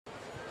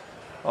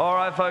All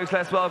right, folks,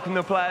 let's welcome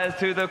the players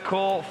to the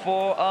court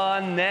for our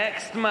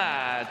next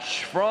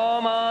match.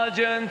 From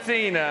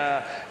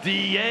Argentina,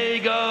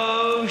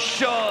 Diego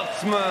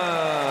Schwartzman.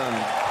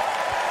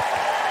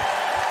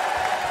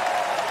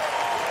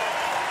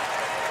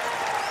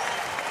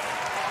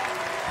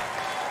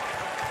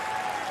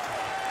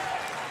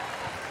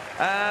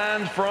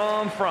 And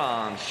from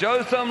France,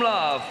 show some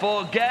love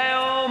for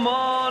Gael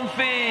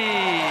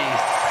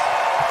Monfils.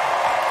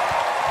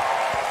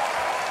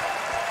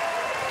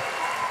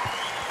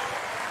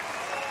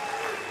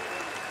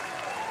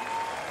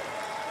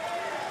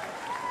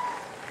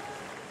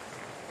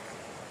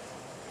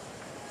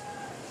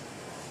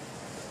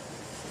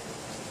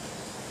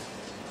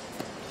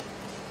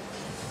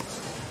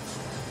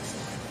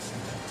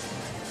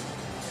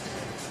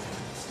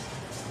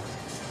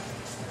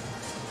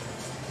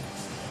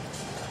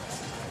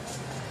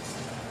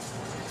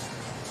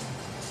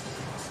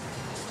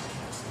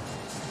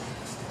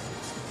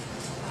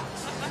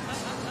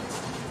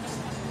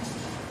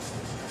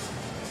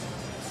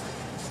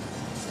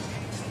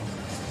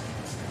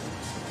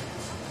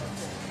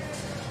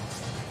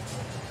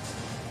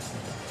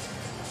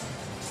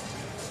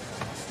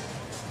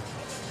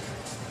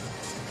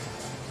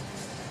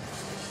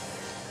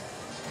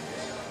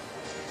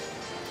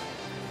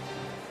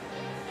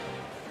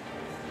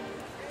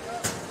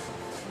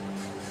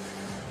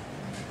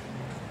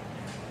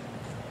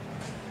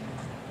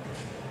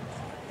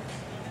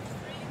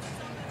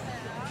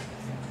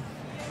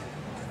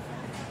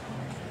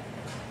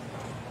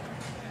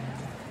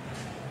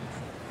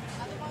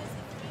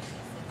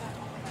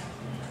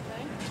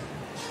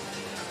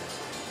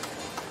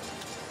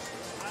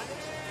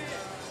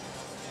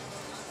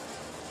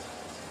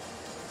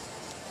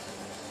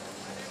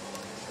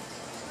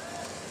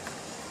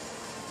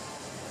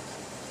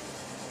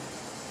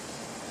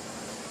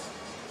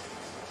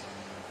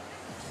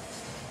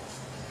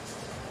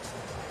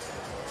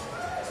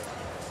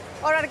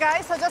 All right,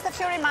 guys, so just a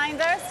few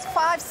reminders.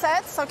 5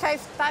 sets, okay,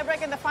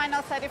 tiebreak in the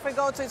final set if we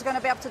go to, it's going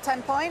to be up to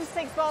 10 points.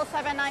 6 balls,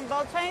 7, 9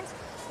 ball chains.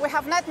 We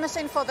have net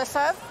machine for the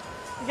serve.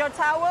 Your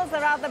towels,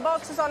 there are the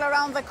boxes all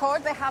around the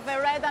court. They have a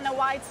red and a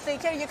white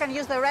sticker. You can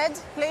use the red,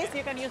 please.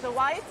 You can use the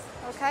white,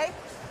 okay?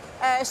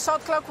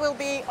 Shot clock will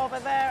be over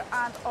there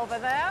and over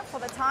there for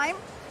the time.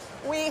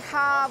 We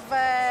have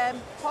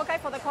okay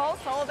for the calls,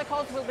 so all the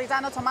calls will be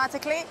done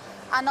automatically.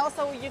 And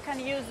also you can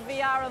use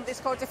VR on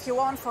this court if you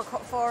want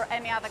for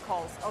any other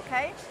calls,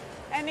 okay?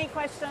 Any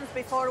questions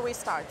before we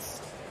start?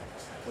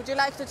 Would you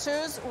like to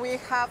choose? We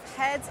have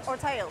heads or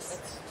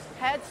tails?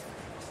 Heads.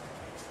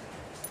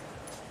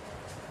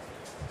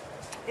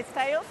 It's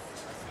tails.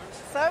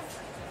 Serve.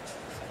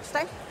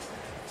 Stay.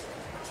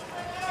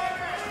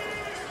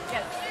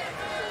 Yes.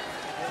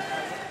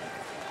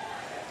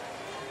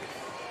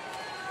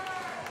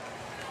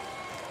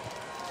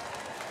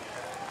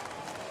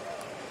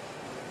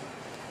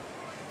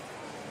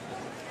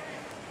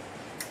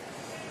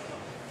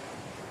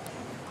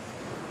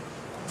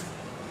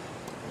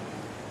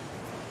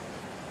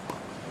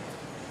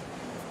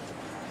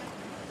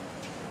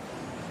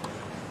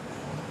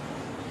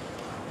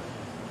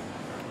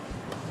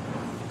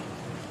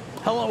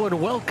 Hello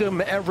and welcome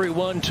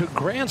everyone to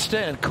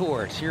Grandstand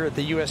Court here at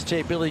the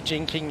USTA Billie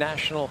Jean King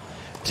National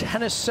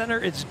Tennis Center.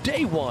 It's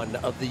day one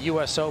of the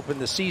US Open,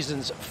 the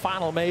season's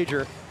final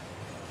major.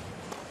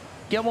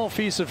 Gael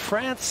Monfils of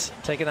France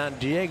taking on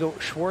Diego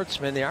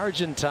Schwartzman, the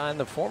Argentine,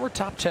 the former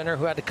top tenor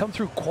who had to come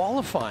through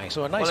qualifying.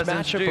 So a nice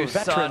matchup of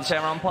veterans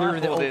here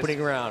in the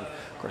opening round.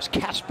 Of course,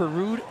 Casper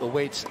Ruud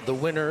awaits the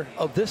winner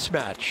of this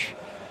match.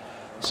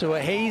 So a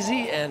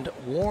hazy and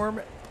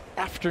warm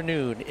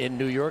afternoon in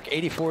New York,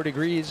 84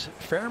 degrees,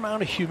 fair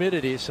amount of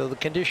humidity, so the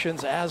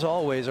conditions, as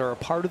always, are a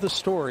part of the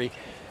story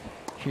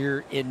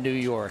here in New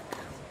York.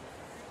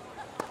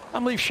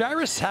 I'm Leif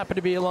Shiras, happy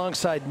to be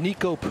alongside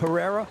Nico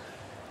Pereira.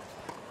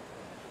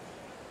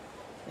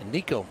 And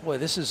Nico, boy,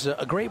 this is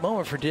a great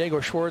moment for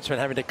Diego Schwartzman,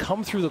 having to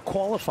come through the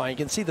qualifying. You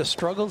can see the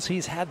struggles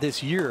he's had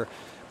this year,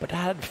 but it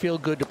had to feel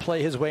good to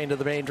play his way into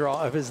the main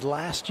draw of his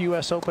last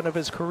US Open of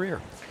his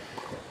career.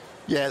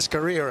 Yeah, his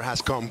career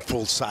has come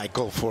full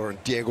cycle for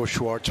Diego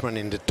Schwartzman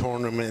in the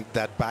tournament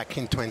that back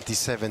in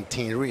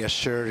 2017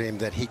 reassured him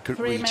that he could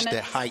reach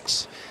the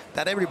heights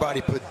that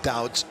everybody put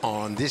doubts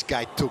on. This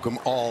guy took them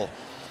all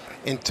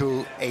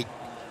into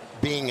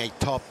being a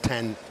top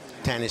 10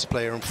 tennis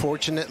player.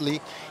 Unfortunately,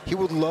 he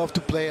would love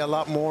to play a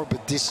lot more,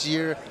 but this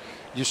year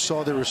you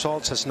saw the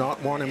results, has not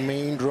won a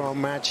main draw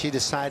match. He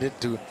decided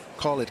to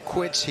call it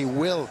quits. He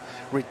will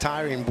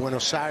retire in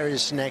Buenos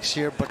Aires next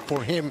year, but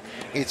for him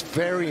it's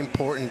very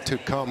important to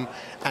come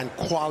and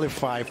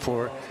qualify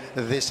for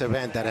this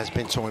event that has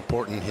been so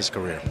important in his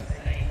career.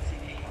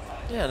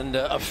 Yeah, and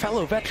a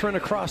fellow veteran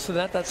across the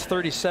net, that's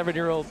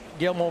 37-year-old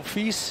Gael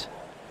Monfils.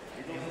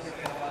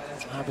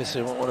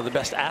 Obviously one of the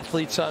best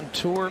athletes on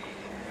tour,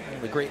 one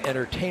of the great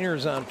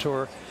entertainers on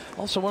tour,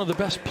 also one of the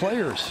best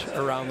players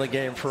around the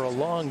game for a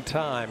long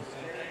time.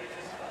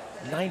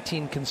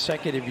 19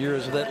 consecutive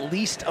years with at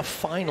least a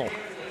final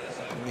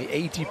in the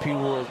ATP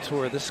World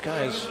Tour. This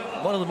guy is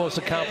one of the most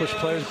accomplished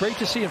players. Great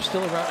to see him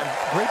still around,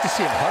 and great to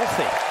see him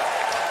healthy.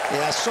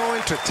 Yeah, so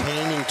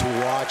entertaining to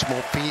watch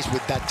Monfils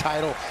with that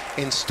title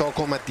in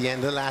Stockholm at the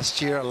end of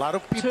last year. A lot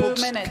of people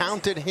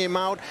counted him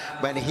out,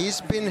 but he's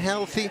been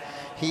healthy.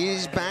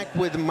 He's back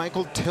with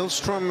Michael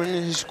Tillström in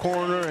his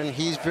corner, and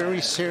he's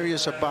very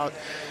serious about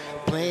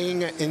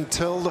playing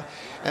until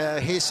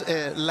his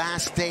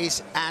last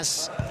days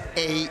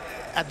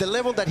at the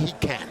level that he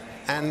can.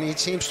 And he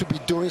seems to be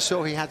doing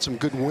so. He had some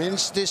good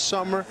wins this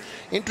summer.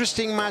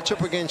 Interesting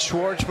matchup against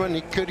Schwartzman.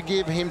 He could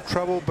give him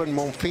trouble, but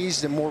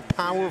Monfils, the more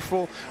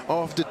powerful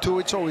of the two.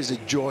 It's always a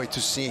joy to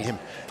see him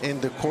in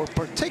the court,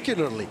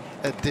 particularly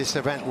at this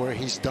event where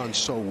he's done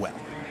so well.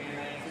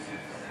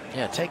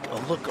 Yeah, take a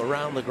look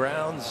around the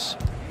grounds.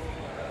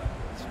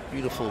 It's a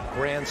beautiful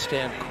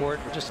grandstand court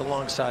just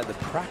alongside the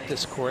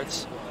practice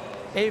courts.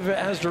 Ava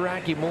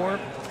Azdaraki-Moore,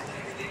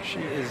 she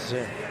is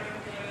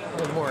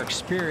one of the more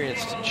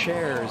experienced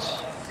chairs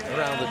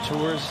around the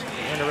tours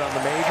and around the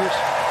majors.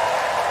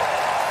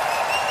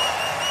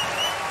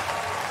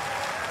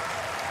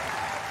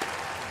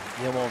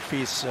 Gael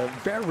Monfils, a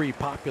very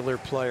popular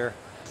player.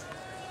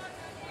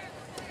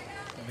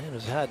 The man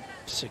has had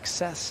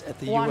success at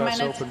the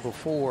US Open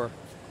before,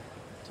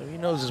 so he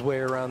knows his way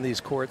around these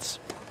courts.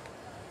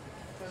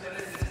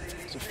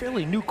 It's a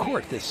fairly new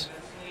court, this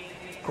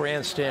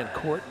grandstand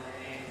court.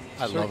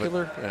 I love it.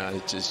 Yeah,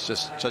 it's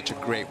just such a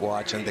great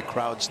watch, and the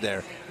crowds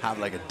there have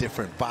like a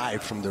different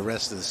vibe from the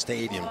rest of the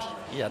stadiums.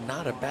 Yeah,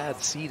 not a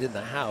bad seat in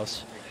the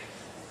house.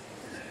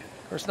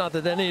 Of course, not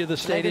that any of the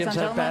stadiums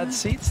have bad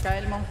seats.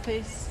 Gael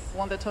Monfils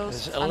won the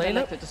toss and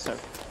elected to serve.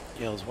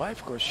 Gael's wife,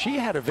 of course, she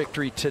had a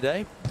victory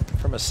today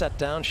from a set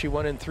down. She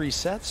won in 3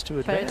 sets to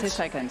advance. 30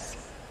 seconds.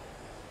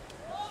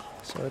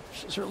 So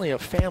it's certainly a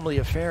family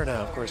affair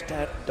now. Of course,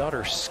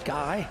 daughter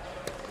Sky.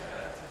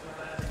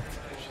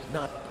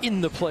 Not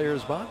in the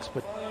players box,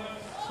 but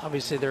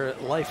obviously their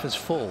life is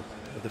full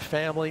with the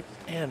family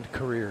and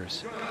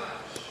careers.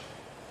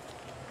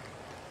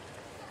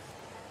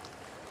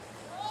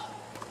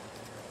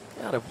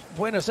 Out of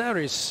Buenos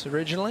Aires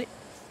originally.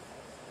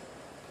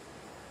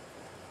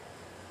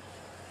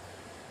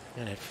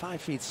 And at 5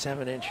 feet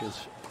 7 inches,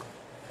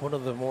 one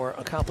of the more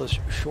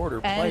accomplished shorter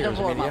players.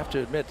 I mean, you have to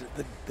admit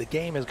the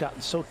game has gotten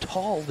so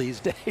tall these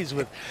days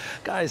with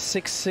guys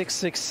 6'6",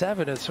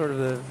 6'7". It's sort of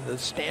the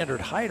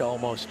standard height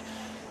almost.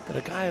 But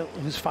a guy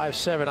who's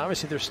 5'7",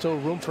 obviously there's still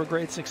room for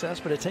great success,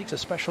 but it takes a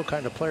special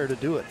kind of player to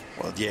do it.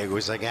 Well, Diego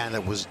is a guy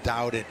that was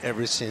doubted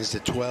ever since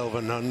the 12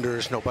 and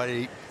unders.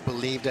 Nobody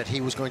believed that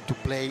he was going to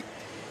play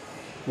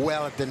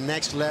well at the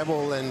next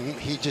level, and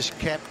he just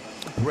kept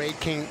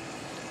breaking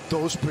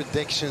those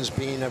predictions,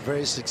 being a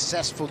very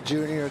successful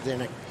junior,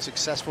 then a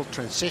successful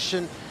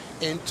transition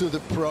into the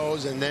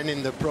pros, and then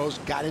in the pros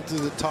got into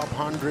the top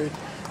 100,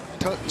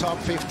 top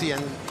 50,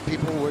 and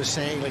people were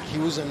saying like he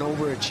was an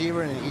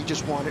overachiever and he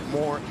just wanted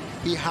more.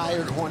 He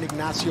hired Juan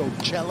Ignacio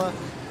Chela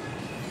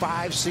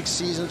 5-6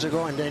 seasons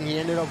ago, and then he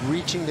ended up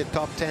reaching the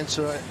top 10.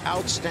 So an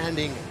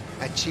outstanding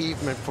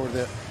achievement for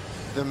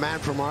the man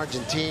from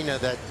Argentina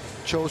that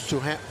chose to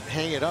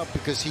hang it up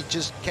because he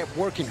just kept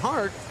working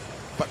hard,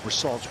 but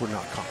results were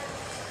not coming.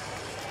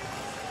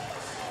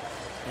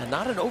 And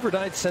not an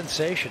overnight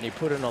sensation. He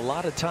put in a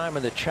lot of time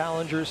in the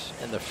challengers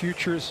and the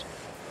futures.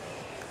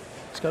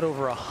 He's got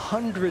over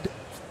 100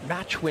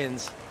 match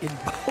wins in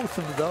both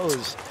of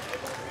those,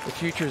 the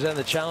futures and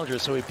the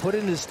challengers. So he put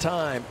in his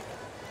time,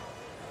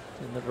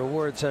 and the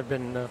rewards have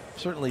been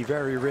certainly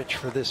very rich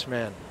for this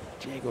man,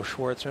 Diego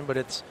Schwartzman. But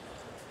it's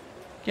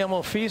Gael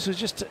Monfils who's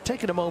just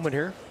taking a moment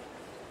here,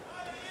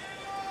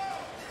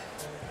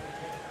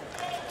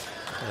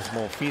 as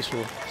Monfils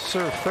will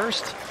serve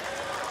first.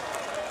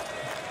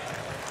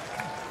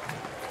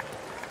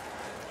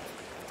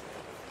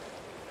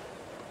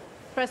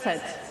 First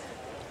set.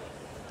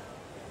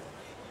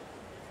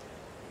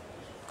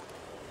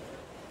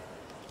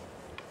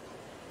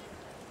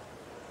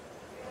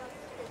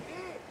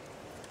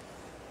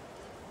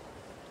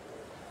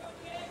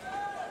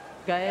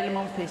 Gael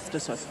Monfils to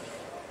serve.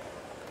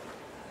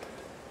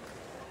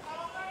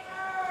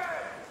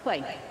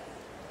 Play.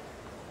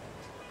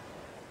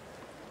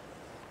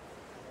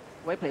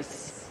 Wait,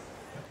 please.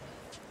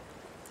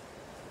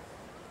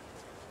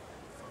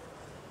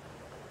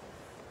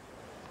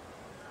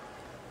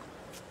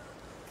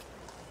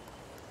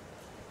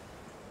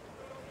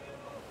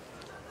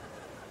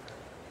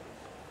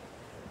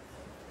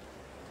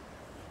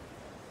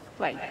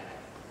 Play.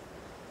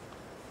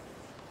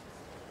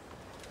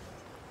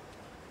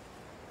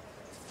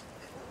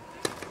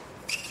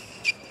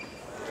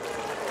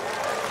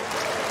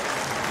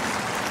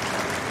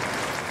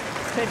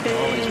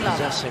 Always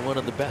possessing one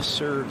of the best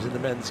serves in the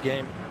men's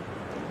game.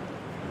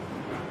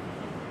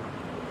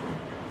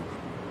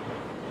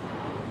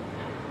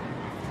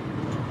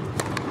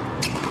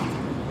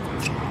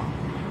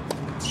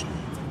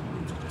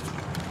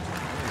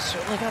 He's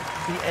certainly got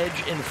the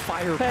edge in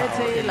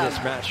firepower in this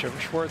matchup.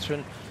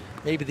 Schwartzman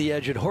maybe the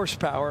edge in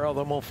horsepower,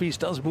 although Monfils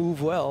does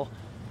move well.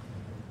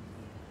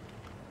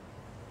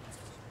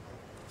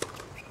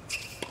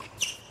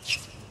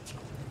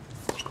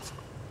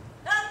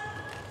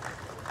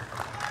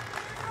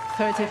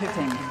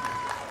 30-15.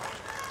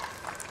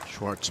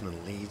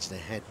 Schwartzman leads the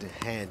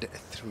head-to-head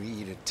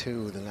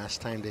 3-2. The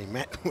last time they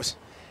met was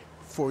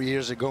 4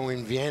 years ago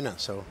in Vienna,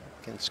 so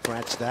can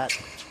scratch that.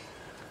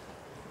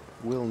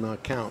 Will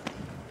not count,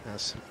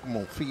 as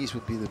Monfils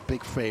would be the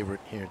big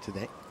favorite here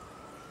today.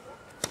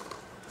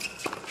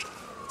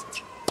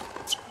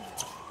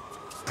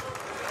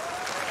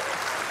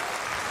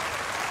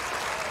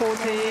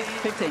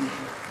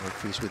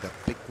 Monfils with a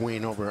big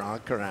win over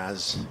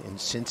Alcaraz in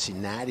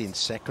Cincinnati in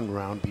second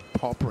round, beat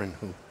Popperin,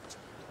 who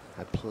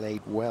had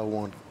played well,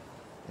 won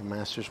the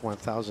Masters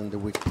 1000 the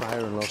week prior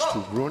and lost to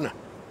Rune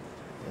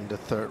in the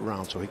third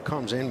round. So he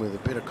comes in with a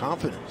bit of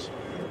confidence.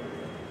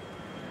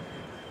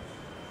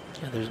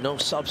 Yeah, there's no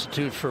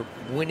substitute for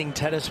winning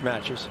tennis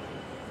matches.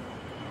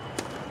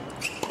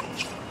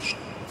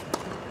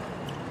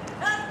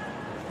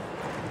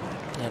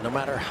 Yeah, no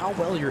matter how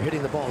well you're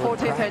hitting the ball in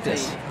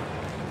practice,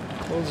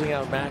 closing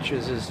out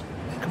matches is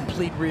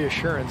complete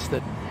reassurance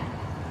that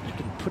you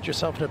can put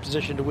yourself in a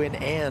position to win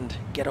and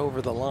get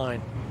over the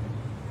line.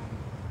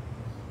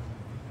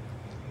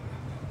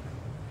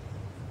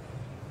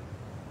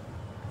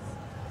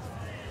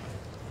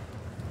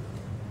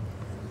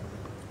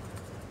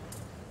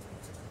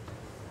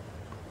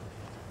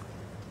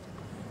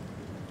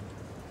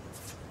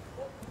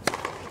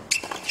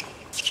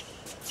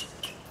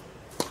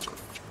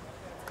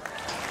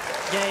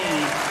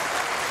 Gael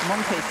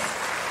Monfils.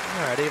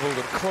 All right, able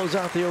to close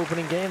out the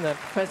opening game. That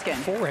First game.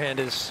 Forehand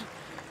is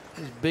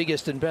his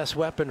biggest and best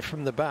weapon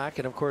from the back,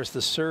 and of course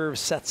the serve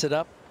sets it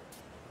up.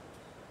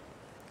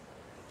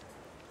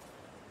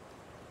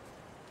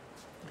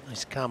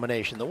 Nice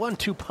combination. The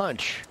 1-2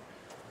 punch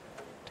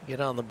to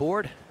get on the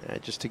board.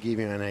 Just to give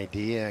you an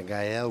idea,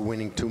 Gael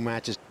winning 2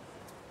 matches.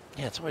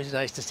 Yeah, it's always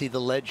nice to see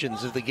the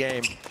legends of the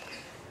game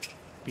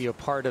be a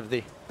part of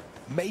the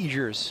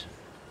majors.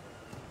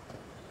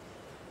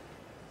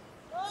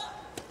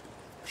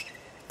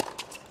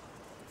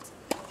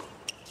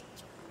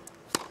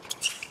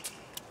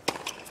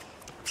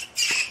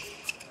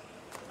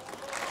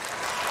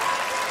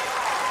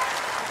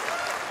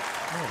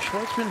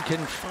 Schwartzman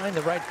can find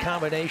the right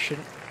combination,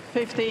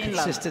 15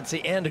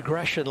 consistency and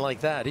aggression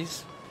like that.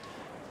 He's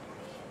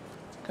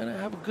gonna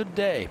have a good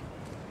day.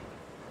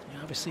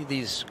 Obviously,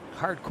 these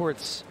hard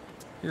courts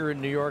here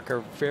in New York are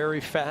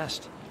very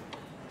fast.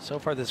 So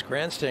far, this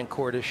grandstand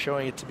court is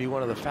showing it to be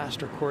one of the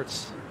faster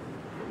courts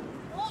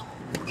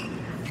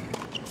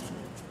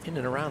in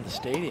and around the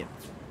stadium.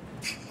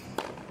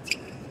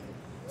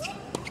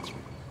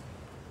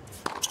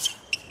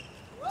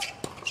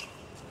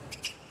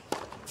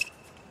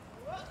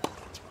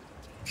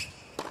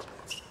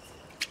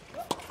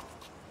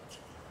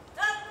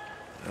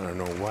 I don't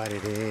know what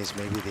it is,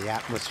 maybe the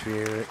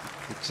atmosphere. It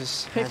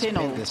just has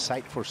been the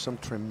site for some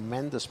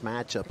tremendous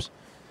matchups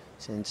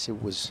since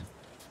it was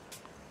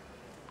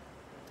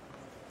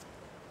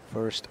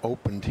first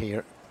opened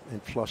here in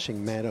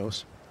Flushing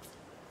Meadows.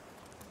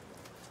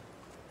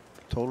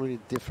 Totally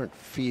different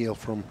feel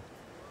from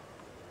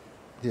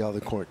the other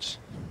courts.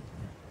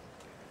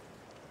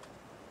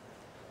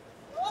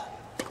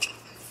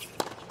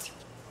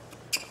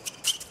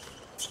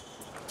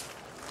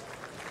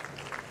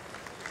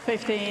 And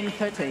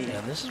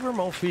this is where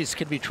Monfils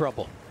can be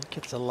trouble.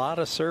 Gets a lot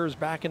of serves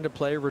back into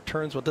play,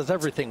 returns well, does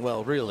everything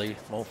well, really.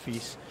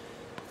 Monfils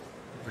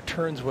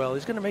returns well.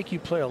 He's going to make you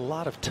play a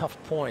lot of tough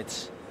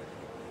points.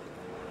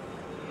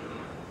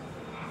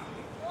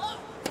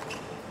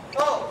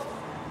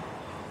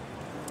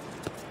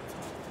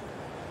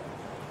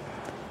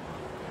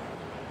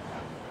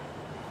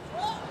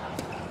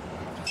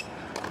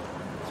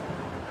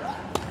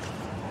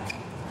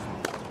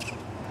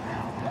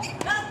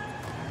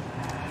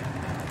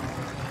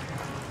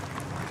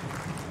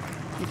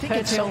 You think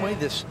in some way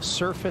this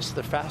surface,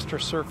 the faster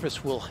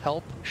surface, will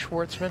help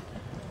Schwartzman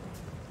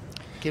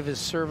give his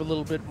serve a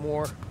little bit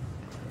more?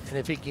 And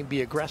if he can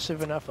be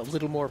aggressive enough, a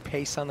little more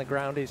pace on the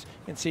ground. You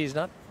can see he's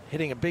not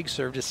hitting a big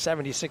serve, just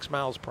 76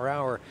 miles per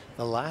hour,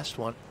 the last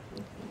one.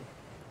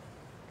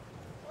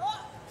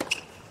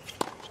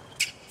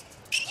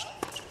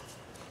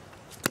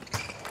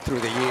 Through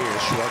the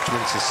years,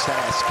 Schwartzman's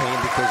success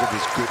came because of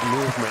his good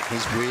movement,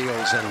 his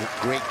wheels, and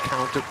great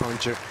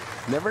counterpuncher.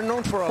 Never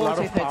known for a lot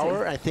of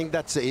power. I think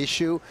that's the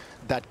issue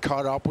that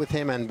caught up with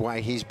him and why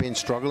he's been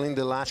struggling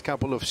the last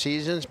couple of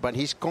seasons, but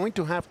he's going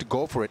to have to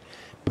go for it.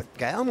 But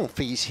Gael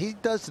Monfils, he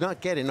does not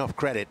get enough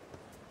credit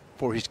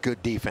for his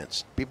good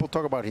defense. People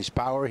talk about his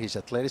power, his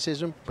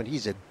athleticism, but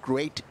he's a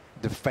great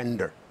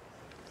defender.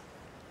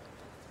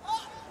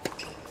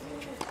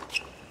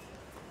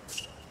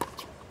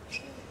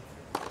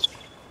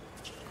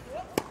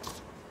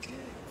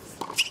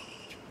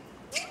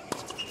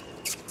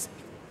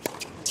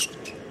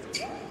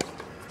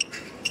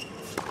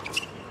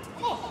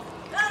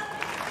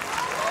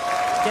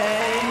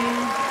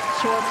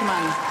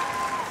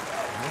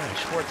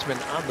 Schwartzman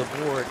on the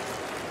board.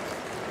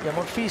 Yeah,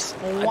 Monfils,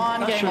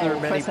 I'm not sure there are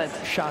many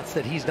shots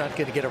that he's not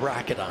going to get a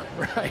racket on,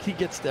 right? He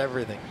gets to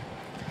everything.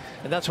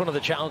 And that's one of the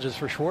challenges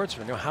for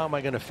Schwartzman. You know, how am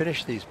I going to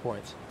finish these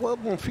points? Well,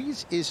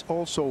 Monfils is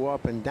also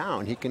up and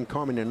down. He can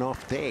come in an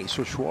off day.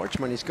 So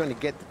Schwartzman is going to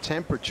get the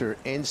temperature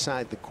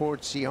inside the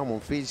court, see how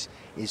Monfils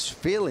is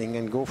feeling,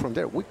 and go from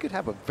there. We could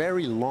have a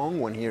very long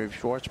one here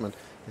if Schwartzman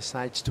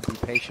decides to be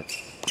patient.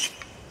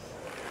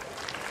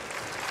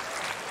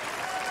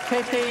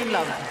 15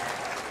 love.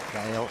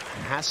 Gael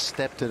has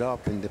stepped it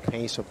up in the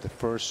pace of the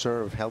first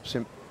serve. Helps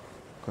him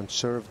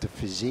conserve the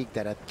physique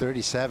that at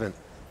 37,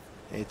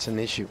 it's an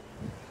issue.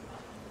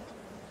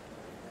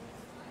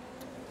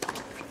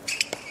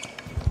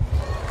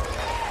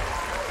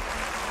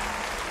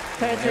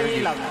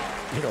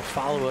 You know,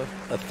 follow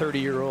a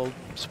 30-year-old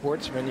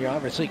sportsman, you're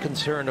obviously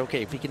concerned,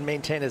 okay, if he can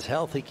maintain his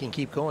health, he can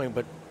keep going,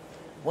 but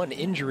one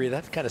injury,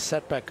 that kind of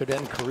setback could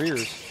end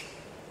careers.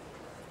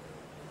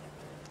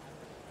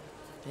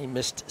 He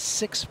missed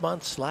 6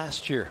 months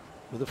last year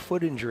with a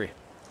foot injury.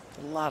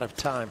 A lot of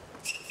time.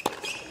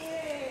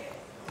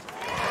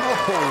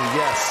 Oh,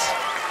 yes.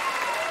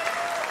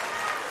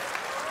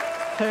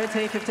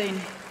 30-15.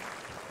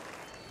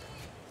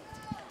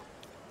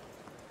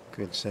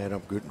 Good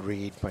setup, good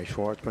read by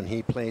Schwartzman.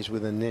 He plays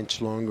with an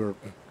inch longer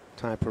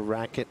type of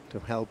racket to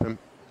help him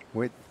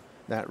with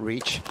that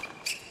reach.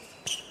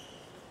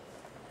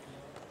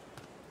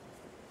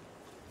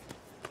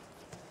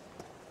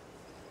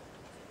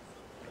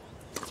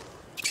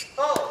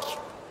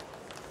 Oh.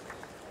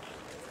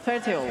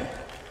 30-all.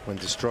 When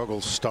the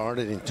struggle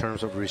started in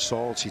terms of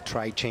results, he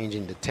tried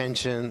changing the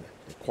tension,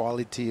 the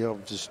quality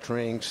of the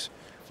strings,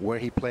 where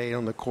he played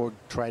on the court,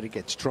 try to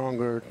get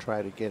stronger,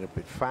 try to get a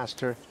bit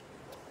faster.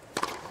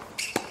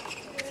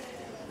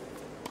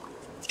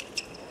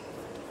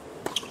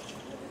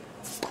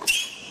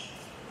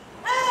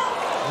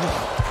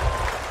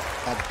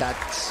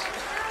 That's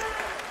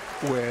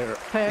where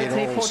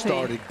it all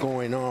started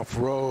going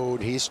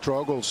off-road. His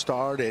struggle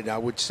started, I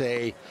would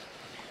say,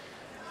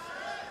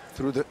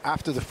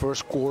 after the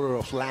first quarter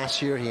of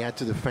last year. He had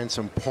to defend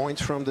some points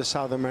from the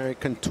South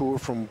American Tour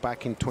from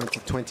back in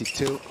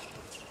 2022.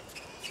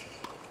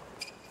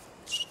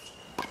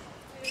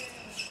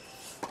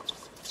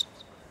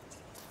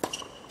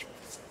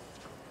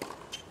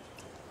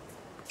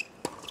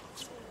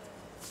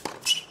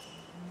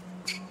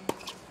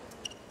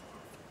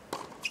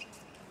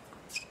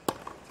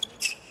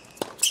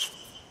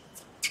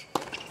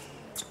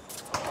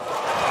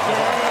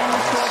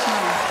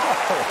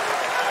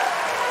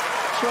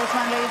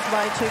 Schwartzman leads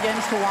by 2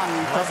 games to 1.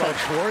 How about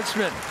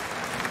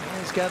Schwartzman?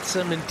 He's got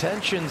some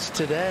intentions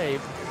today.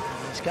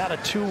 He's got a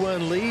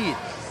 2-1 lead.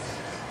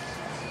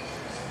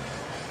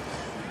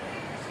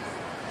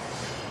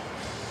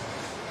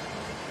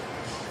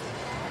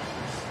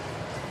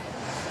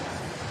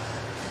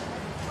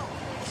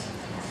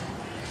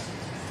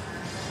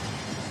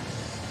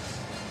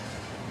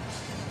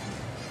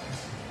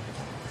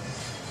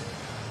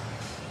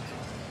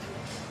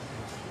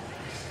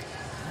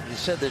 You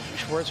said that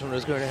Schwartzman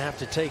was going to have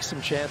to take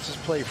some chances,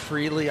 play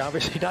freely,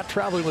 obviously not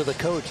traveling with a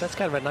coach. That's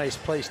kind of a nice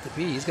place to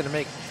be. He's going to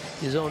make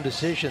his own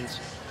decisions.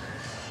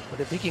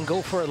 But if he can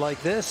go for it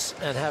like this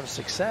and have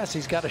success,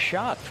 he's got a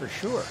shot for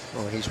sure.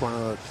 Well, he's one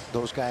of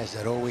those guys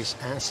that always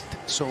asked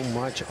so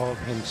much of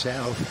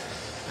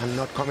himself, and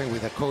not coming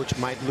with a coach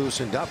might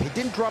loosen up. He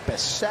didn't drop a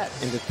set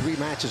in the 3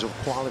 matches of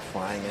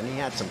qualifying, and he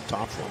had some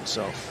tough ones.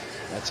 So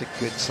that's a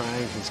good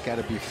sign. He's got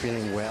to be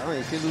feeling well. And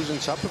if he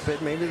loosens up a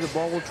bit, maybe the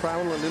ball will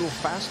travel a little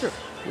faster,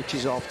 which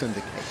is often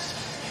the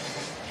case.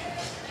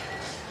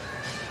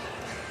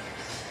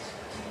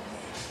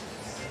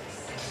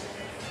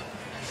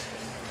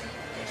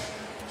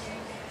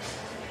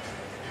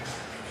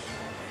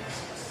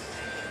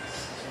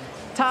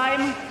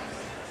 Time.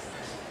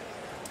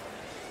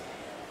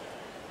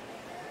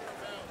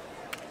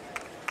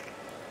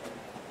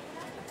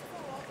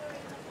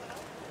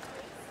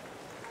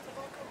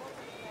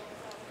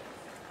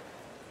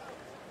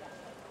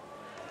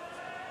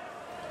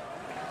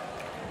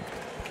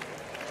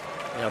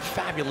 A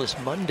fabulous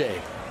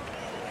Monday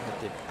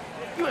at the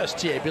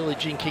USTA Billie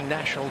Jean King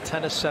National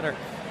Tennis Center.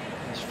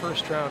 As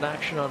first round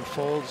action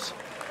unfolds.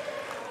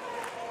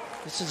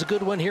 This is a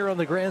good one here on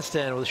the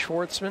grandstand with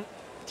Schwartzman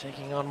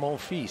taking on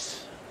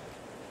Monfils.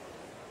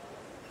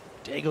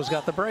 Diego's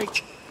got the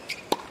break.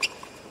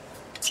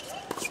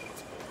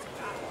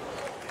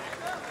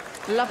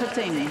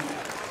 Lapatini.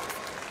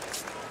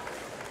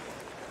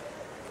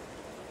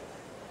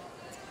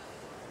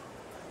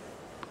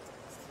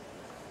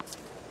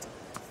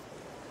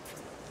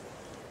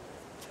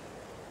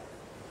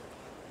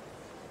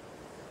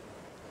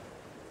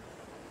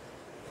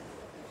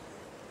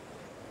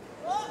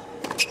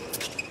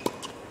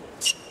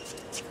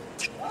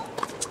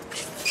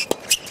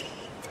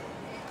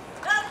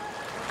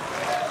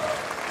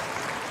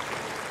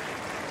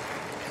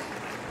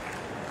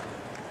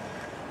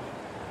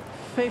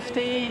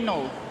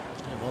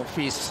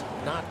 Monfils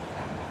not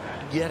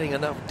getting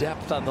enough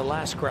depth on the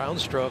last ground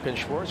stroke, and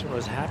Schwartzman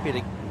was happy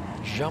to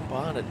jump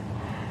on it.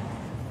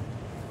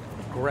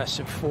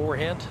 Aggressive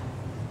forehand.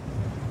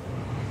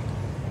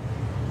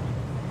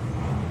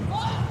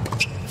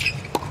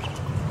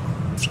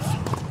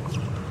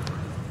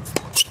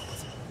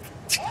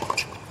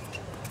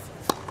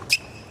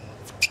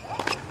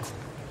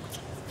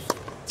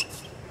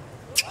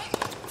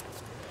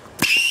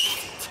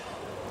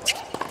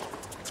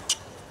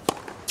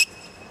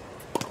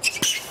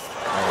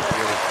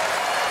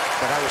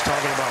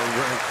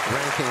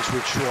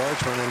 with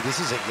Schwartzman, and this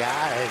is a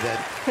guy that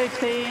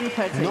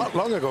 15-13. not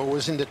long ago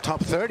was in the top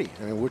 30.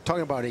 I mean, we're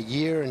talking about a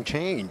year and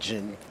change.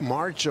 In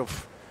March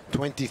of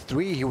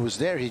 23, he was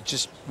there. He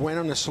just went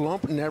on a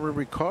slump, never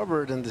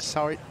recovered, and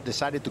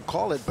decided to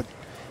call it. But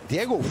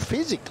Diego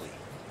physically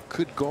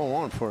could go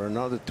on for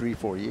another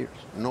 3-4 years,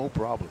 no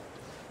problem.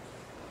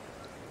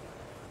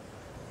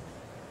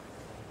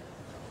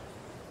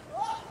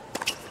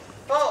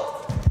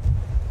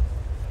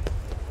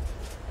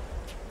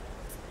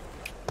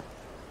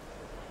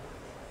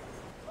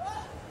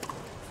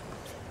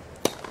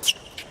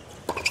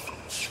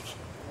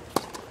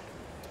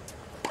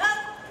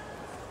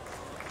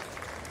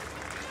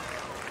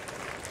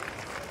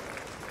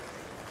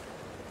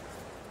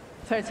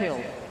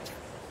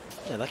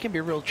 Yeah, that can be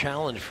a real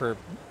challenge for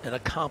an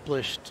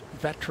accomplished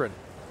veteran.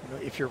 You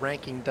know, if your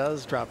ranking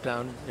does drop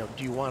down, you know,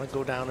 do you want to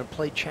go down and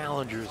play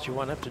challengers? Do you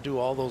want to have to do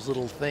all those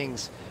little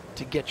things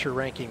to get your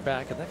ranking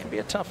back? And that can be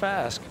a tough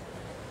ask.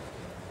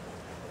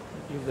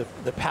 You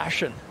have the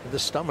passion, the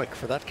stomach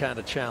for that kind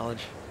of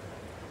challenge.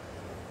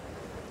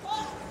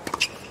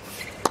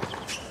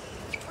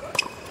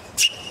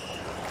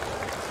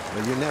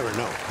 Well, you never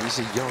know. He's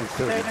a young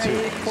 32.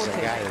 He's a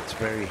guy that's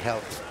very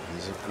healthy.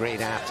 He's a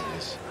great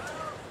athlete.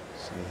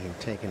 See him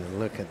taking a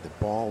look at the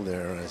ball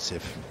there as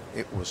if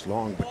it was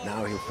long, but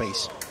now he'll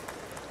face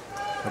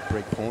a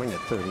break point at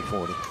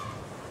 30-40.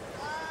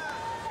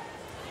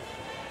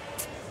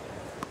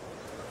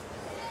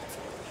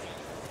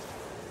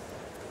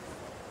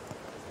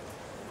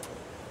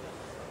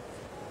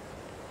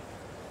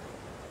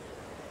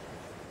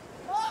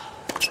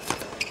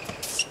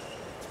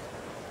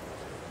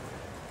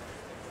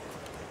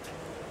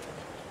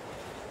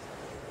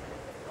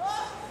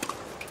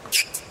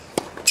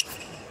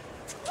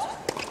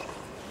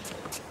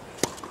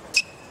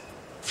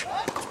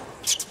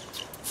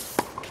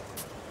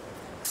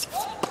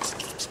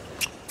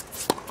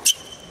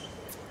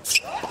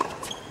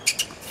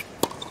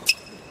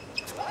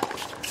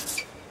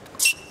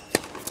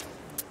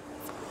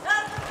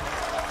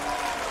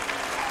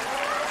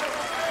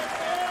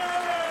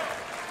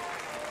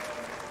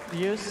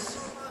 Use.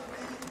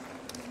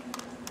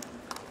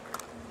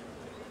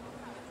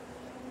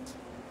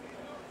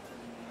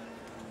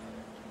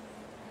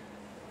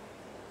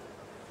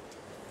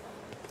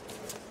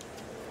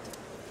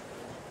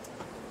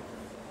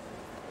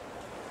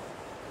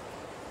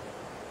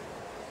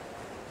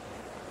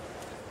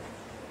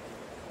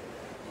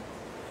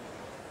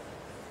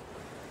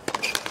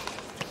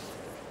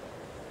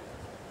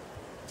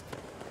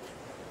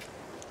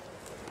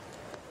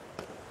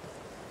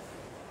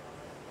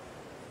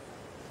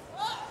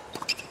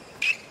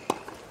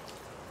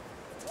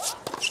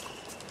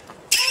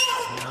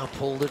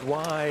 Pulled it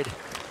wide.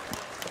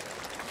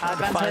 Trying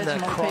to find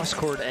that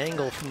cross-court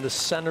angle from the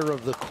center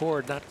of the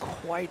court. Not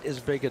quite as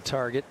big a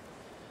target.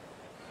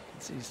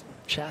 He's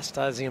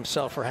chastising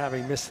himself for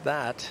having missed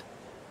that.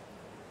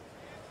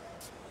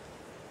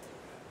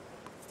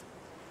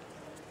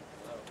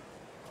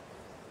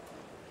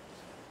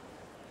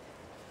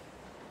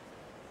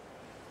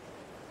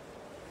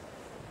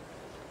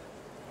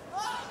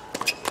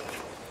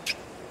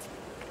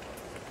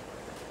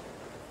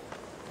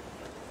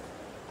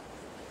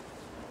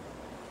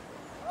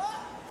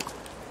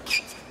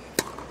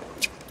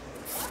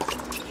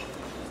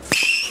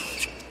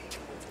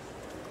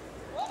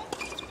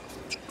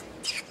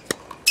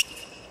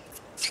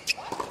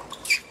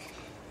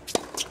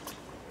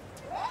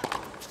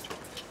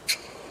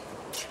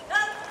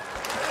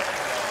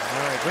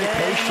 Great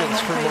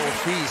patience for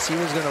Monfils. He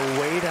was going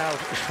to wait out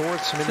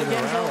Schwartzman in the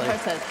rally.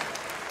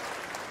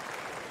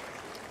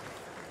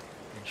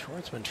 And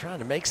Schwartzman trying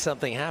to make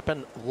something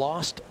happen,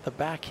 lost the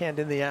backhand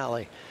in the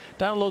alley.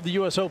 Download the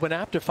US Open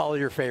app to follow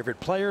your favorite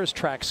players,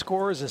 track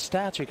scores and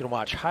stats. You can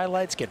watch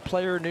highlights, get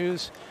player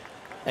news.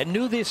 And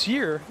new this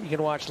year, you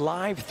can watch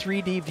live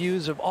 3D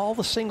views of all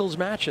the singles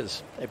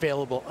matches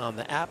available on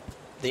the app,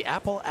 the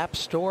Apple App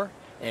Store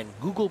and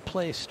Google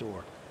Play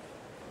Store.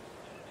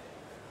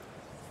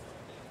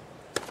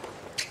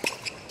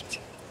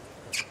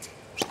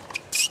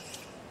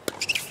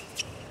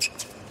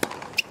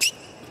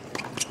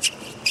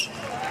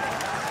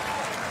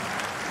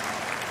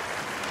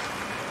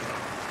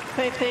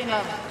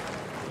 Love.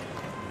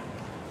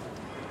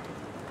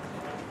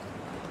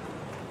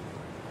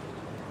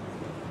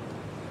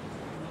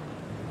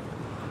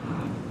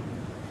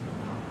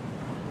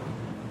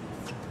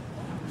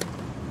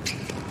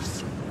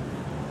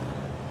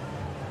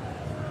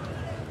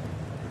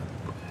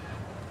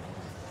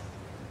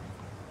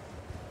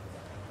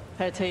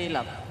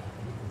 Love.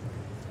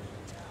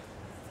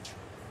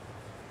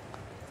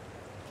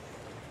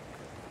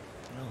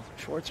 Well,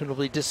 Schwartzman will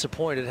be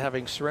disappointed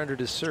having surrendered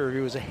his serve. He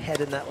was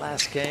ahead in that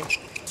last game.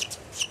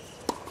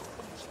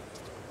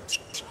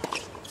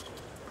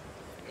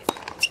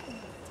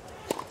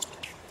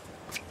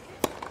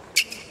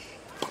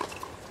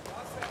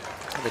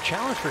 And the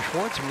challenge for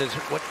Schwartzman is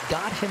what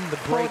got him the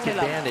break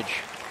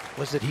advantage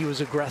was that he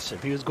was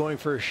aggressive. He was going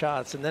for his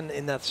shots. And then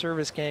in that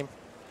service game,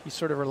 he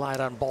sort of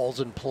relied on balls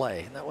in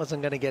play. And that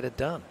wasn't going to get it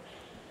done.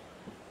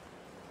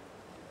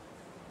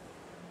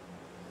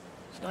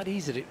 It's not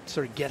easy to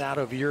sort of get out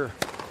of your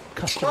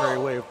customary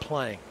way of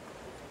playing.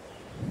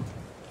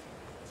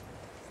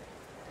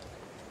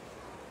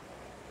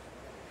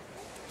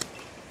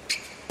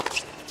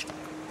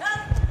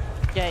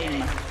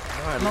 Game.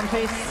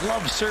 Monfils.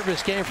 Love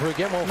service game for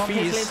Gael Monfils.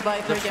 Leads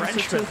by The 3 games to 2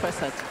 Frenchman first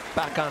set.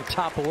 back on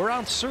top. But we're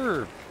on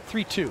serve.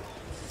 3-2.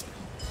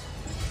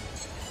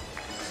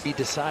 He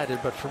decided,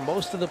 but for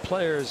most of the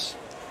players,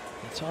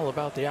 it's all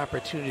about the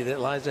opportunity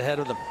that lies ahead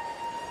of them.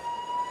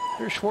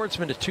 Here's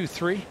Schwartzman to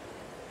 2-3.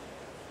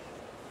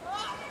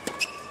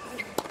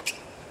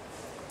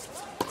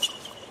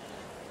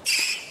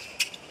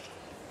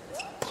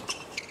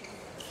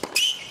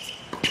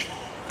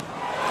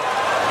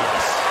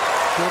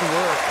 Good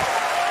work.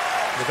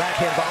 The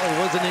backhand volley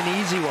wasn't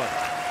an easy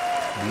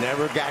one.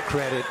 Never got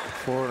credit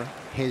for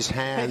his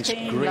hands.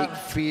 15 Great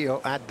love.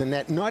 feel at the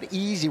net. Not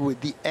easy with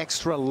the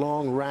extra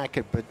long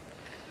racket, but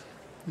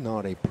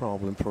not a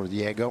problem for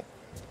Diego.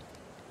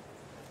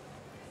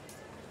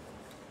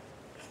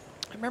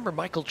 I remember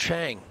Michael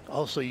Chang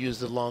also used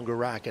the longer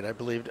racket, I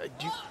believe.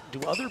 Do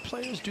other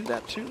players do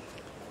that too?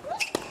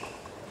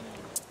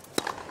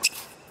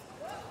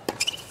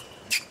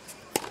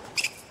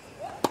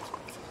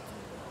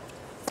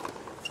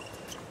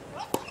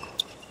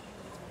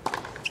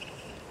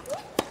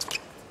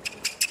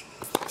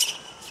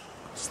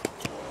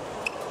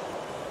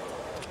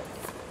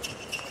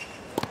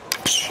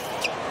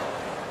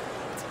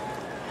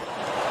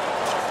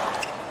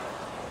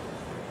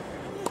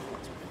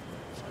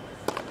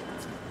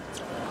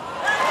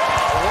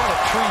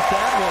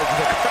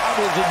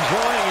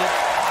 Enjoying it.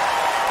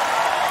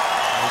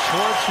 And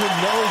Schwartzman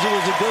knows it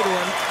was a good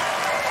one.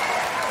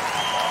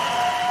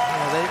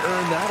 Yeah, they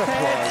earned that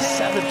applause.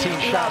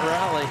 17-shot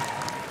rally.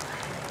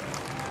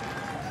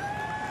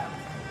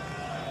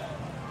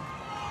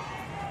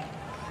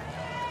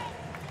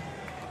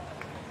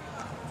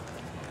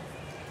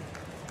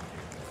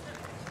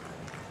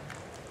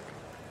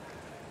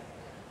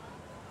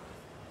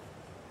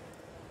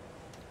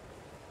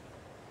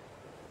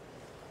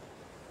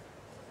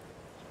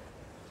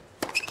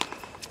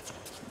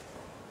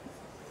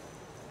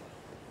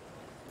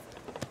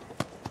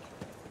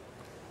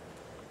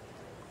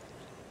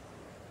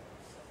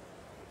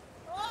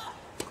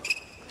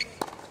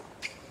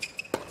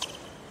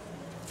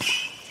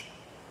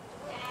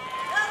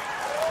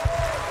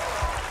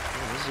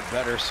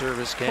 Better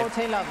service game.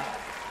 14 love.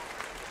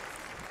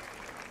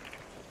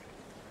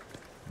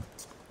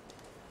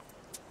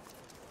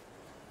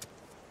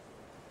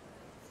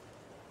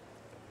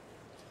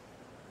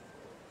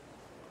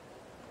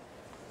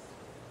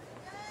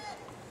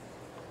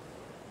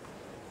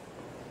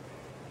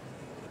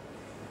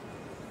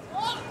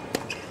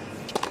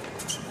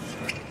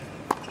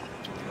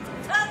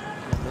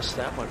 Missed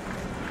that one.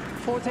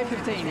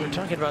 14-15. We're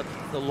talking about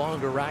the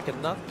longer racket,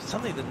 not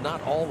something that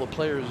not all the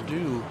players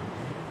do.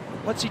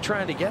 What's he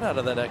trying to get out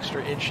of that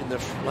extra inch in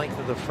the length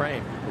of the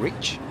frame?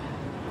 Reach.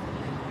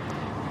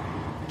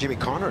 Jimmy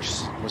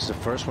Connors was the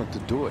first one to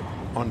do it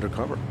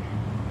undercover.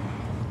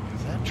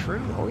 Is that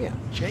true? Oh, yeah.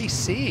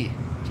 JC,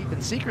 keeping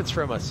secrets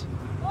from us.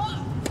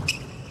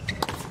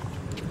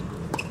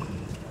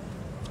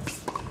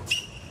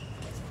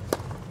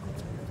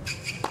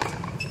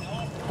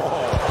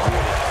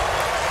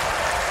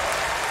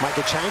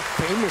 Michael Chang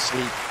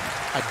famously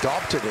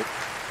adopted it,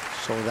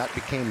 so that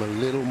became a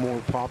little more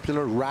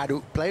popular.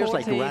 Players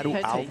like Radu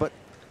 40. Albert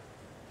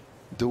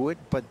do it,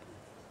 but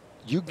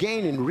you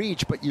gain in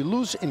reach, but you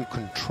lose in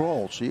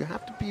control, so you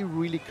have to be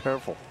really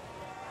careful.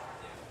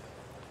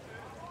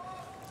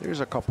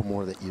 There's a couple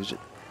more that use it.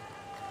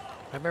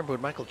 I remember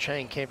when Michael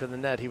Chang came to the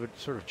net, he would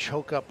sort of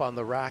choke up on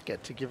the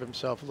racket to give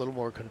himself a little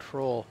more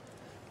control.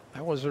 I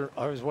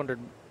always wondered,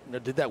 you know,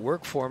 did that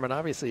work for him? And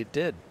obviously it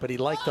did, but he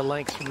liked the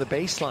length from the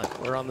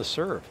baseline or on the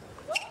serve.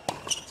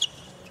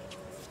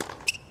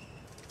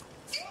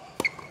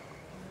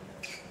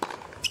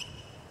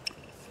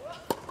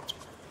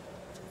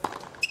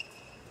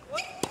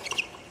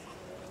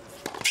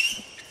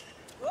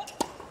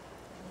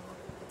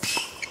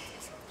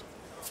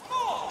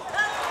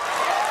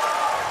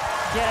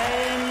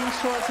 Gael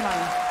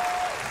Schwartzman.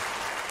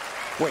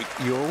 Wait,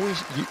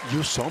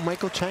 you saw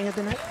Michael Chang at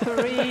the net?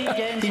 3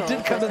 games. He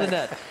did come to the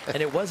net,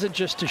 and it wasn't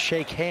just to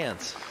shake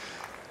hands.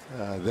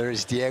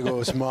 There's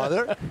Diego's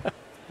mother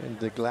and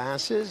the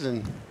glasses,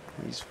 and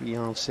his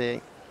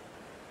fiancée,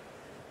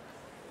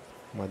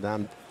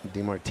 Madame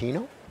Di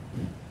Martino.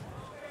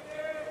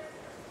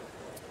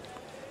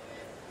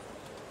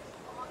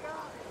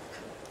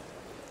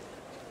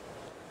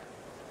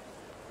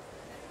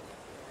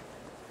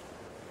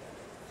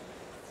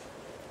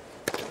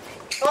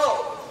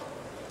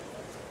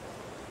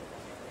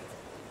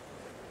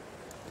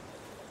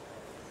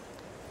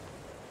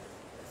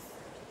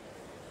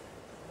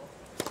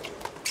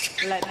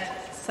 Let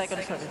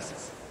second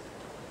service.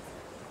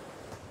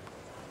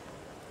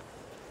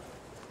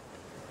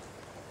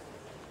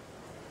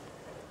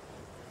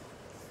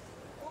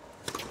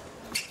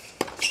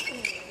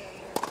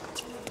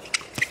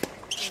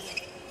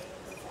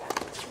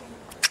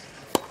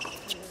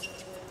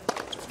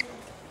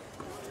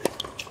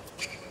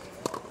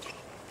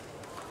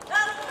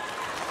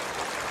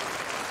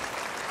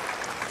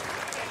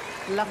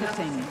 love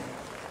 15.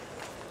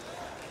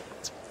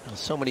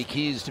 So many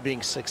keys to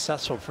being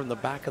successful from the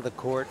back of the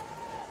court.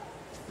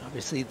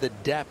 Obviously the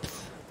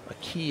depth, a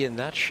key in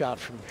that shot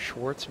from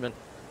Schwartzman.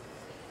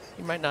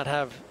 He might not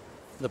have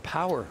the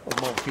power of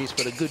Monfils,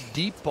 but a good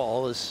deep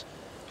ball is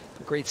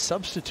a great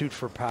substitute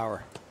for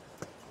power.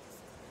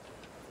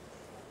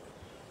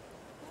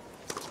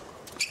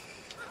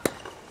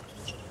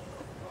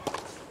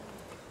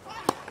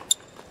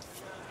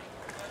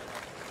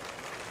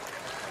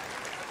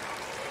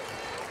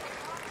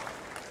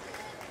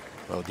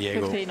 Well,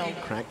 Diego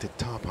cracked the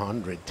top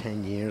 100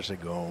 10 years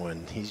ago,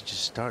 and he's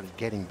just started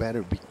getting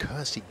better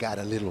because he got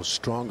a little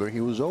stronger. He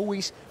was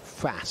always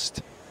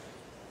fast.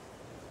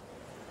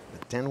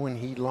 But then when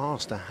he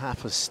lost a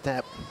half a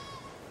step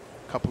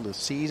a couple of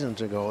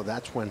seasons ago,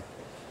 that's when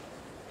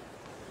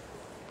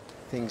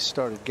things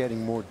started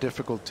getting more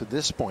difficult to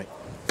this point.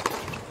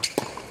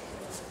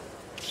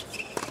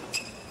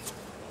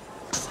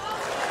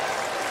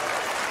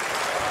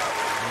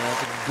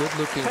 That's a good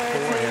looking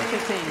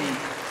forehand.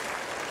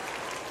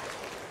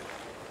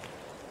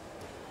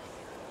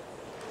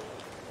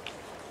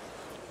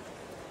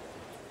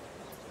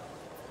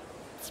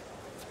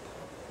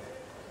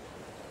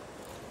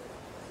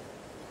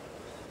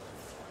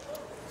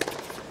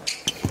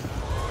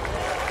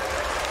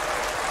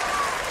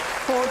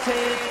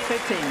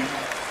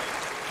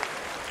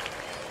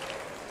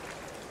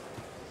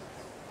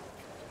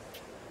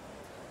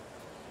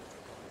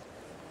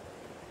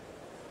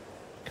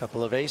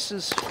 Couple of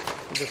aces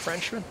for the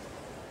Frenchman.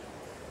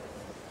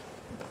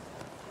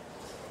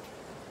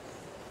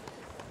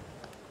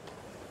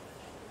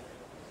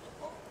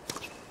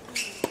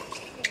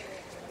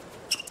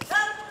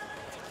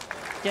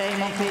 Gael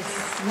Monfils.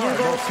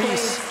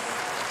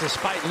 Monfils,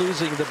 despite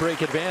losing the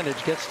break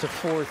advantage, gets to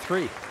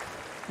 4-3.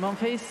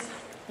 Monfils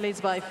leads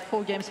by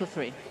 4 games to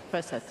 3.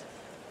 First set.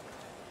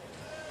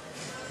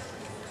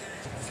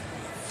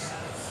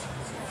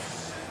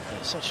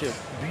 Such a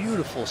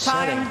beautiful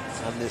setting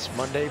on this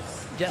Monday.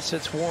 Yes,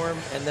 it's warm,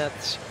 and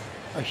that's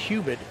a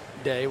humid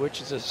day,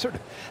 which is a sort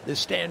of the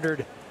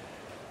standard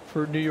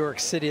for New York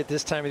City at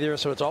this time of the year.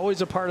 So it's always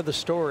a part of the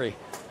story,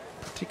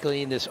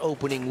 particularly in this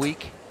opening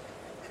week.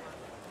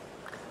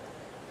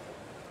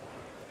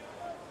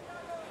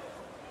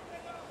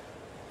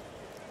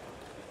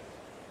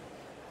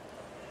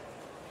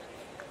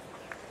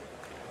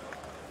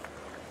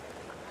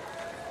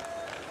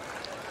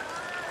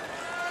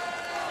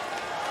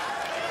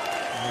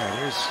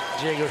 Here's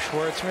Diego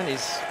Schwartzman.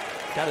 He's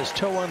got his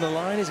toe on the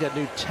line. He's got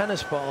new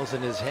tennis balls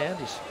in his hand.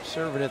 He's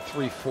serving at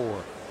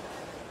 3-4.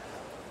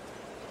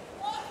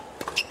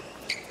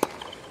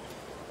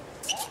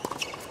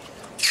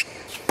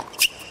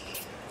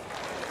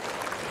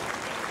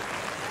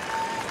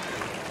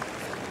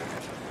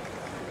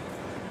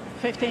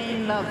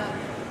 Love.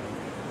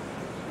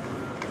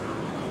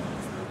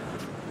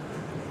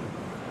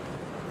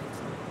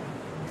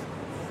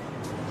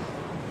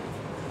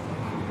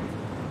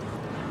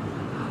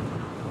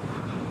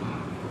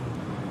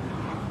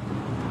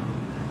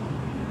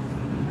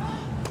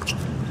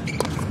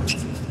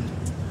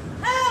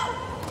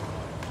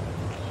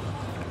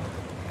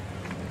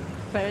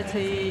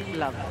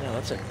 Love. Yeah,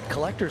 that's a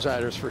collector's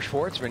items for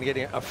Schwartzman,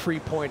 getting a free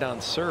point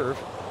on serve.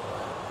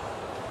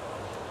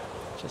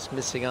 Just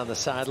missing on the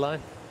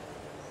sideline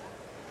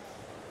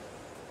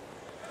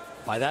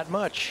by that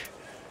much.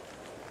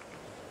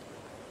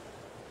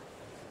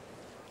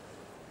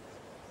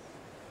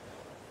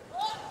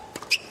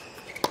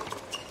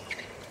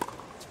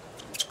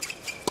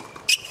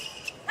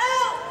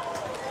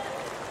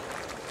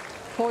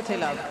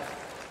 Love.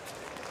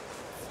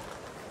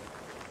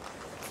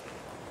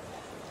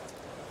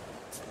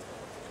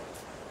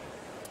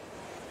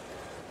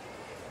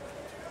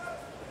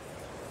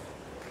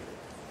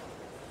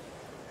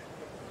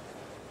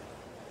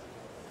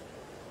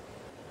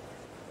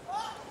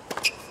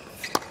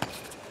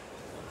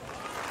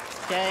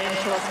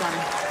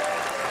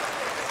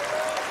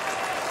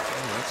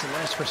 That's a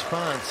nice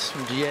response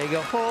from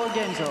Diego. 4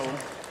 games old.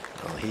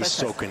 Well, he's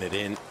soaking it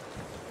in.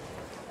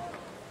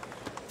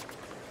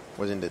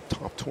 Was in the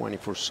top 20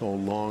 for so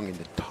long, in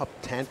the top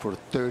 10 for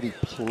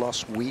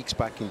 30+ weeks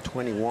back in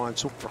 21.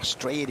 So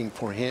frustrating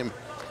for him.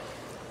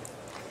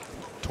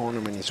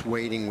 Tournament is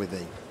waiting with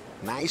a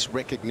nice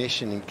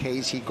recognition in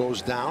case he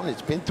goes down.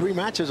 It's been 3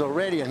 matches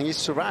already, and he's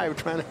survived,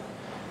 trying to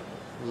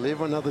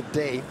live another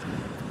day.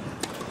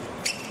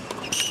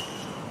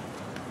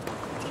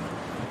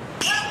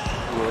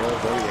 We were all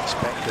very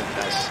expectant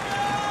as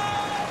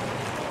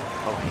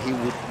how he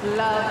would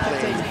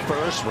play in the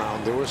first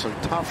round. There were some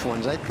tough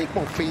ones. I think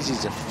Monfils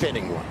is a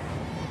fitting one.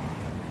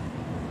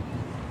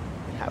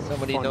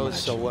 Somebody knows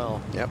so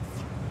well. Yep.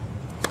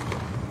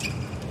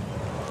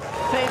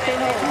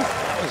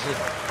 That was an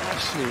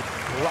absolute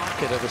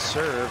rocket of a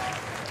serve.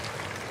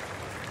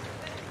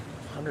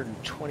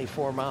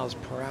 124 miles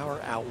per hour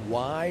out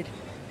wide.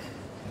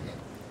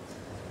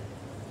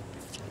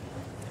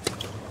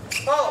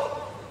 Oh!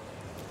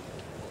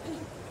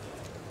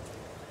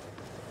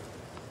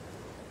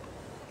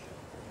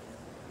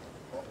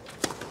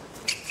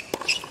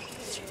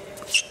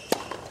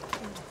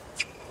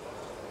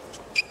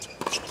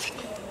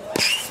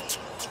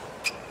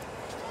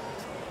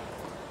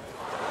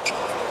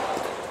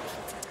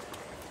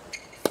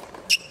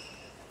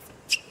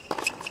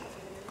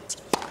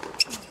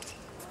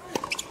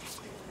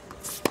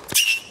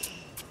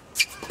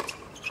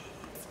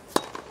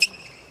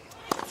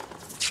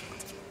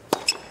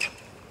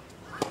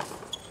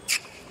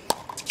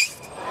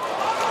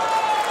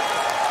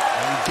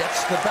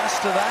 gets the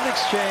best of that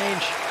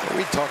exchange.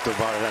 We talked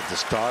about it at the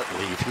start,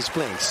 Leaf. He's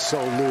playing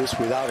so loose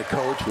without a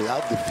coach,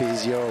 without the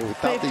physio,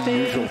 without the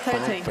usual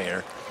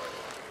fanfare.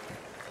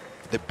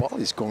 The ball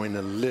is going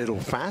a little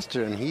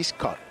faster, and he's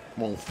caught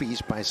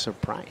Monfils by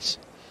surprise.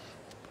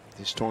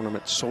 This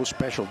tournament's so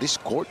special. This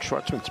court,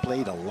 Schwartzman's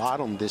played a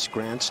lot on this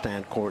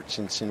grandstand court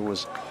since it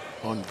was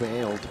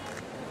unveiled.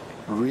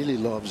 Really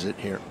loves it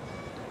here.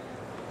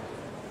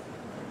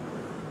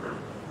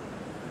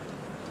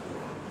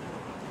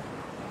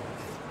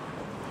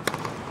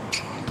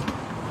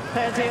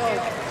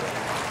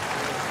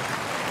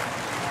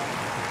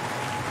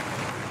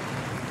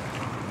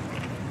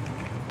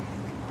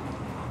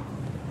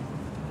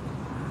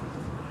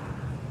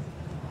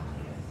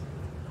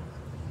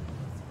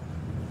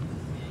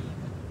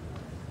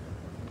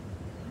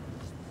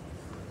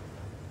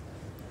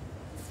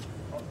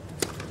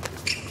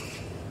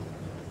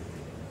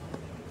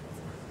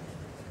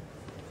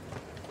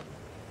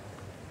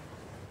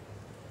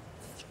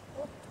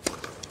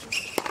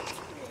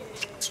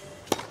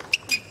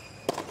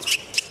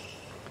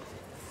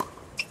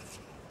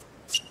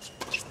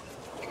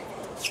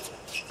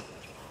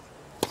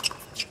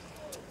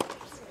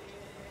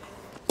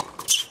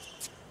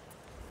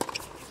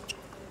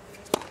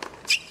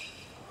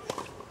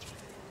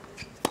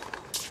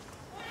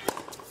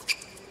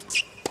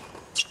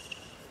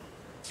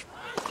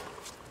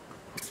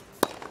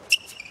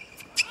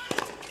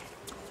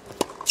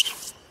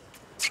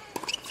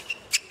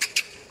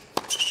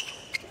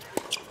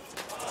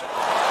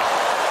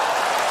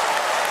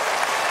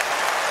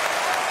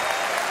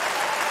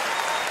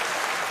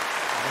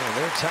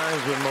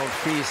 Times when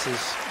Monfils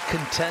is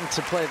content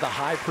to play the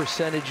high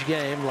percentage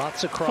game,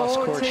 lots of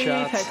cross-court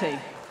shots. 30.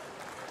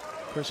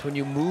 Of course, when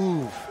you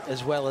move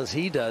as well as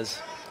he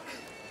does,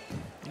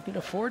 you can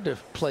afford to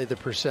play the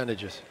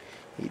percentages.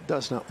 He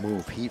does not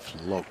move, he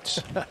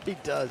floats. He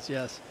does,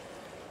 yes.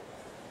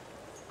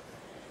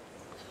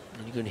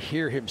 And you can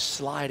hear him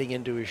sliding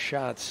into his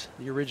shots,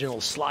 the original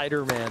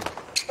slider man.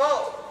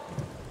 Oh.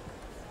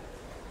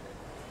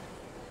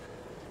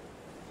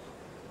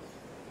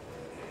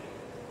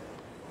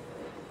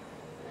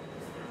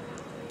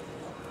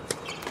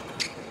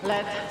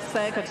 Let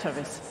second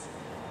service.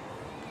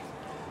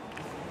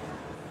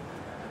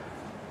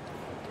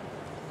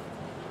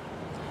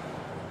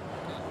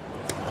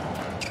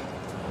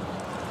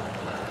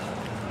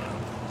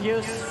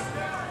 Use.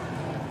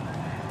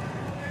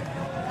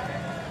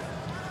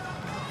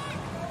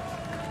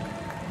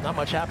 Not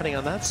much happening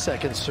on that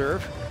second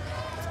serve.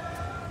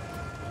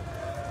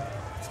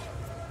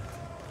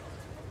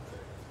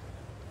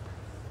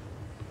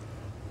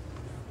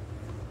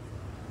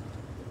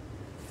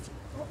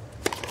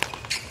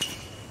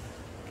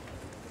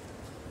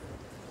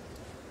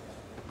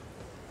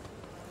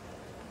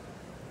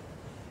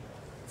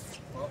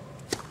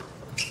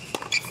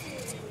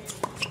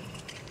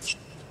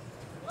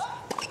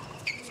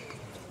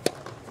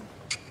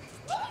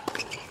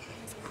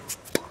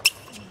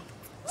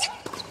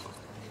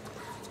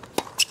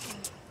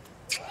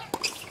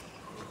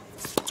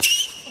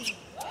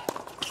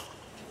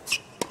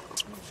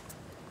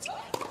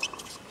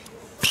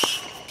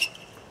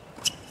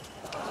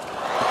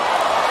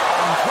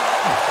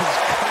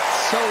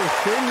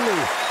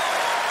 Thinly.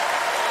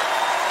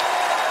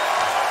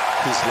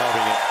 He's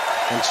loving it,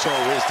 and so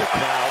is the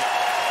crowd.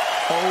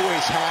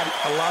 Always had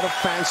a lot of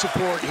fan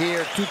support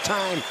here.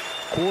 Two-time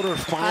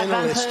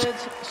quarterfinalist.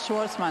 Advantage,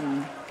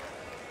 Schwartzman.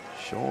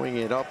 Showing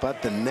it up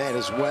at the net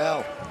as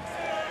well.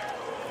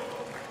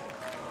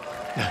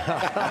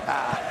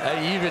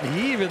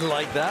 He even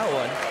liked that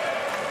one.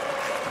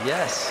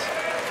 Yes.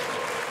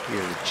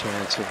 Hear the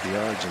chants of the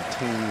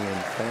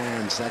Argentinian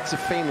fans. That's a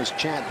famous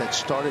chant that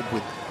started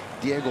with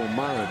Diego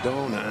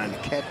Maradona and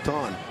kept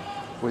on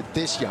with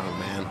this young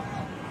man.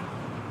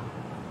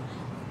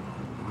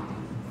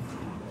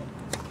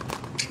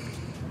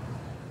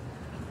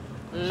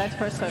 Let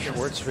first service.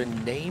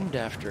 Schwartzman named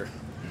after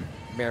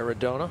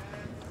Maradona.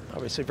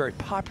 Obviously a very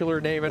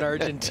popular name in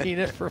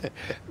Argentina for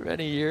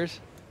many years.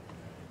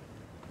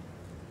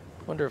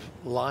 Wonder if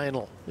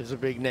Lionel is a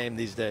big name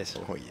these days.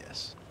 Oh,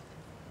 yes.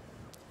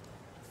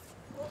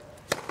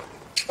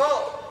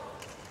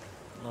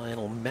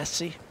 Lionel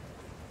Messi,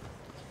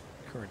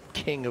 current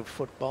king of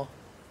football.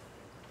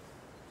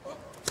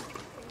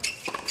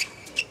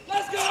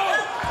 Let's go!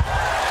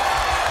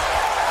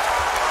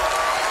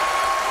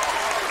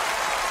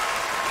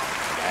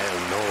 Gael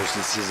knows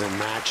this is a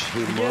match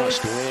he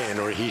must win,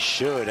 or he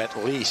should at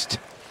least.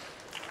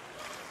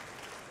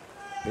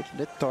 Bit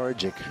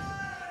lethargic.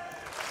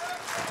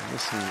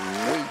 Missing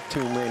way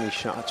too many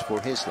shots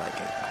for his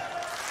liking.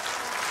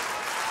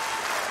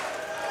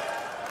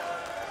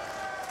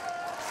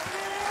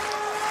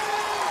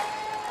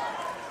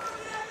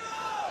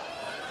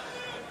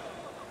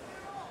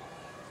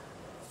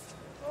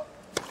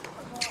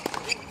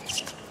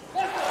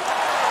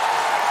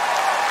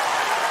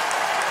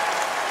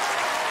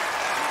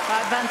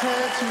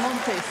 Advantage,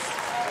 Monfils.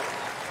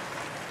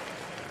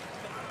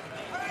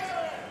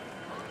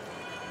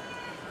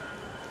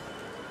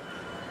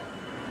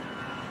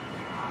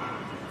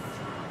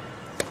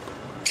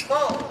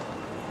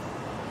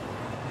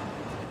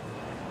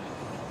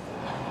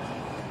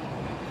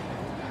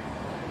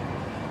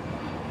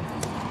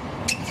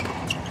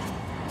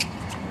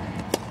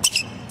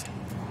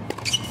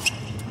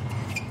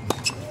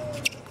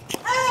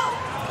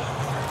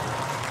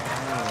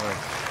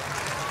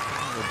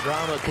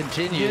 Drama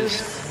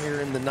continues here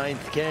in the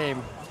 9th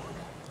game.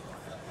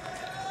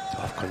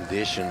 Tough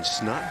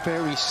conditions, not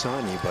very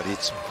sunny, but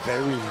it's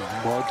very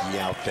muggy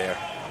out there.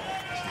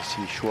 You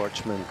see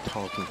Schwartzman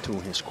talking to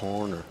his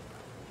corner.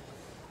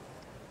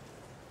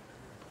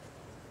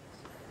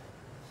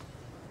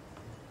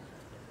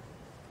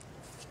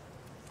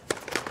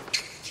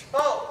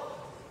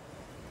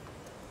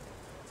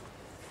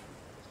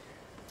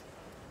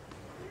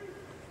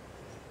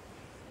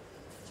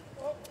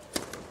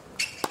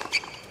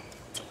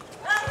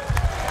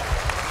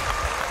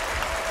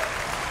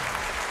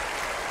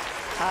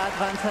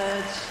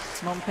 Advantage,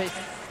 Monfils.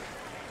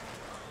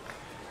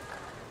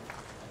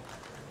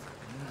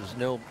 There's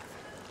no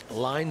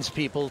lines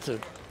people to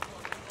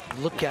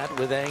look at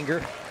with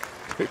anger.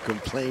 To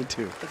complain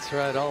to. That's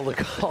right, all the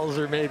calls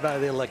are made by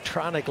the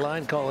electronic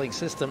line calling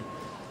system.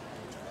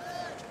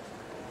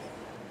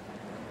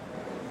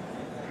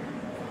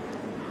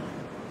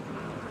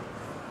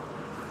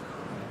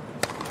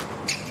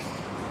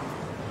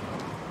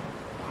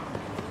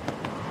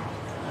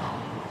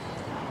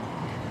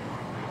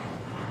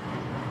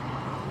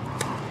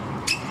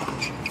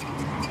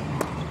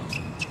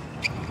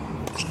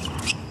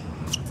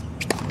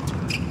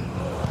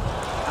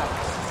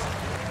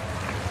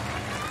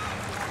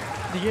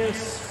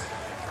 Yes.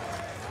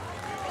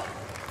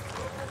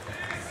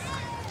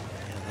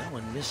 Yeah, that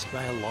one missed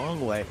by a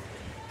long way.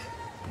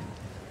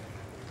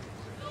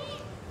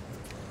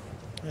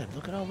 Man,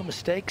 look at all the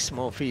mistakes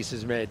Monfils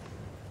has made.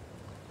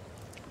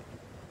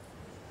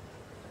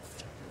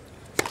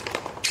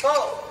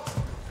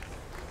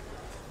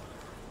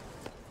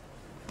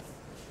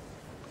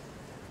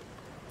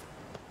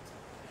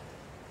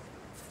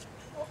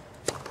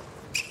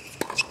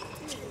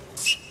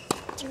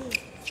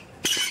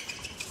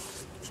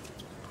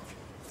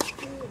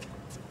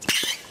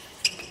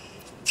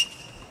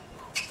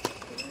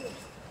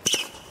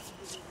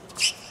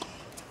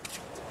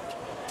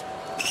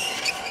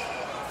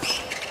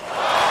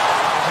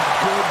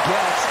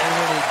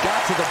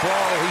 To the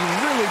ball,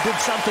 he really did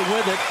something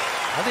with it.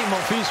 I think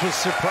Monfils was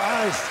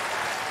surprised.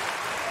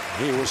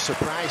 He was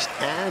surprised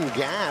and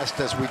gassed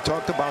as we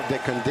talked about the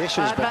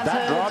conditions, but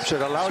that drop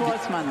shot allowed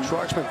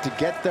Schwartzman to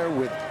get there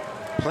with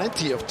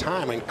plenty of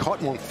time and caught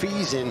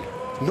Monfils in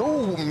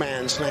no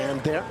man's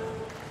land there.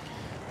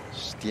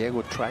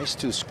 Diego tries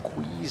to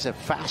squeeze a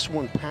fast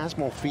one past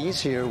Monfils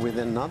here with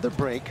another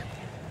break.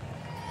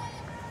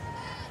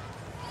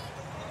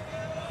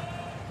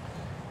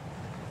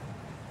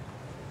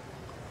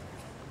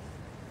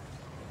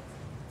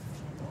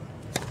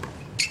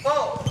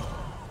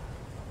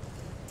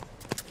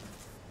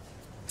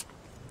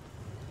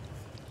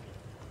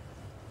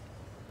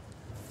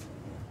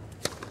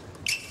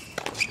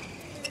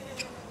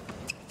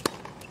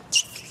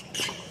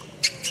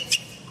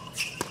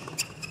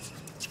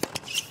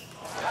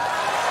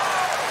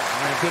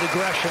 Good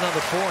aggression on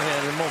the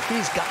forehand, and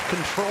Monfils got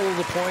control of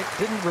the point,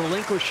 didn't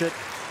relinquish it,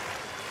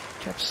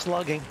 kept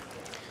slugging.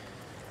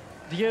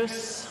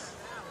 Yes.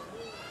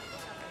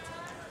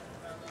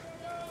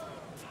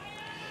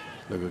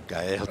 Look at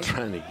Gael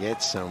trying to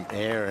get some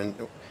air, and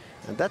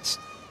that's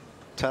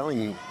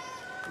telling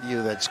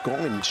you that's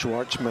going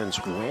Schwartzman's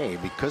way.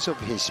 Because of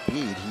his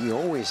speed, he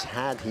always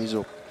had his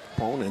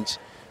opponents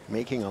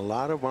making a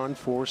lot of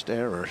unforced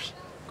errors.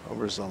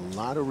 Covers a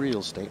lot of real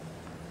estate.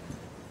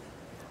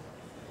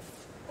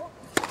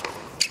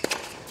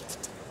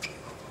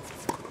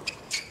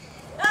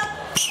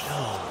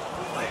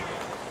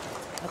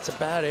 That's a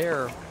bad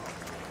error.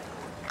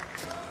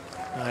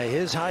 By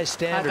his high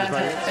standards,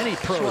 by any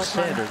pro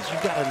standards,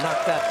 you've got to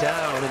knock that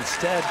down.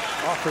 Instead,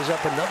 offers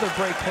up another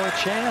breakpoint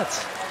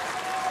chance.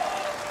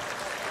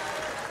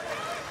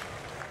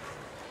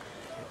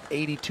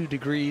 82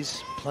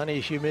 degrees, plenty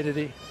of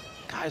humidity.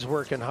 Guy's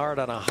working hard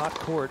on a hot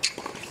court.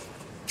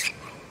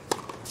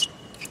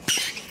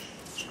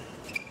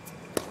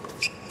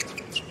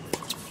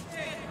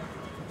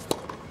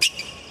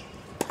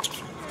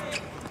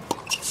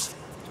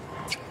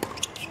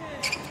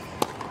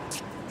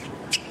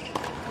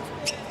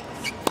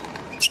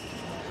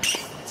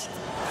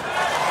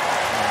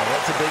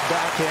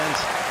 Backhand.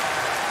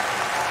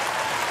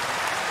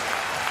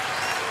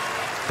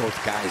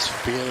 Both guys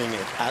feeling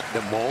it at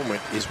the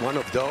moment. Is one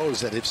of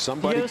those that if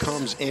somebody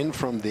comes in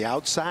from the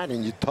outside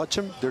and you touch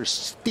them, they're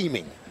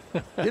steaming.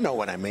 You know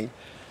what I mean.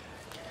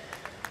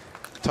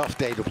 Tough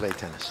day to play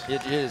tennis.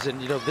 It is,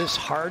 and you know, this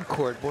hard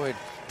court, boy, it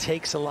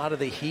takes a lot of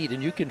the heat,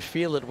 and you can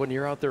feel it when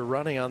you're out there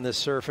running on this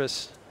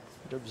surface.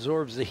 It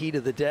absorbs the heat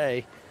of the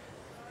day.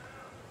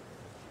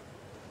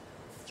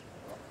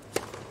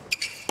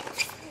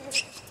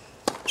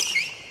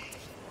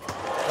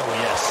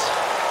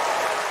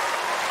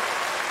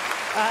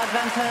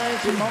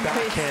 Advantage, Monfils.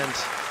 Backhand.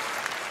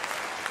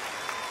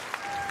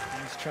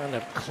 He's trying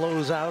to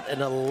close out an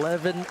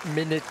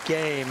 11-minute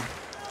game.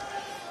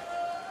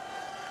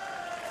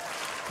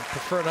 I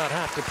prefer not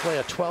have to play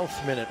a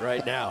 12th minute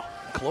right now.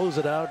 Close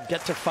it out,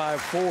 get to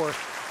 5-4.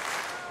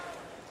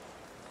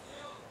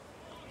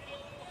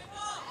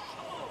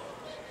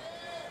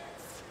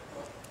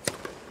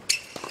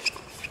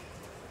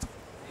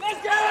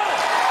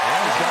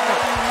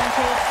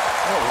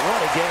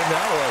 What a game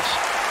that was.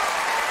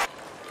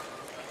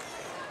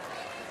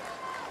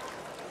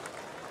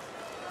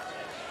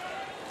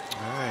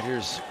 All right,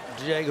 here's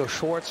Diego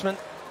Schwartzman.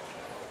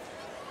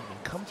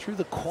 Come through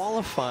the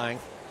qualifying.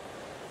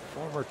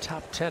 Former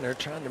top tenner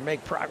trying to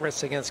make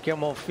progress against Gael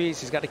Monfils.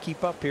 He's got to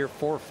keep up here,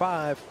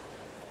 4-5.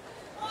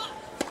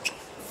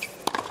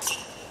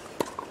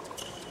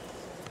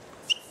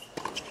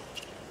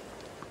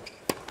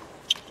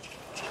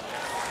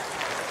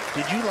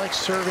 Did you like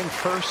serving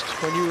first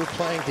when you were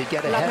playing to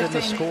get ahead in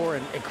the score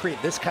and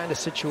create this kind of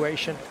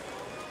situation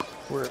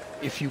where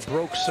if you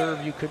broke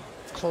serve, you could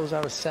close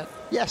out a set?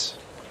 Yes,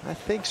 I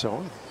think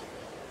so.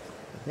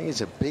 I think it's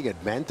a big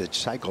advantage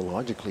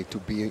psychologically to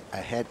be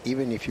ahead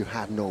even if you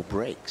have no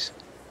breaks.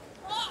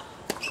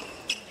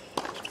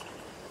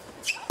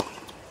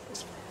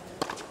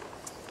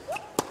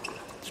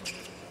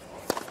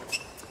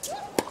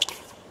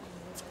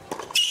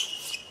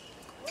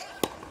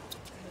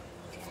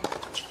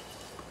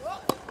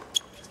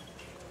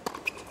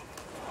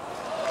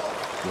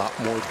 A lot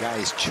more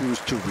guys choose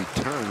to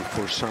return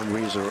for some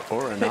reason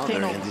or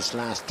another in these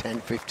last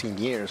 10, 15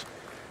 years.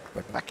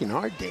 But back in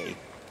our day,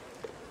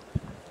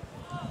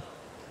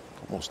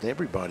 almost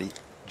everybody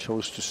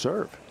chose to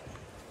serve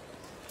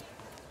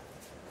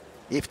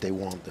if they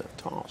won the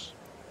toss.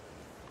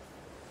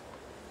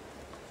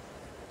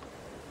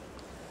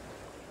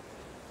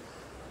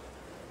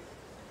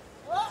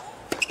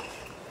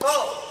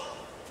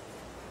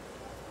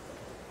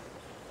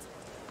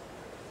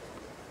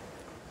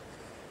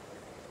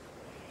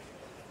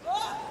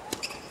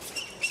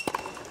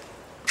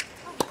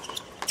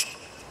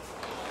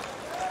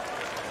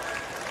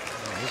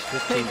 It's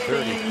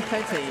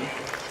 15-30.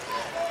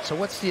 So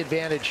what's the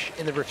advantage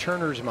in the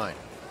returner's mind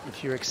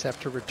if you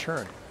accept a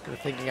return? You're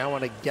thinking, I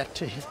want to get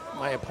to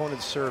my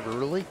opponent's serve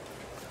early?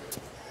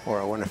 Or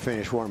I want to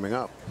finish warming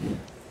up.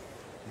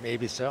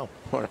 Maybe so.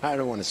 Or I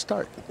don't want to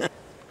start.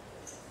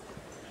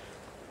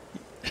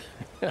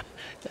 Get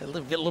a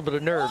little bit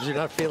of nerves. You're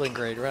not feeling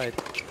great, right?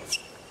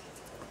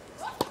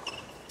 Oh,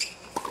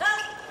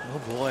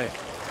 boy.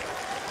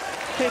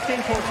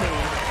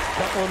 15-14.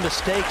 Couple of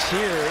mistakes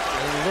here,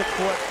 and look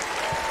what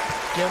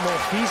Gael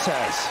Monfils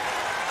has.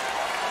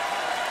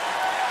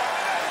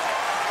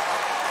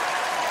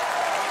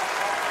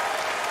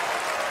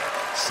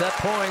 Set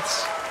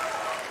points.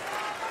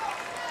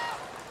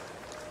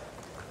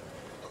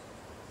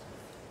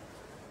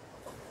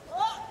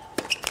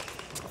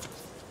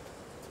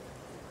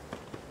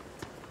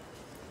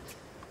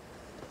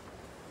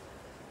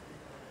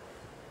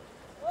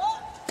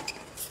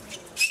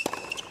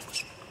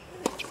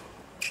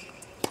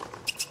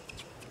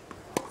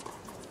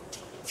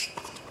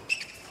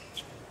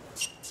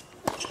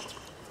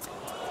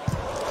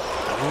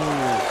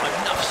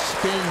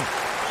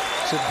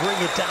 To bring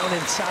it down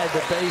inside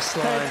the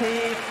baseline.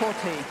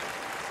 30-40.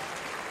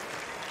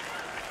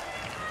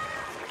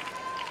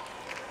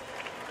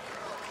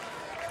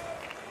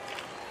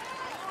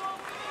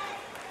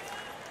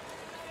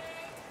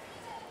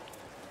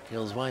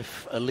 Gael's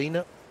wife,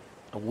 Alina,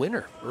 a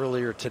winner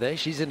earlier today.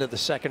 She's into the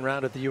second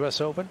round at the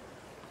U.S. Open.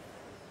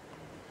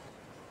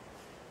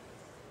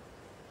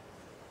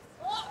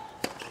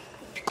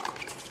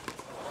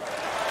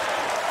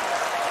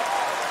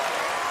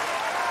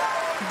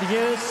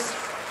 Yes.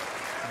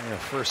 Yeah,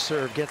 first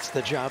serve gets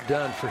the job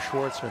done for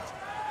Schwartzman.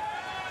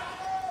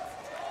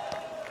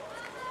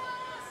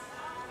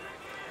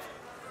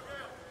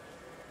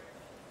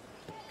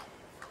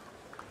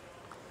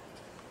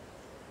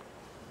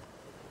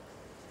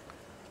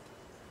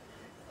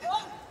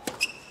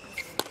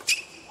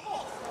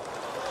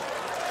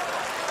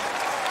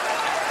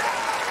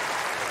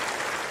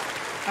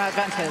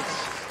 Advantage.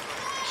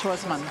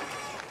 Schwartzman.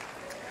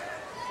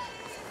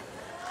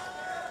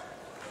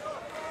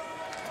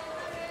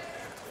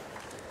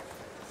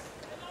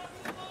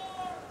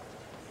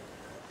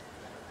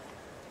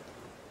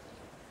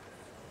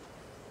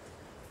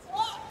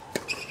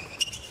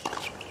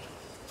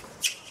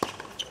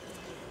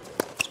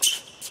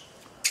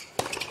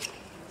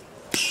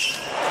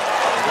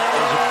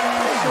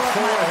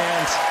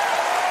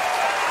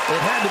 It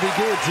had to be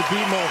good to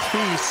beat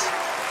Monfils.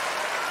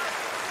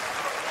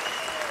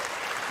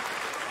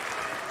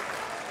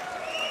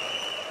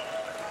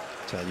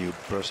 Tell you,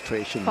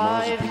 frustration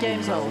must be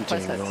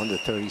mounting on the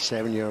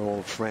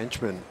 37-year-old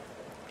Frenchman,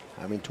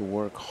 having to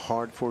work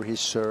hard for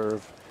his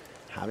serve,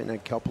 having a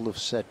couple of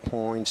set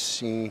points,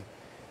 see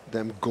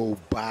them go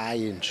by,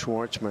 and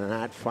Schwartzman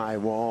at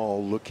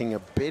 5-all, looking a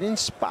bit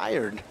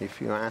inspired, if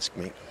you ask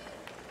me.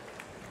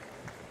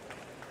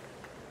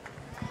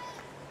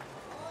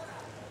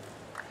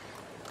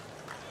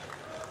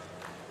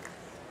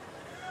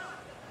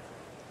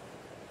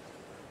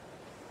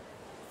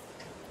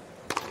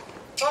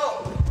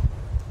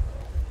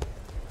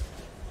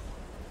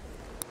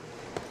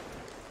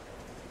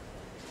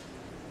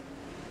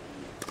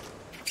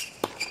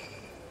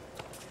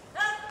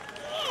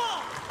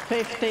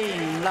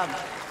 15, love.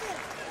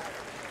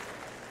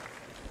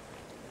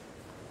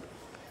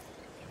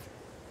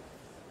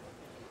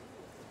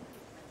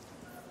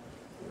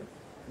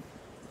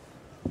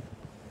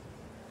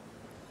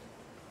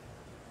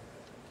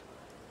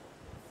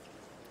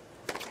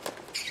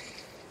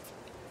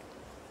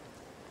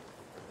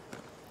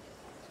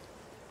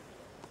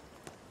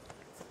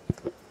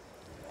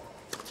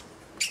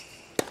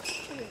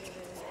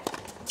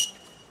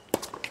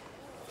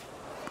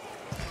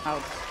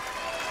 Out.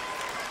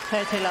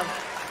 30, love.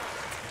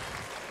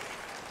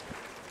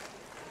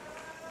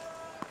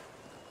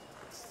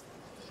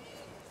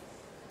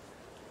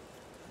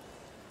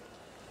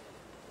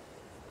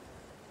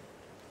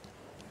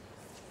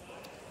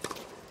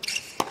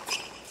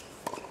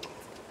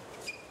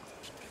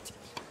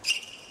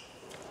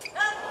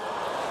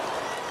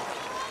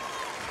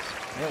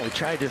 Yeah, we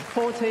tried to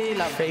 40,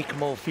 love. fake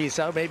Monfils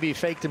out. Maybe he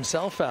faked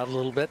himself out a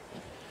little bit.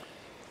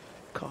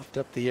 Coughed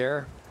up the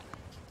air.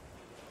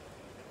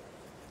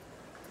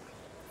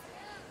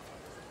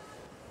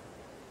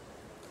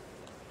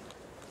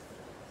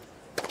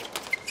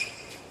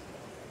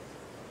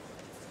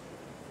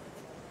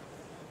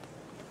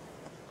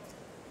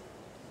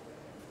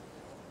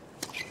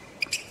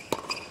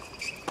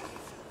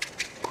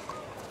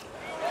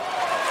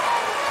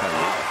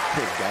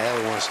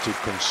 Gael wants to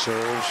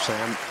conserve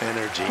some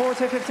energy.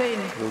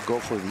 40-15. He'll go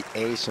for the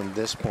ace on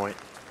this point.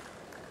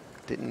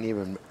 Didn't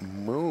even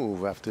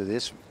move after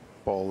this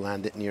ball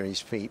landed near his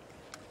feet.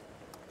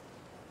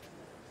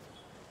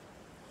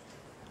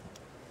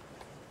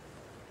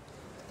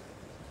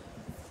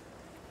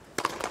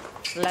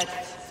 Let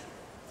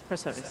for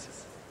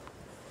service.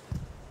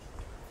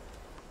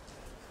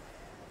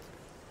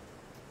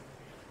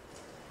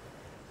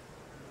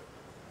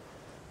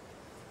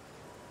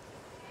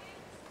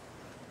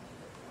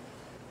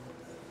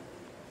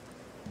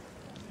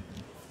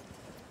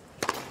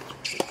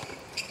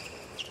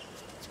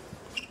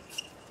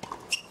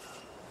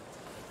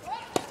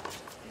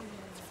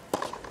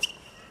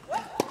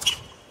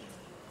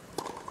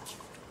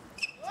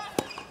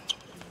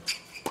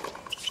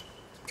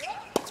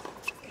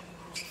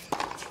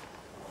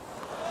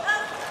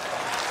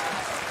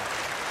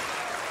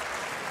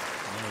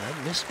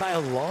 Missed by a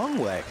long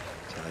way.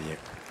 I tell you,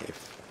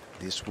 if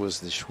this was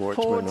the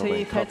Schwartzman of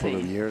a couple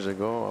of years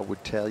ago, I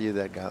would tell you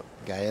that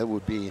Gael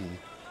would be in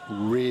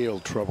real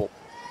trouble.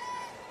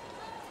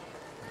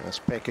 As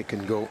Pekka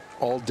can go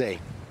all day.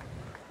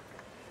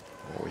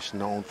 Always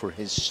known for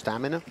his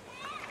stamina.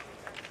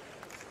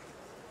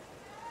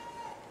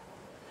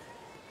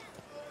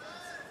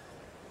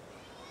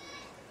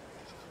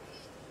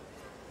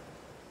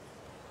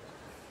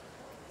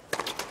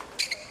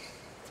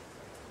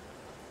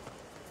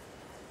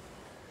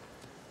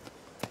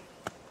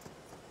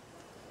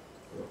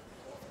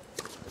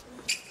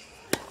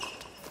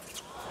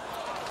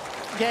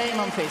 Gael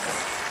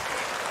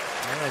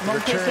Monfils. The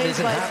return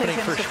isn't happening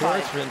for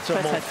Schwartzman, so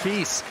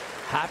Monfils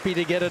happy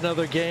to get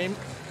another game.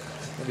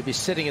 Going to be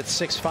sitting at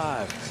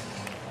 6-5.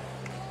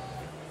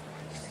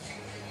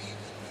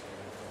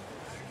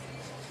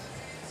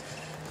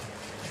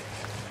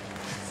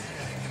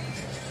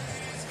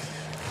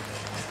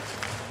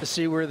 To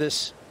see where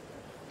this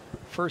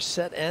first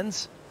set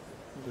ends.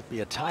 Would it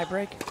be a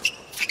tiebreak?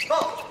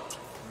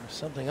 Or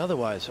something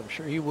otherwise. I'm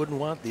sure he wouldn't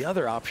want the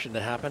other option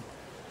to happen.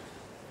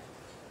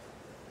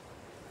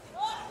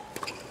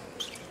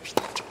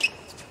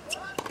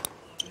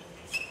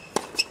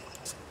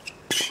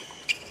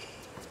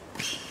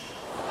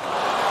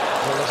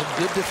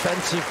 Good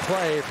defensive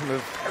play from a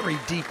very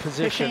deep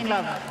position. 15,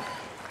 love.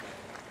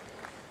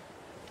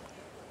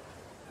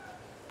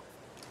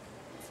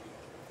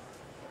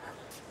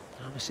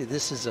 Obviously,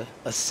 this is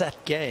a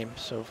set game,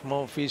 so if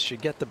Monfils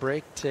should get the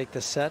break, take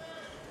the set,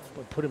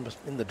 but put him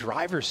in the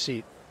driver's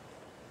seat.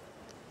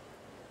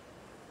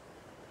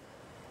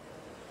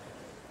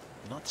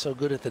 Not so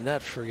good at the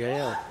net for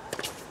Gael.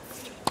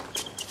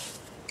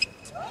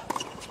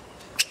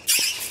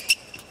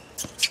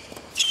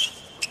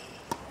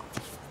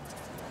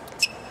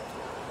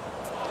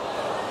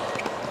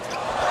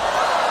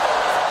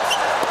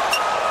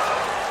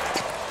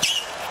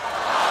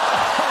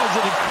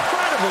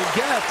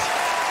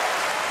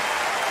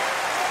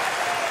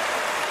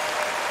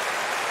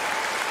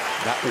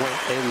 That went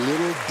a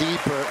little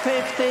deeper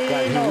 15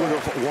 than he would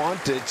have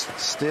wanted.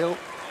 Still,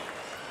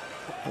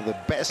 the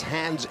best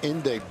hands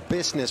in the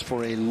business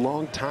for a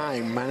long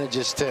time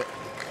manages to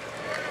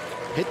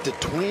hit the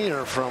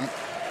tweener from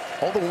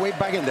all the way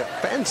back in the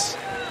fence,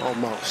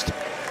 almost.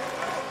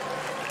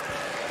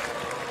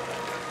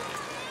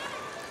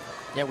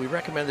 Yeah, we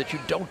recommend that you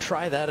don't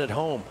try that at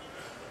home.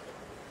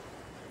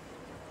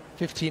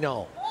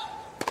 15-all.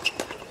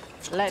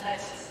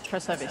 Let for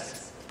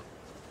service.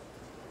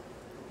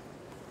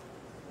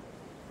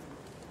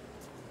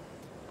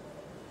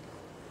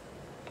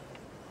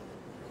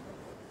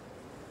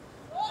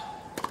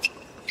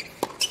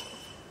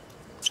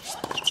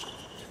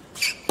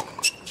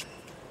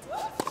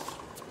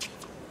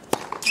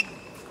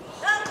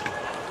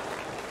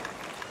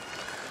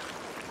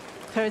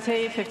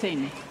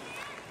 $30-15.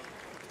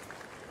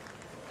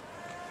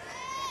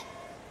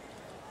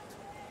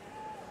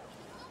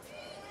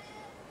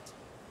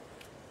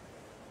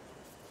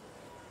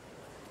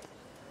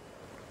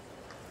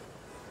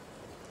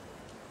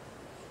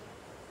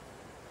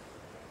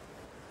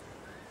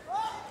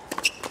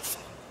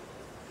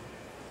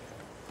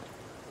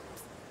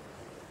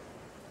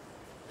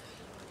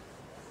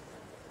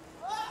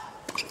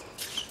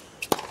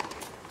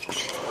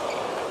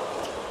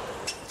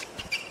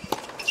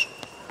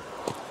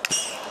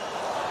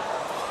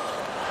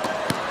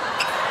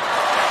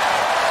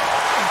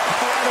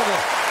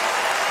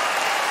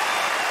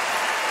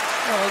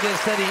 Well,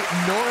 against any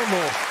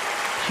normal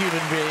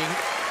human being,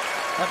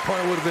 that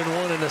point would have been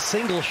won in a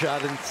single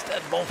shot.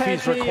 Instead,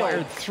 Monfils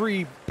required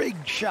 3 big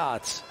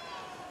shots.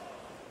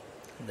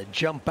 And the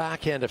jump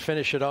backhand to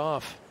finish it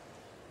off.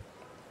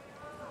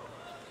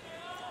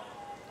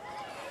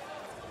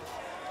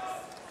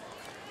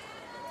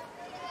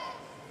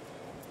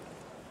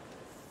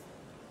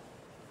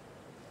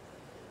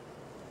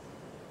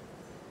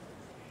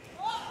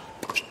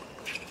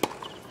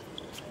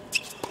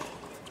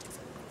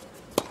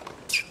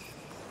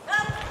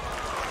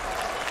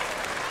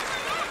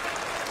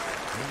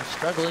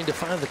 Struggling to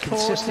find the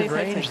consistent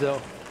range,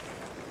 though.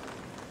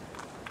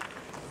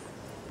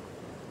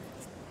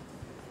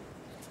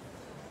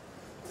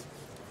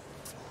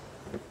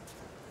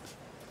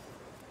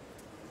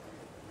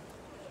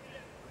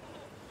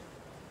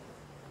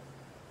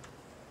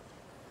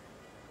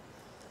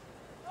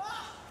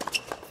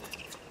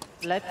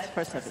 Left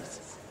for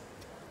service.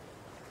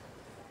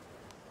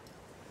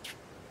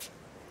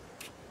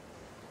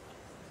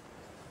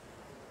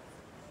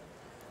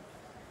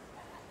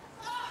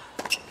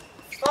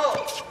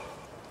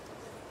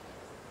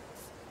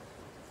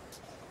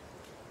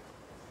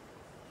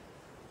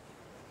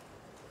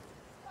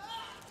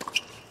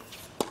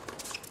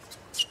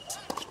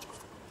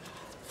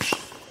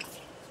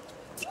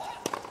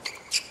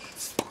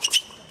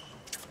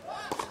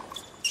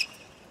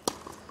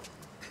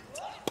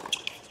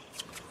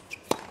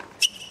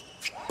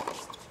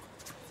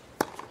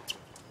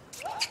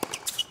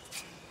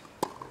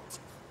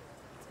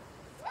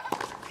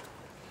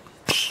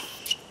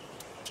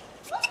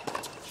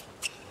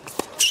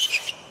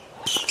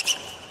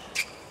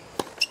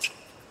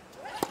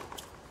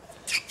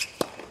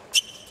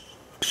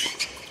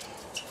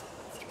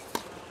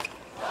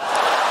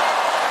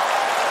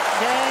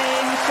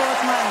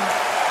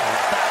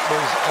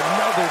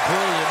 Another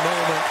brilliant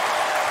moment.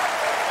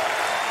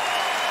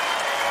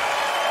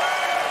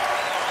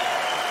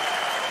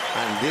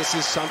 And this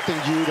is something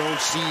you don't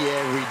see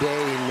every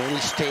day in many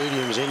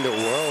stadiums in the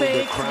world.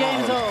 The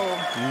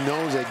crowd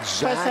knows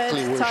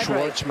exactly where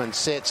Schwartzman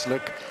sits.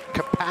 Look,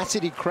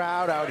 capacity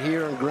crowd out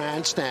here in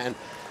grandstand.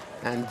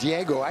 And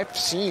Diego, I've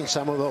seen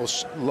some of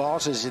those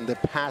losses in the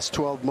past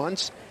 12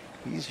 months.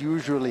 He's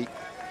usually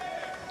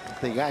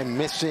the guy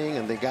missing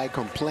and the guy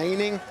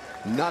complaining.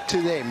 Not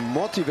today.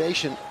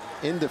 Motivation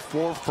in the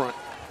forefront.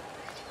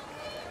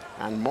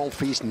 And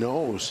Monfils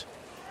knows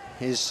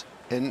he's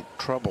in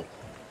trouble.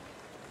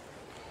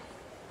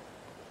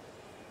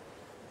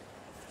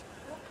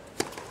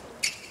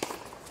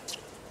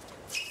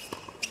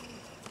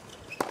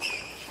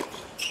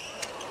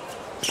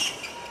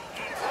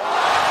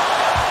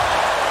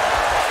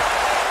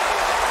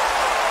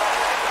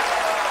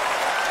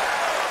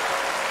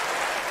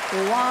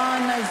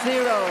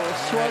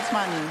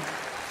 Schwartzman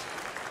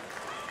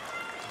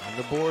on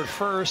the board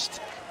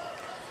first.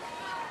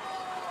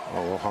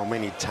 Oh, how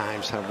many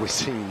times have we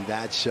seen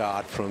that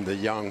shot from the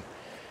young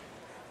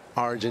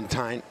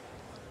Argentine?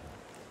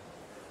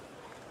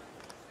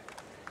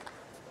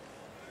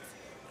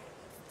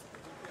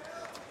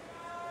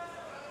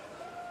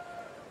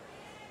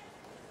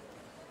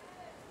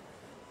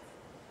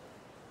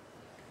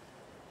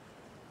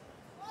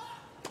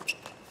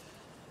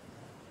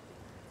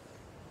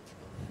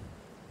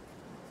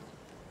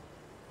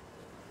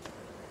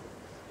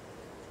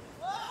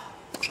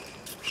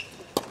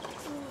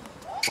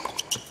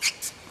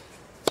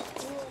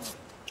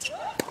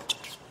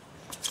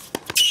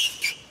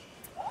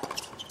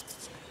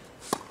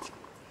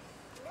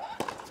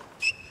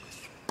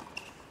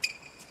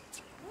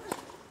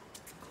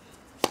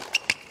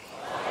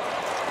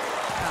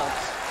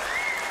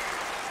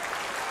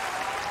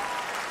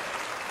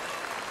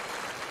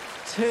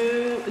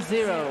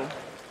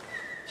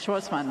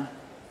 Schwartzman.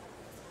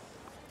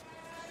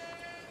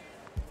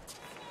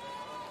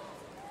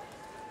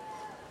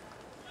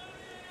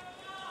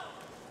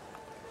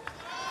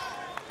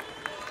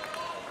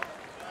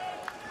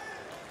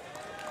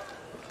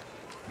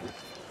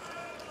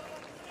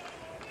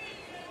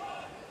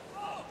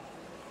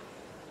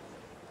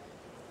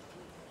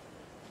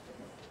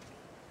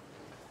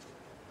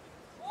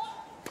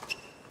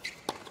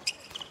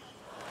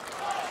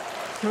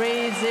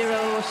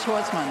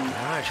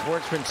 Schwartzman.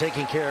 Schwartzman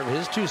taking care of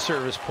his 2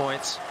 service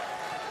points.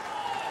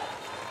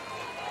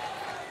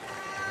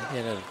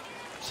 In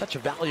such a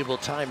valuable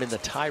time in the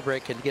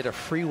tiebreak and get a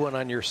free one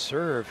on your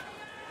serve.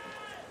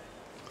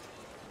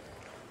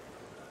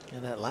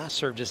 And that last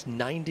serve just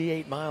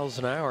 98 miles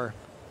an hour.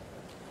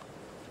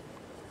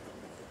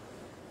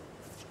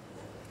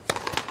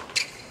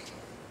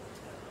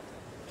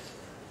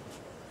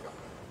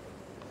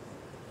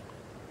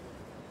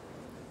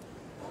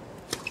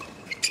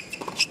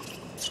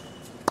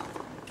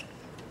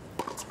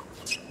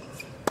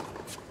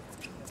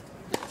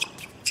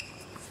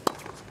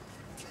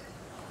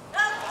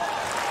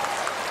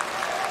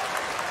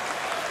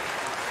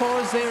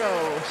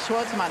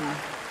 Schwartzman.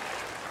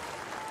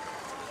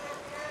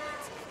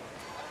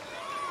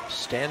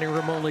 Standing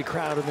room only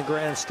crowd in the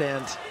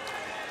grandstand.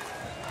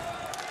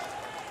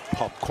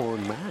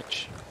 Popcorn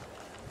match.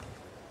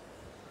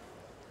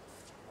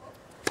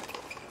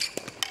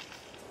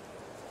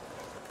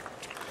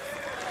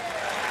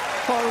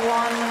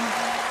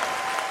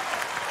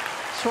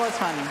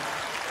 Schwartzman.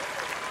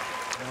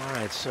 All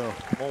right, so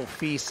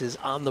Monfils is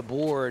on the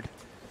board.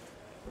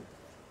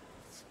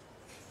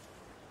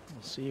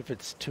 We'll see if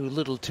it's too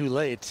little too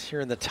late here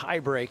in the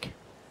tiebreak.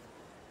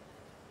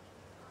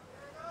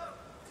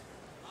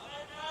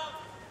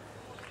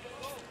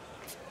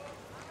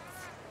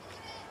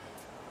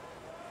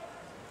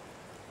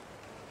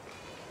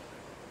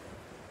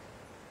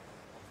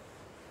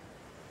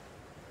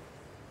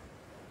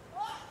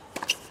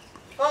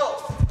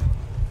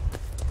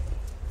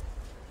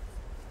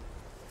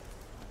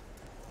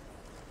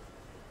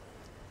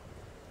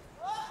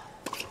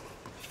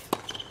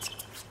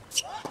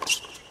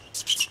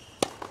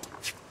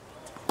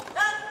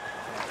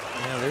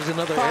 There's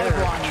another error.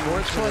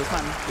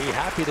 Schwartzman would be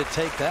happy to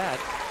take that.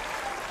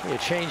 A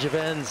change of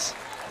ends.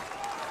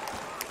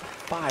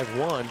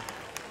 5-1.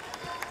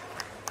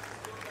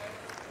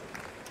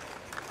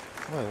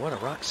 Boy, what a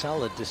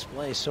rock-solid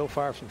display so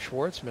far from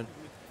Schwartzman.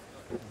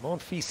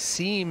 Monfils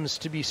seems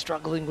to be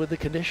struggling with the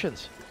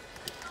conditions.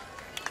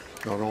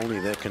 Not only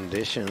the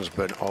conditions,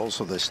 but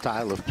also the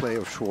style of play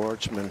of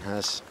Schwartzman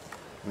has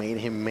made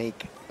him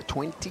make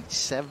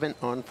 27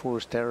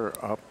 unforced error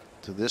up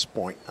to this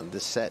point, and the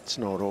set's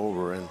not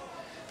over, and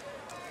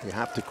you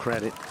have to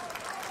credit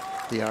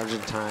the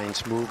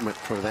Argentines' movement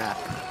for that.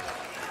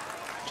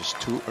 Just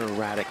too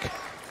erratic.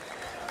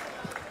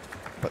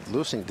 But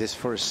losing this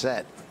first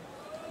set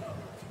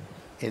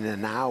in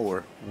an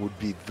hour would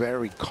be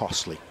very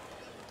costly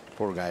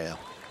for Gael.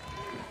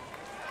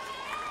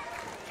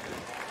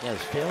 Yeah,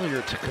 his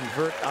failure to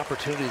convert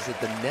opportunities at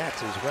the net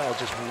as well,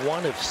 just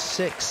 1 of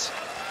 6.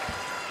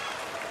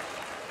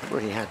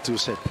 Where he had 2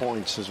 set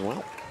points as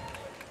well.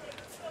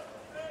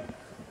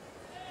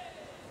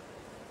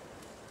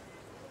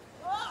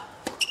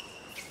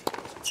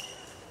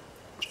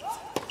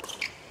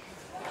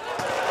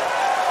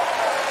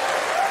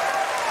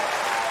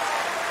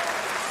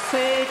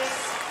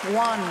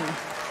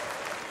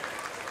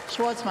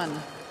 Schwartzman.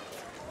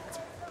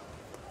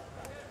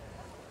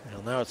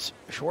 Well, now it's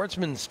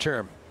Schwartzman's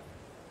turn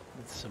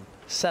with some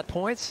set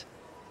points.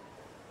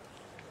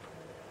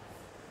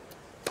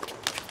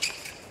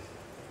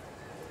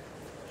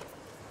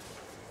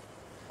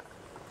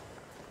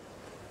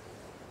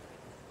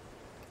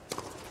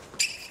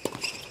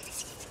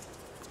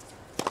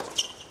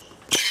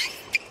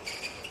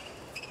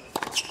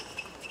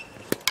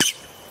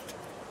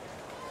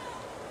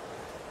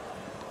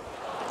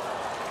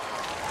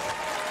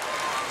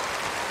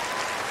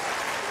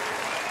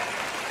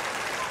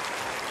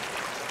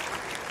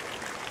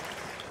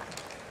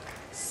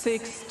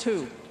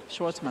 Two,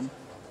 Schwartzman.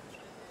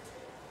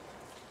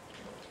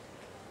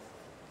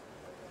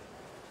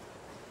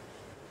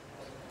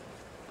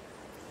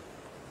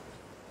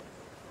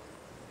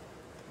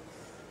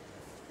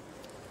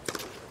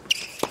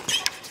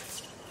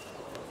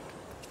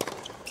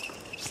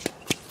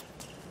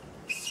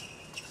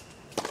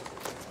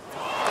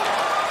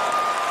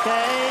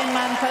 Gael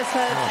Monfils.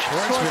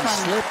 Schwartzman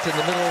slipped in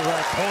the middle of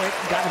that point,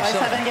 got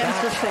himself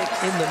back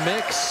in the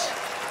mix,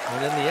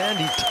 and in the end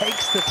he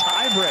takes the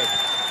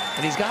tiebreak.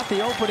 And he's got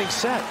the opening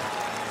set,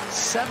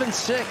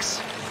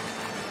 7-6.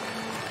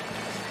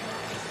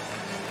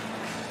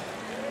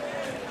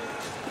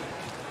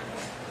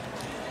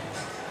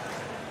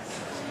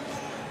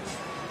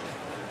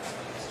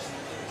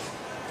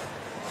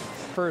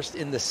 First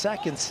in the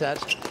second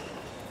set.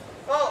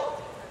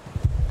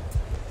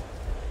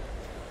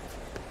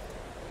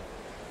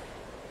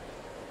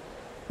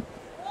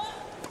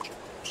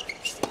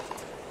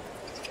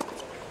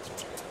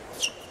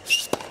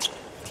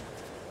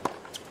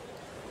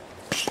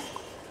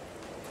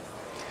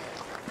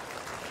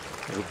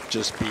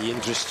 Just be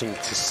interesting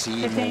to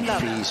see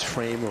Monfils'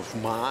 frame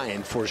of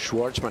mind. For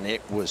Schwartzman,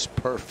 it was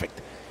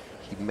perfect.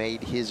 He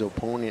made his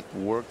opponent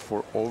work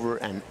for over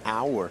an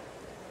hour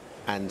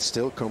and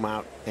still come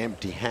out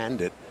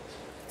empty-handed.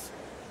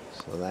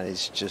 So that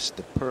is just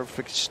the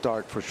perfect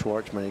start for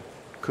Schwartzman. It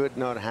could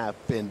not have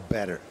been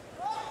better.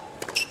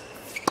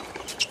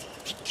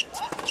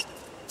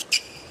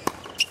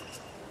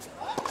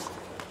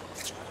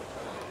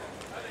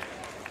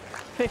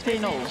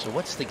 So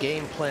what's the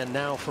game plan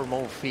now for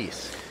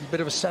Monfils? A bit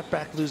of a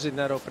setback losing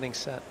that opening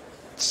set.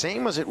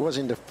 Same as it was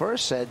in the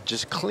first set,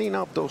 just clean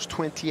up those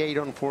 28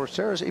 unforced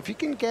errors. If you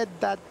can get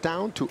that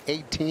down to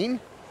 18,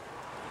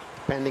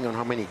 depending on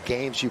how many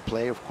games you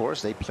play, of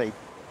course. They play,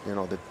 you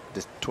know, the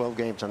 12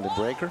 games on the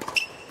breaker.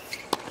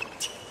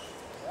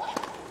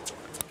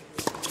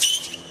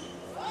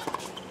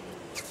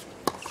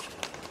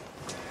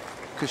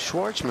 Because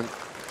Schwartzman,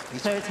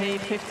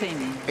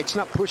 30-15. It's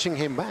not pushing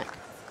him back.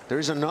 There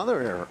is another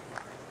error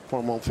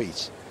for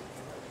Monfils.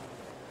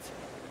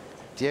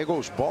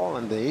 Diego's ball,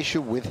 and the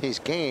issue with his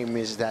game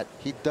is that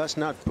he does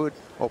not put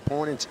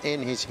opponents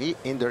in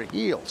their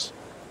heels.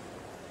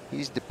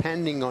 He's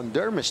depending on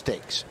their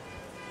mistakes.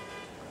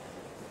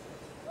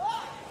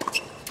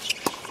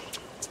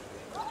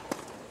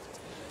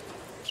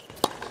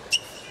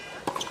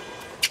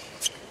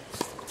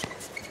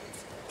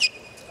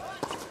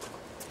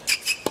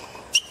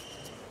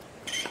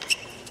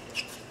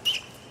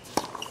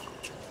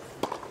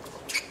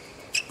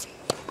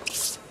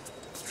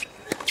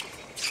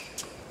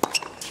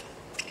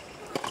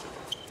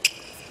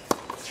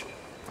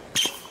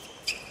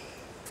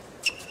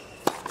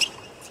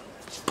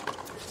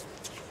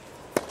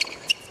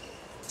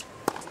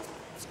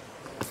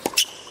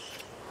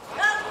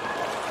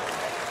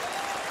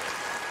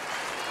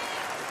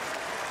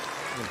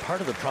 part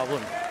of the problem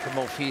for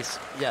Monfils,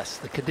 yes,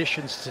 the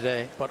conditions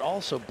today, but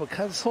also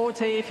because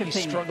 40-15.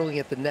 he's struggling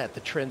at the net, the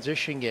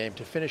transition game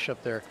to finish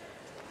up there.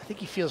 I think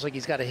he feels like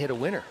he's got to hit a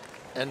winner.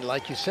 And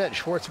like you said,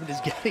 Schwartzman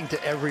is getting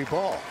to every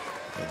ball.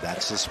 And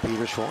that's the speed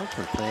of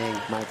Schwartzman. Playing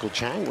Michael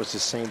Chang was the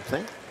same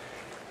thing.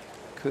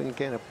 Couldn't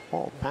get a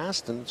ball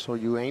past him, so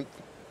you ain't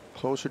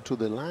closer to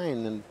the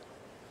line, and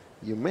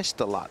you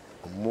missed a lot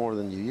more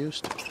than you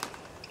used to.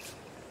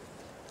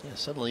 Yeah,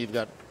 suddenly you've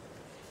got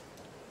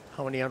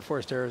how many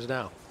unforced errors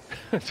now?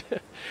 He's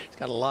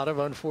got a lot of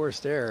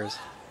unforced errors.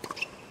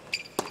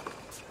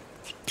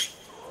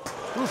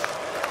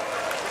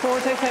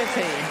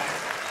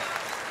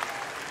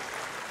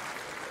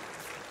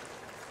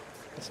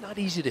 40-30. It's not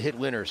easy to hit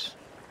winners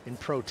in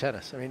pro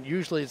tennis. I mean,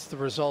 usually it's the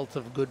result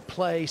of good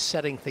play,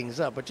 setting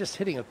things up, but just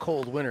hitting a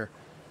cold winner,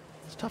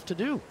 it's tough to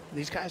do.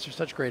 These guys are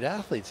such great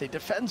athletes. They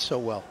defend so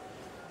well.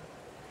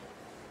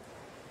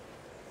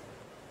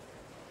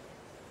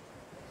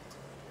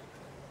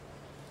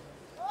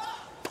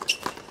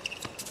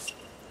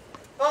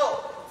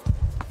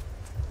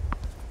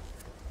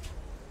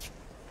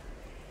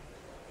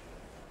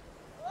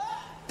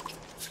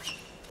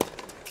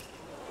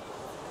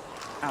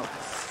 Out.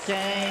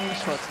 Game,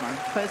 Schwartzman.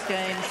 First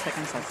game,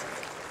 second set.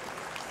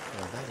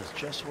 Well, that is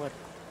just what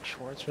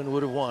Schwartzman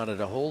would have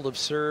wanted, a hold of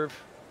serve.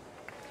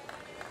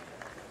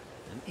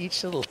 And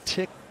each little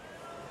tick.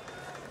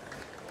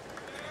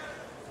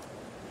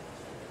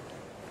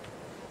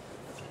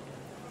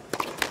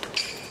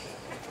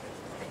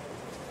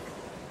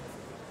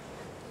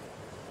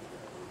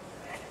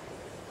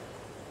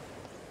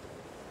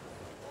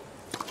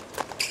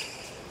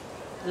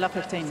 Love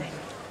 15.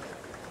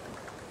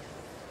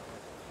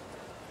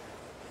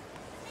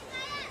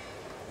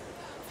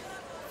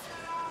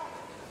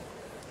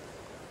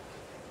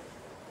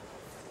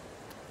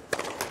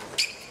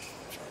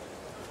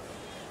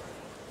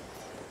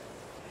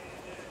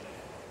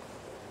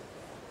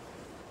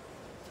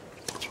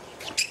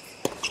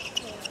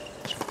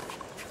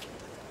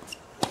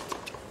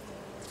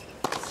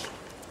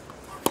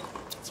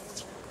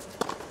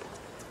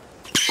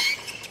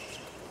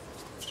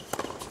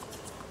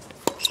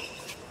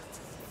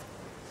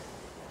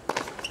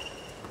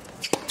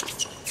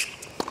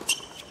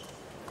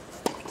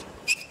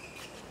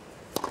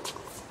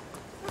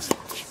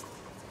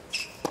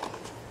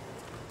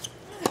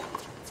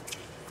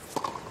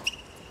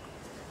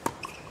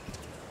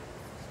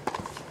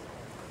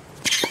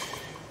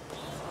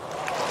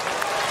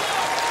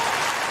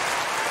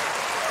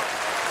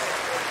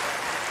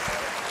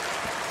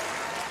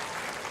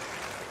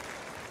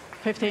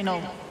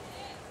 $15-0.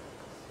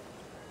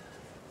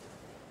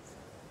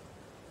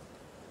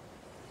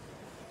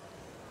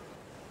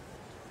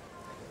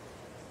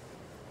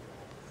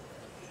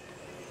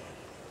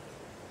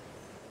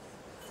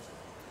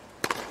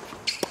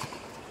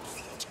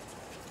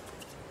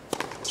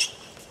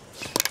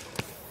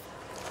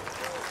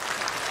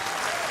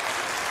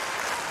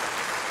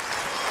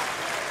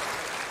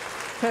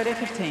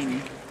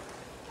 $30-15.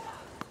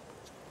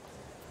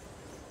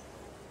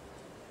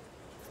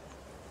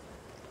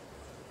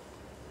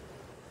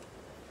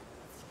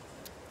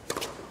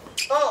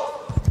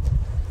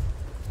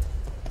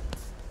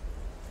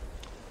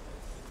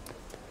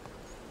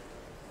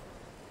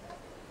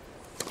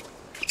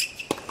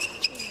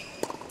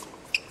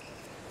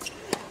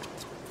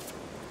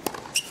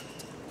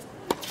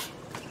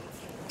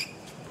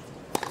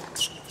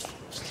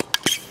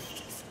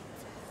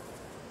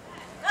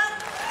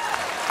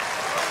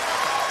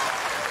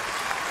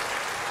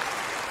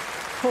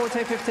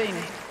 $40-15.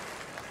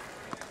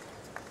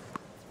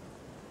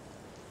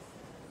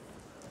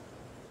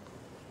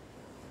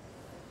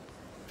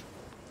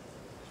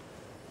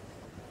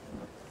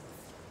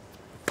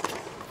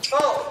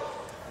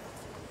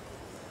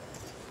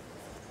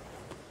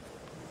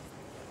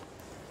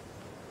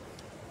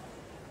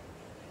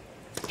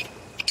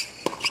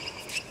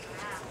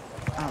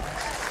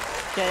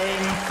 Game,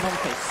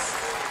 Monfils.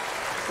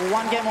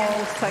 1 game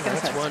all, second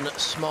set. That's one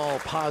small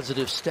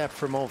positive step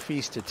for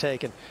Monfils to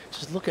take. And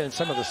just looking at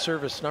some of the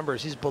service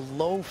numbers, he's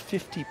below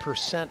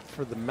 50%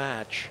 for the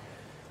match.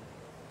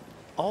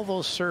 All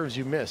those serves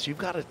you miss, you've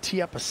got to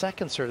tee up a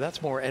second serve.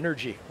 That's more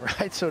energy,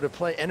 right? So to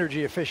play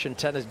energy efficient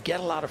tennis, get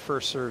a lot of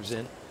first serves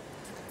in,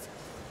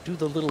 do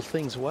the little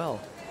things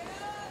well.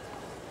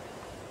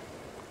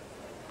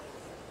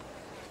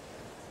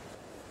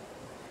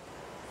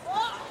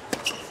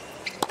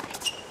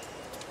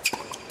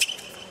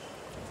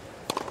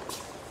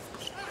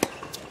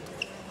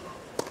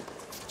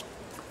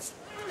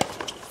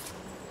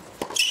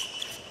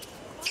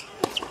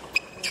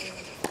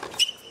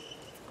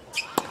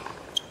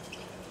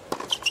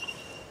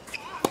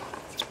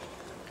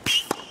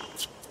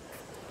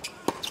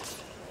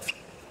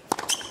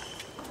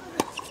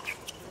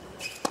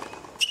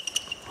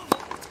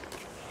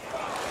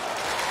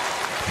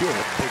 If you're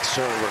a big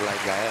server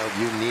like Gael,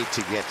 you need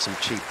to get some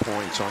cheap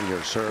points on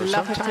your serve.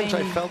 Sometimes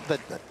I felt that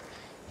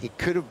he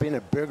could have been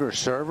a bigger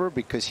server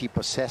because he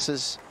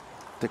possesses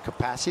the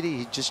capacity.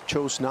 He just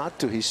chose not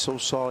to. He's so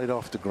solid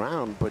off the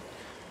ground. But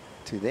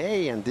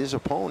today, and this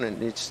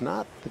opponent, it's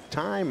not the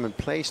time and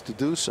place to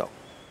do so.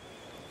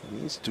 He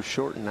needs to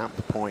shorten up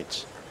the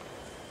points.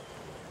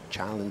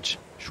 Challenge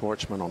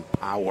Schwartzman on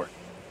power.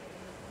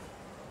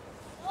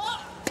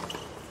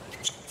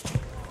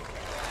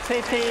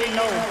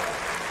 50-0.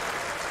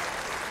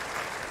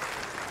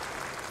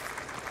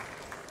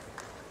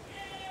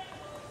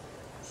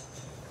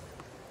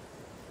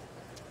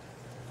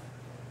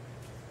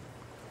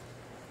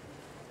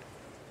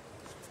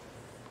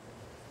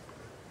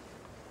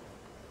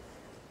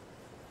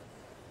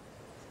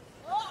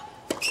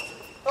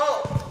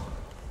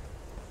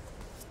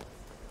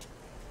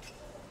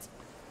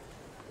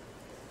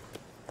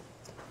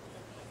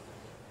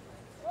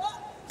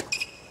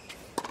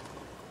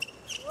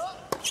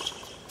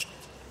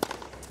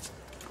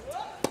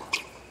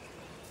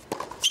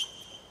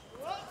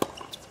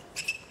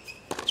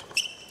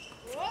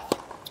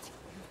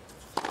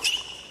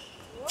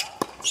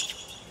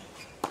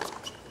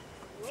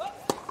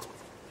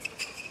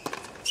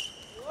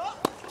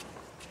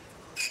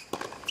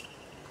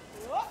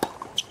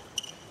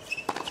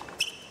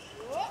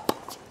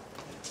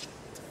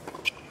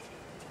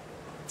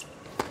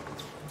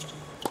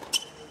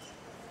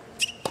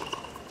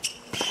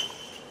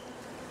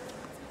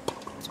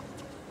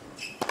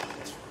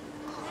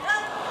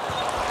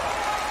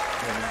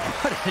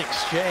 What an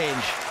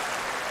exchange.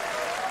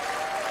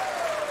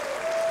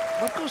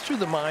 What goes through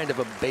the mind of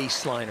a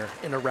baseliner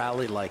in a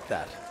rally like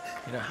that?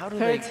 You know, how do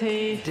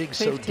they dig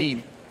so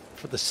deep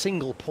for the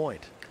single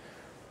point?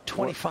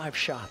 25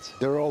 shots.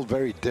 They're all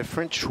very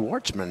different.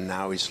 Schwartzman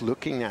now is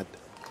looking at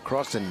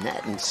across the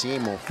net and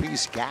seeing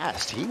Monfils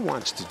gassed. He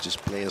wants to just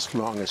play as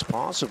long as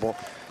possible,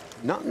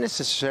 not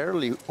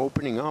necessarily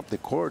opening up the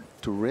court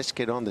to risk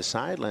it on the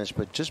sidelines,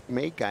 but just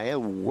make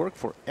Gael work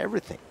for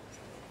everything.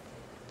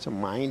 It's a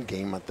mind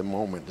game at the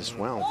moment as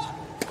well.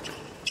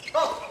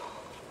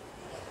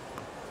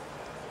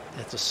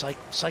 It's a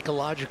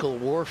psychological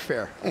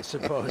warfare, I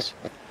suppose,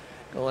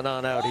 going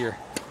on out here.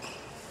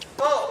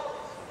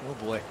 Oh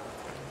boy.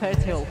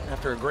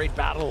 After a great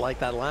battle like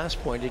that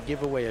last point, you'd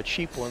give away a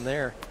cheap one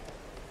there.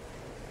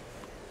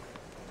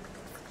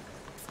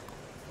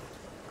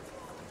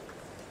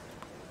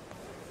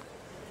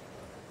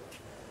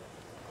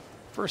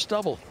 First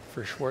double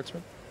for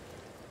Schwartzman.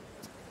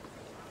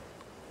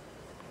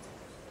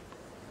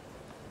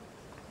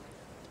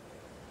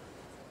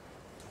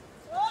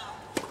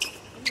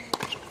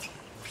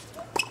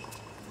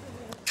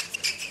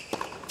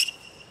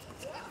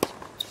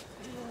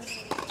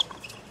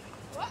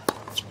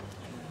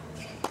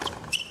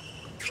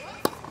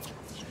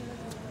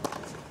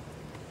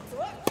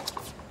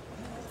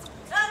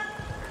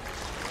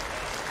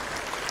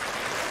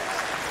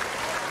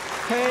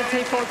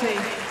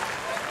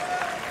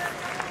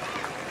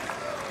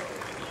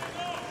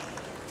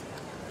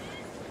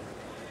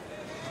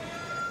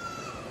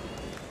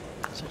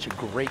 Such a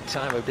great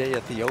time of day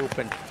at the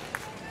Open,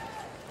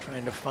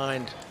 trying to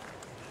find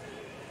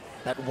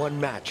that one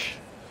match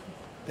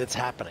that's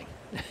happening,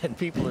 and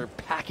people are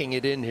packing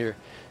it in here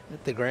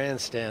at the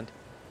grandstand.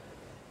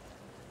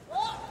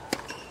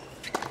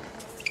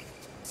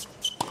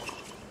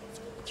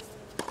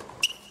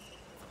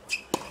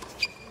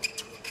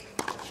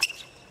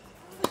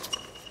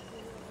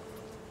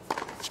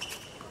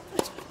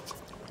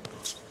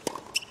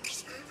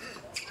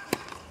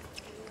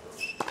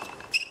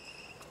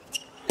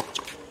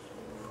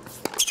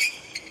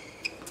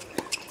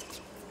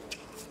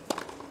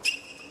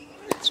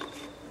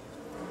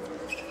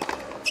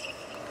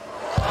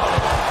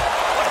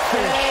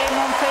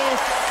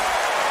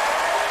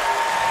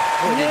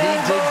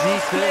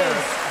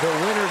 The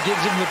winner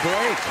gives him the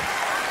break.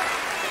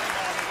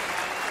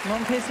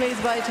 Monfils leads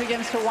by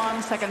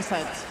 2-1, second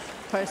set.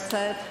 First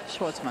set,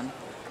 Schwartzman.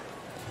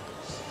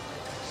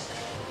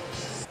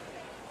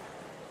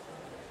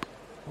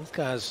 Both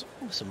guys,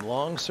 some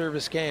long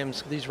service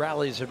games. These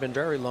rallies have been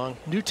very long.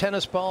 New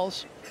tennis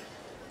balls,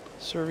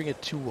 serving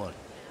at 2-1.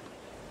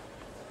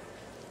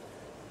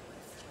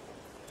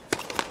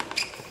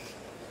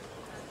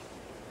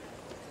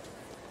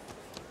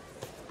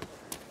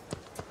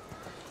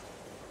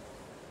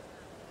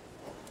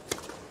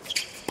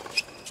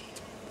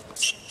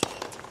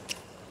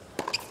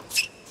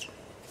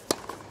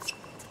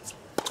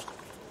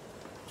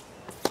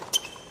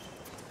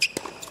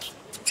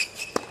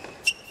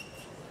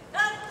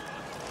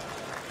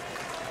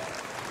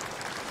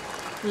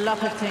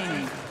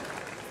 Lapatini.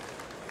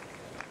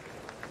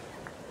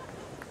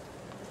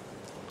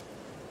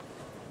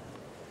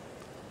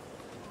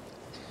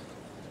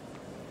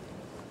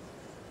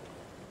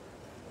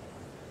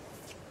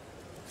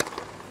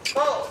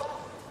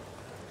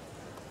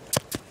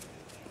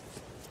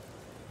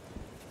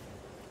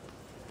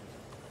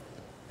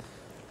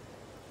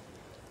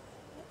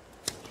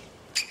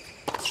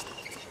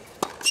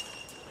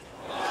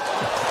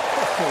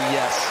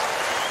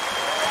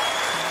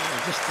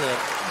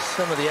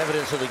 Some of the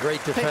evidence of the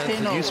great defense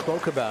that you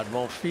spoke about.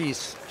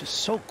 Monfils just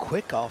so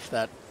quick off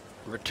that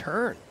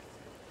return.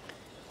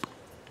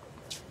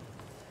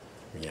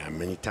 Yeah,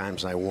 many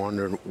times I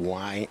wondered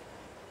why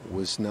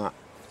was not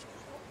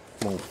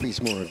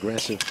Monfils more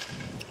aggressive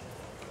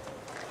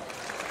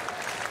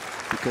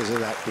because of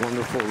that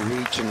wonderful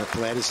reach and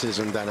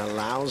athleticism that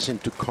allows him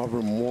to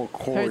cover more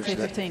courts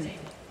that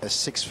a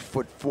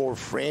 6'4"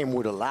 frame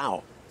would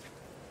allow.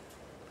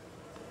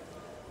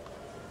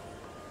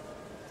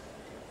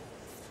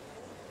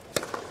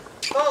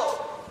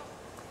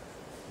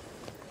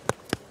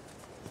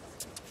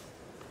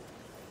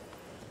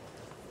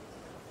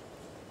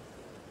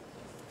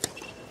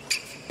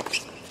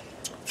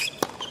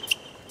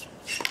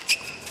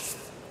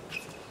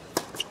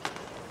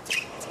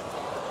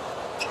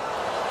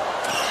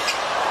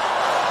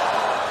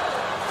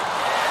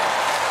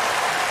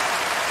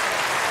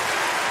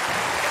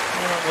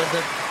 When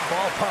the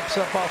ball pops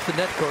up off the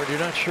net cord, you're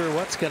not sure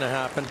what's going to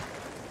happen.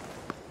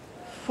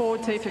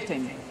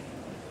 40-15.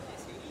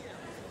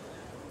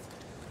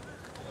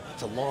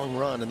 That's a long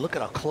run, and look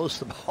at how close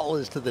the ball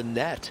is to the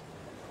net.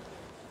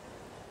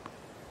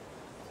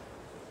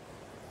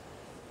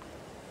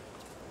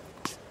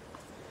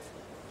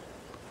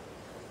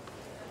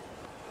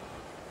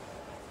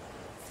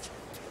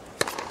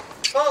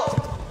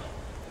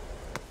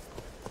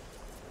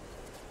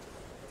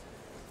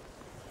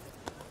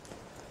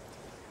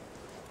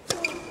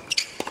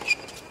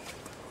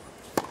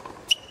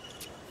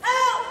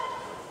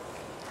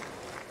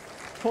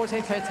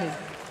 $40-30.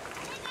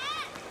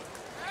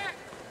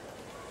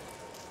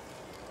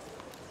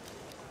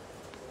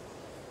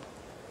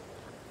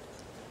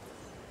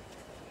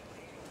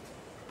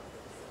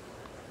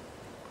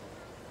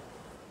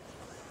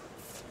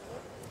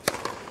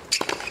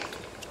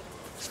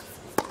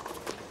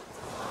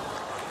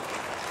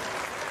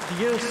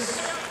 Use.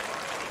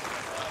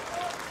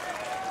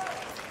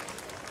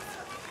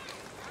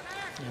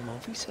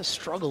 Monfils has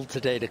struggled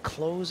today to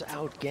close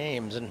out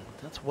games, and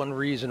that's one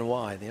reason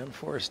why. The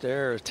unforced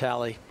error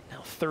tally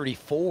now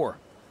 34.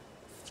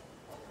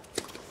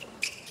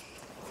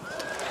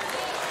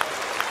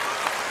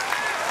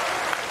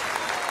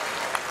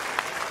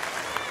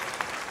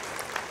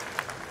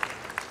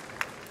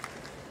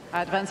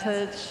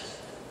 Advantage,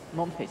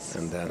 Monfils.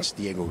 And that's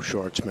Diego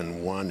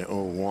Schwartzman,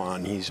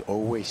 101. He's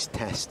always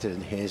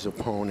tested his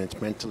opponents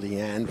mentally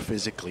and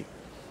physically.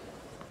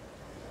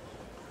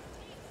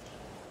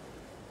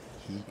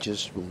 He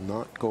just will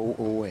not go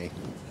away.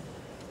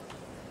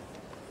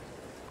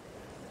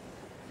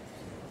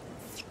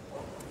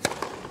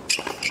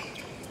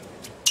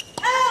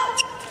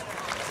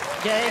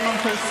 Gael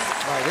Monfils.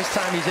 All right, this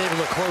time he's able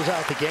to close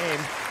out the game.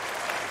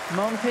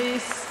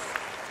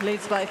 Monfils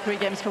leads by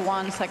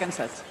 3-1, second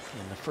set.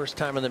 And the first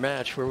time in the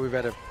match where we've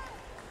had a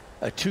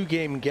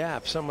 2-game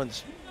gap,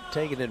 someone's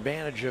taken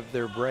advantage of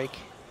their break.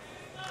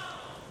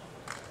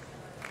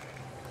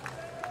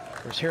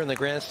 Of course, here in the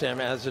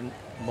grandstand, as in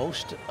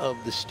most of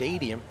the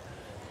stadium,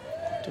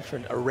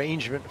 different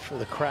arrangement for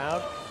the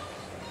crowd.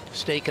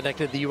 Stay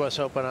connected to the U.S.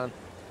 Open on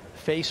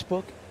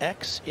Facebook,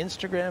 X,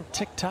 Instagram,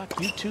 TikTok,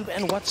 YouTube,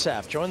 and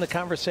WhatsApp. Join the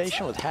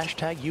conversation with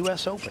hashtag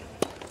US Open.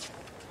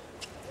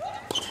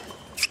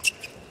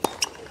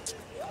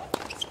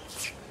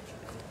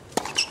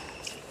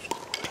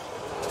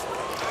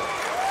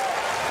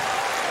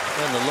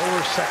 And the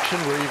lower section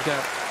where you've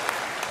got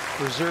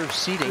reserve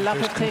seating,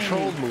 there's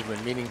controlled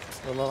movement, meaning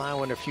they'll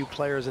allow in a few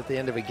players at the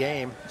end of a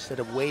game instead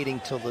of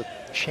waiting till the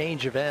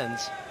change of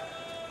ends.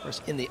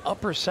 Whereas in the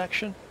upper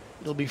section,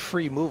 it'll be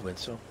free movement,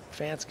 so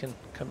fans can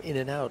come in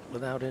and out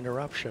without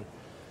interruption.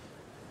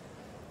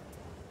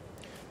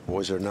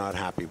 Boys are not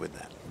happy with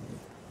that.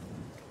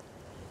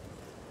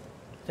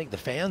 I think the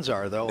fans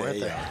are, though,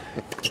 aren't they?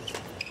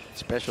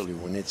 Especially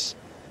when it's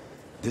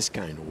this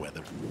kind of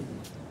weather.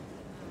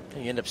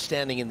 You end up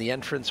standing in the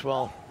entrance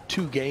while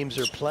 2 games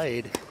are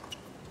played.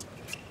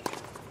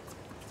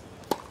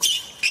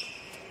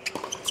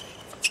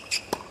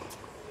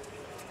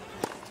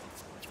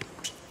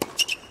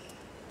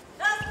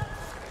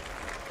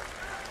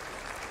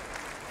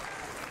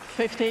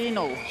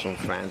 Some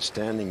fans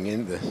standing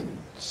in the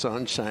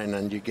sunshine,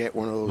 and you get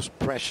one of those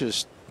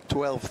precious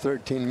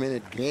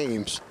 12-13-minute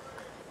games.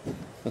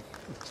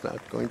 It's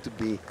not going to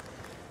be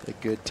a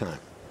good time.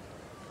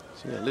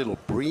 See a little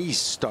breeze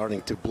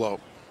starting to blow.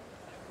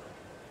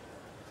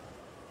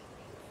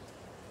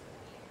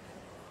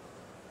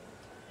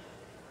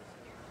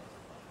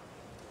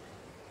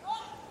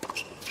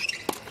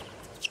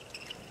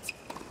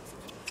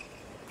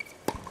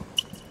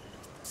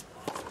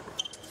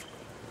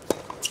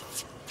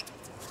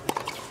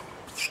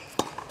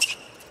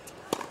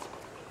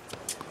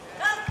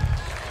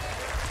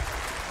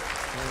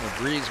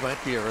 Breeze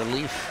might be a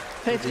relief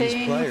for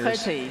these players.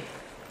 15-30.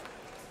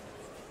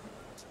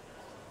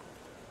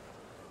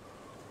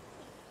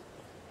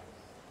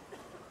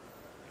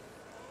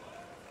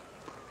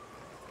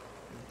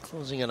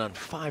 Closing in on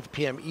 5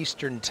 p.m.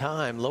 Eastern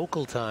time,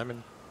 local time,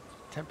 and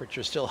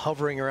temperature still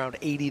hovering around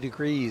 80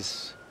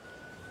 degrees.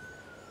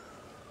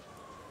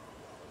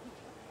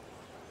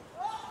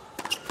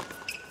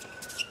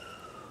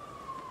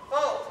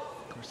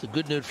 Of course, the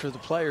good news for the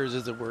players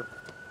is that we're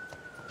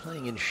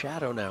playing in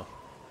shadow now,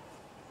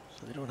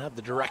 so they don't have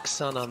the direct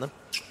sun on them.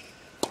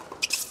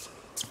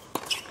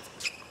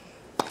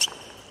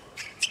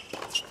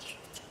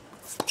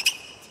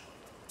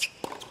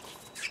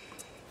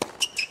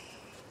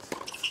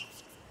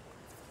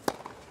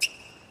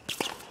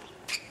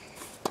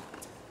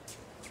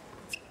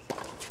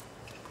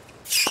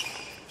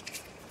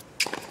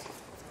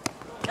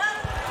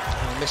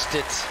 missed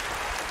it.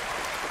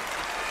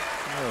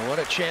 Oh, what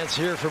a chance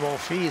here for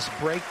Monfils.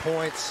 Break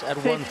points at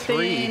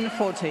 1-3.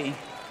 15-40.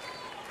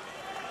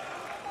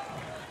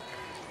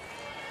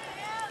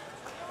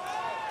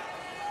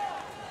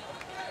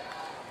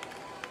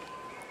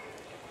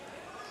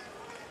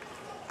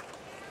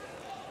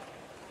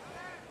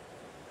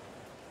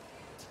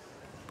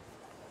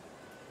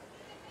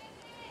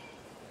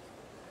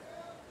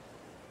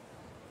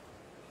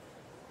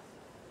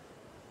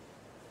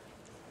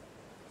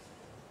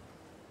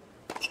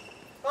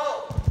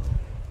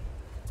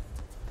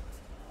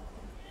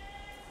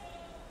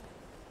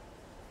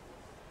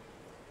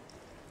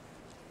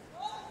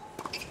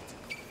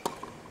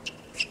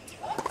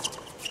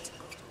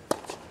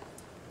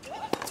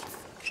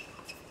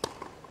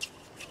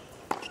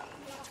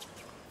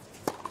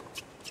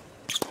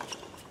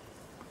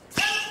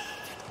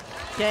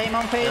 Gael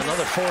Monfils.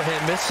 Another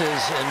forehand misses,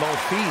 and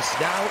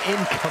Monfils now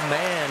in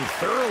command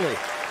thoroughly.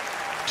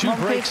 Two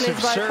Monfils breaks of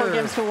leads by 4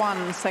 games serve. to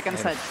 1, second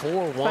set.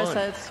 4-1. First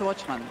set,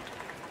 Schwartzman.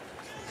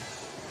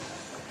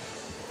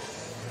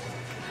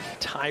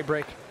 Tie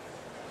break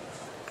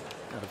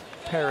out of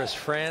Paris,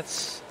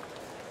 France.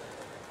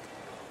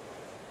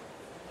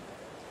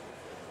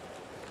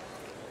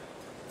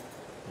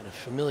 And a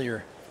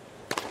familiar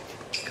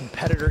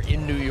competitor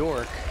in New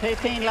York.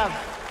 15 love.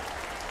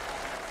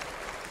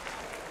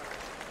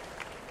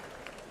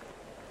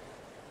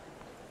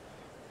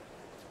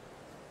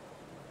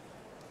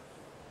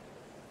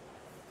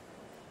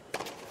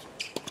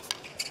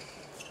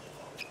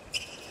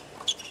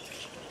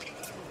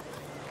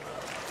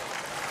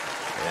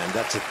 And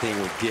that's the thing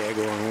with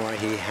Diego and why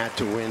he had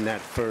to win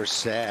that first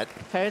set.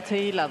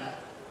 30 love.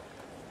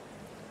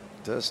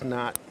 Does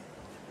not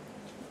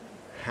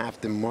have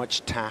the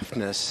much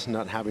toughness,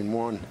 not having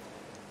won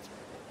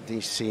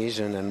this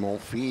season, and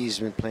Monfils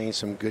been playing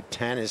some good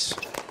tennis.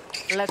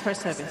 Let for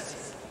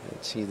service.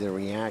 Let's see the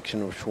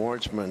reaction of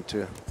Schwartzman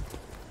to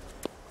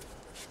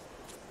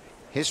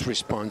his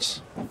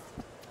response.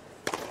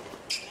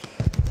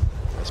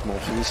 As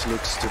Monfils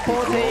looks to be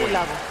 40 growing.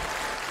 love.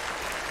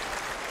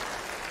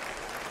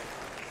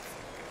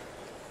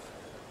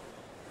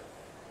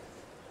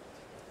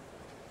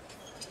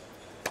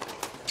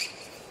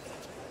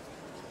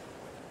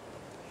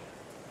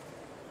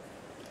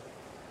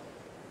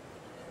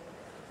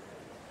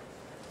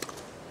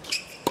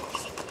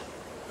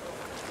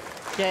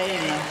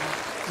 Gael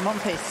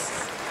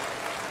Monfils.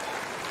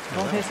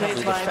 Monfils leads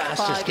the by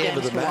fastest 5 game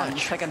of games the to 1,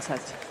 match. second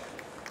set.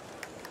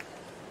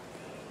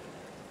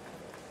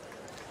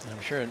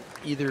 I'm sure in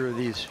either of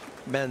these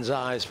men's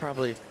eyes,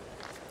 probably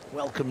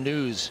welcome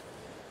news.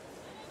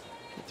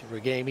 Get through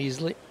a game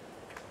easily.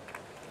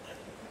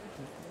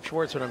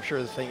 Schwartzman, I'm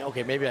sure, thinking,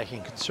 okay, maybe I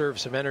can conserve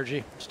some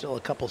energy. Still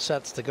a couple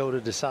sets to go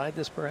to decide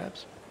this,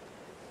 perhaps.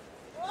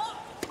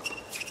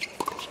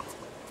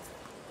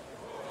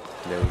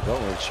 There we go.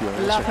 It's your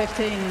Love answer.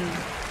 15.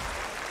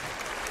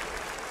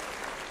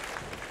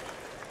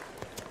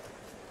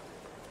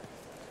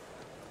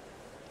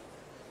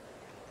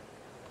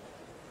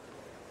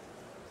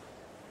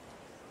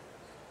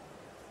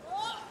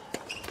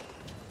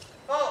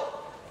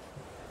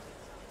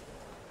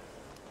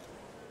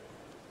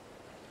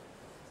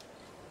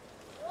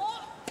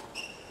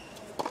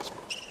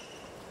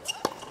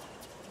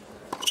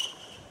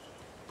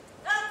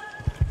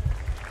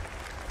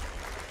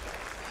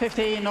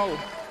 $15-all.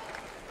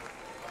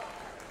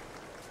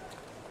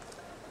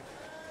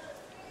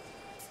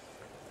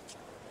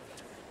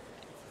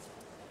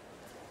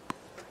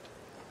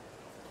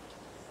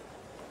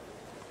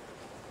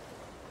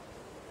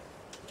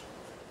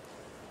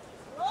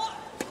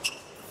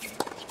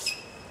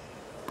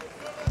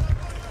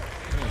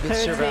 Good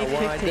serve out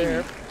wide 30-15.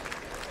 there.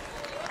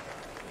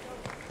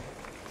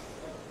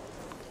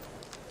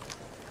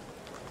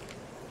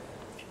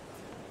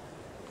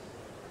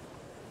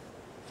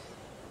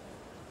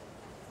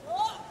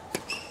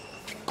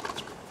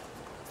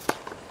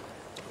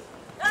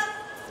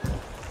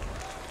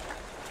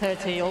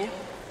 $30-all. Yeah,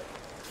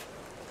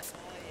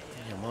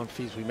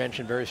 Monfils, we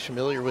mentioned, very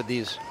familiar with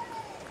these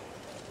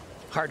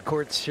hard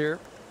courts here.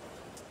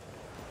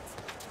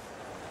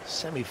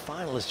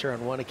 Semi-finalist here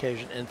on one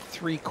occasion and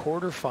 3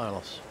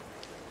 quarterfinals. So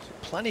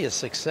plenty of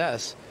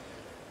success.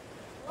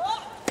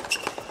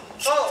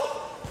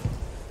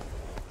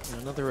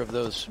 Another of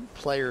those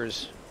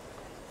players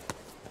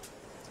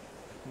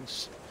who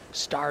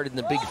starred in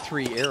the Big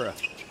 3 era.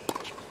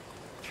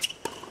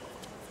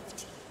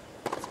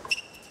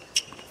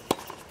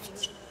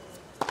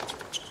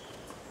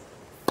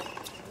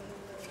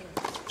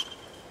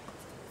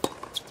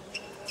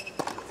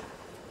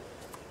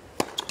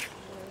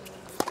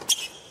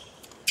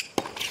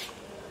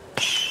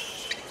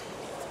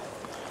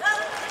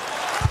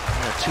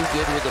 Too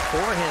good with the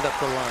forehand up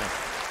the line.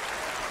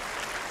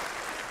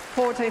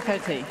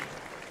 40-30.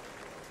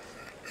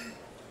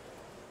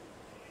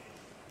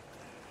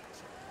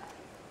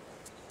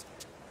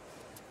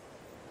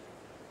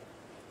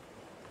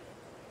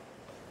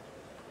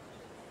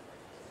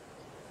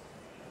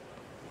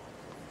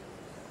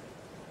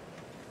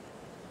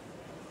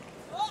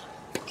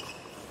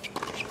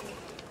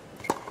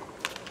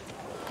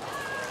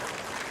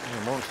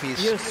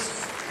 Monfils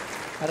Yes.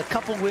 had a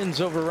couple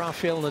wins over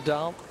Rafael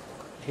Nadal.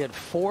 He had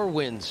 4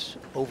 wins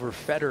over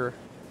Federer.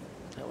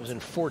 That was in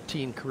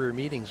 14 career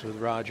meetings with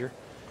Roger.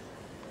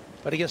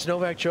 But against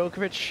Novak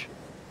Djokovic,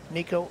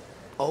 Nico,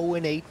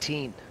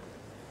 0-18.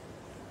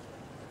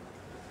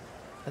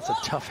 That's a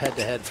tough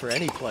head-to-head for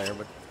any player,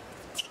 but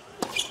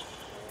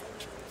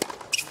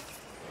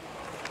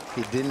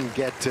he didn't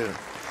get to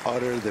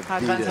utter the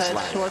Advantage, Vitas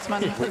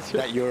line Schwartzman.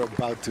 that you're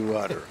about to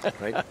utter,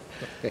 right?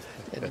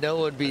 and no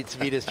one beats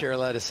Vitas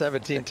Gerolaitis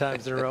 17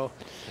 times in a row.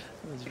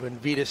 This is when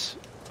Vitas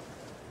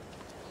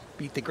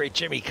beat the great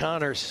Jimmy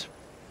Connors.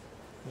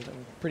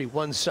 Pretty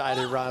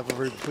one-sided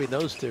rivalry between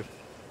those two.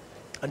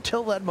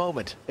 Until that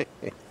moment. He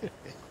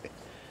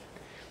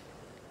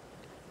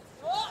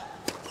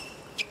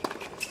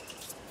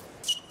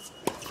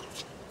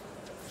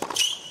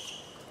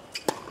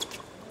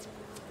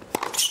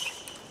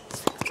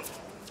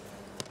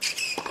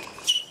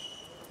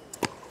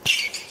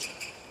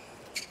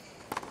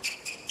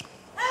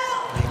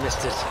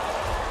missed it.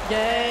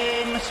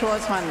 Game,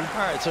 Schwartzman.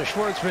 All right, so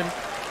Schwartzman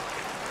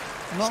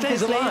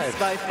stays Monfils alive leads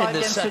by 5 in the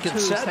games to second 2,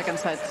 set. second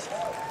set.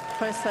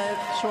 First set,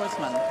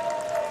 Schwartzman.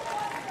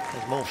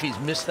 As Monfils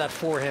missed that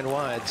forehand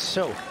wide.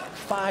 So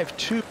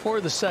 5-2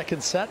 for the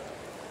second set.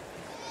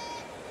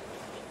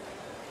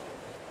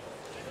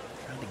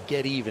 Trying to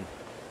get even.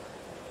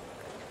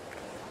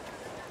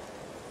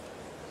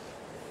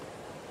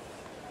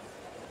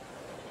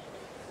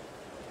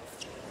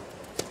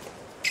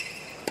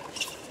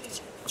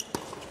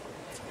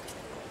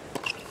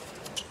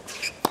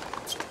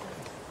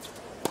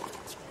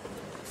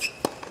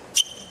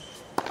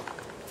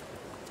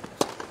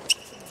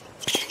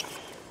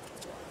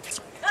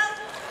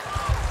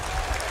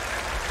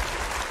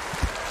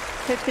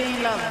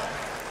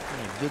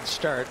 A good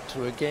start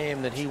to a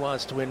game that he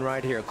wants to win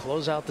right here.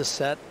 Close out the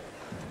set.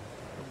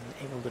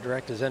 Able to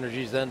direct his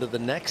energies then to the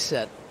next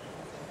set.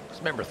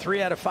 Just remember,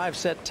 3 out of 5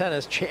 set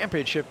tennis,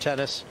 championship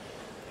tennis.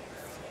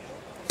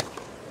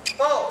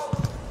 Oh.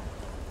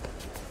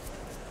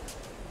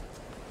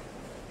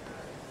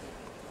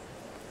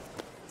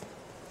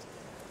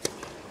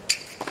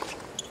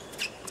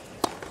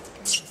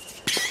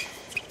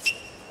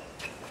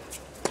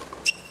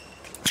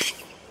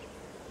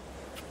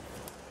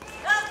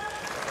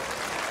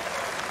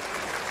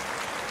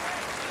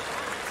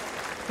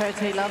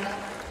 Love.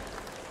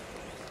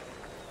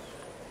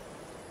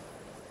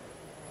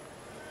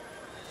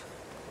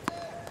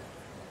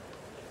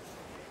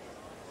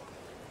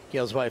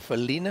 Gael's wife,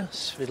 Alina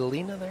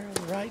Svitolina, there on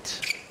the right.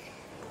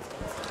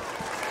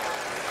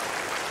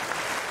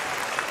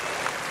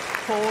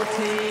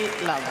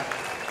 40 love.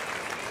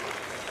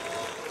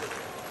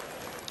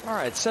 All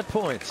right, set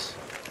points.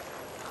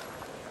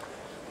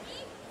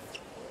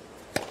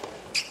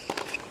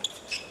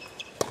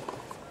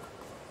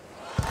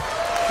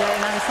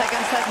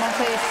 Second set,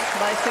 Monfils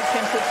by 6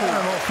 games to 2.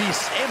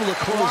 Monfils able to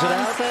close it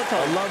out.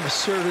 Settle. A love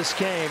service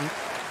game.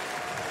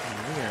 And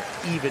we are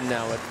even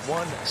now at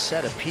 1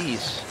 set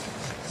apiece.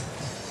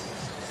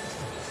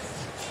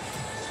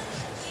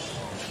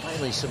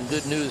 Finally, some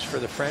good news for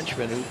the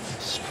Frenchman who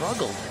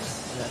struggled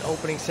in that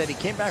opening set. He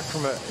came back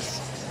from a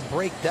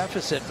break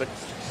deficit, but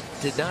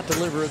did not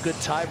deliver a good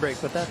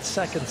tiebreak. But that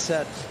second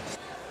set,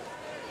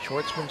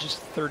 Schwartzman just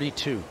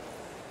 32.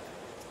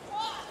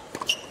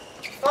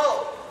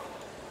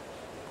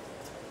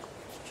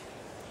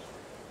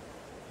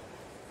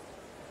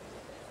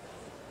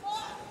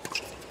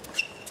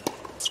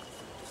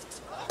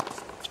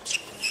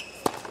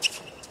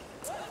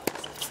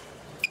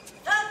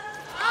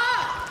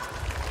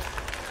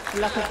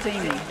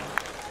 Lacatini.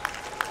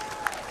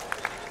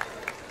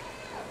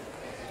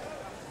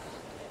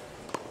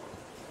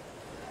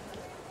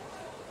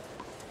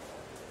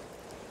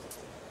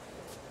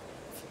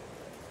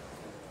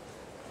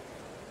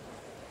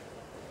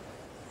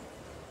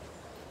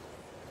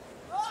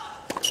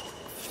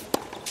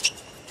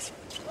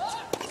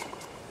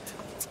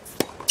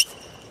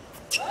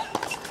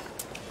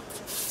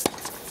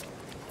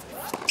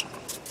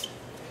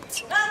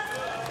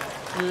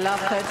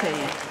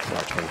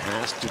 Schwartzman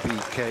has to be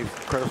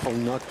careful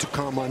not to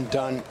come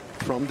undone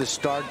from the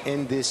start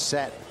in this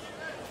set.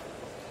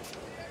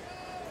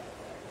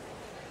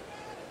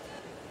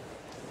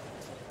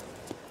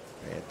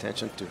 Pay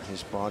attention to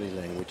his body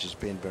language. Has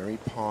been very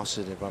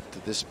positive up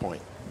to this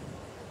point.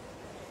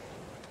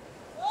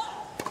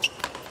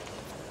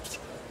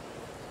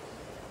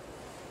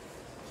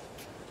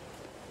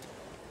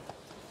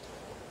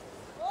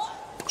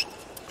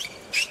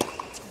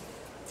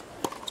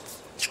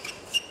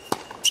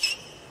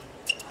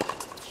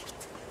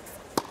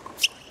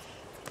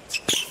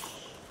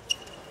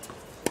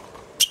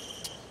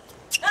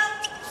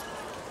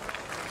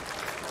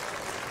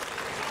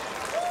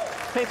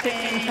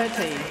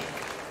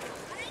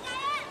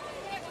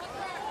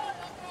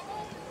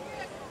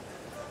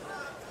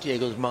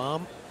 Diego's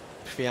mom,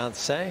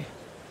 fiance.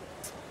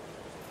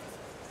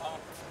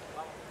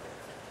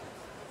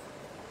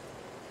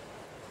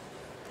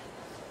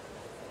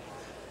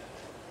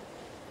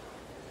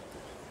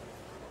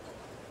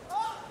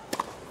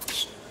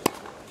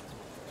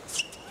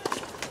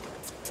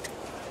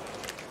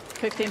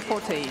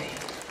 15-40.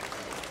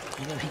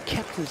 You know, he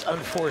kept his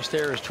unforced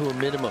errors to a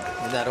minimum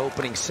in that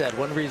opening set.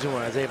 One reason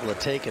why I was able to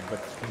take it,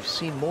 but we've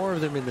seen more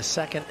of them in the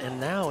second and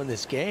now in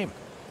this game.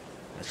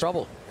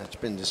 Trouble. That's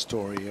been the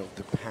story of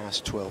the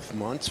past 12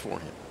 months for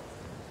him.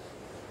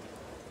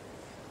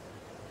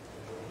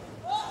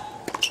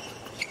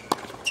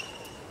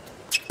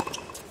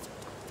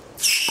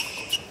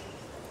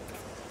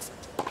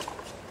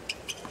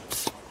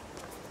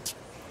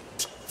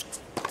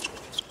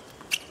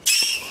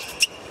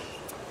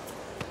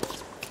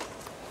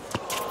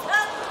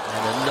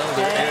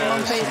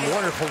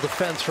 Wonderful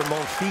defense from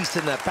Monfils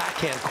in that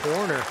backhand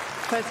corner.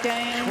 First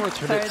game,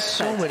 Schwartzman hit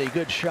so many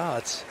good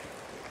shots,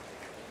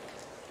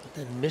 but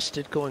then missed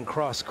it going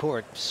cross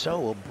court.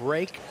 So a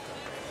break.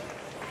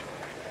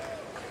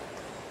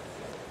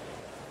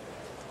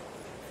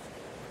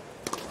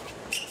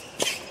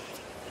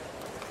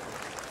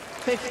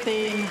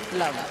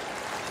 love.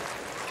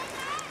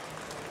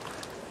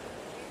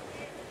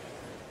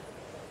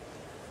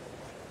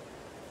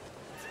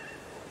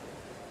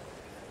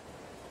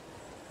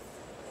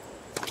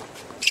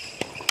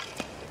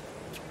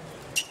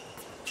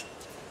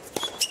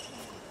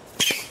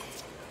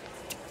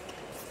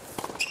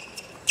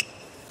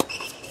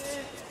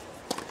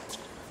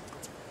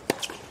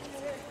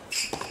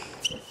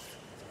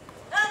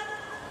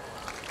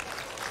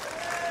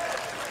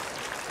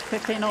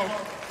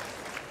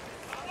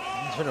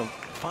 He's been a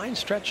fine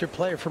stretch of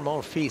play for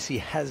Monfils. He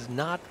has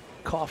not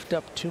coughed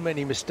up too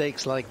many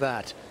mistakes like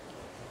that.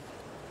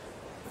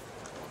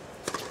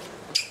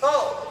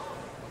 Oh.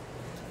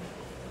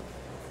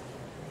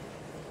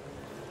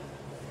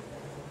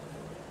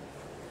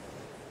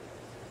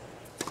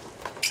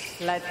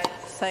 Let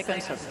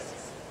second service.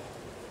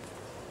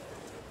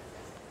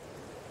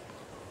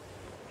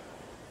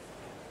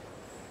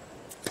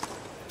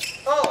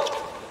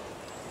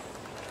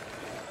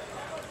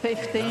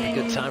 15.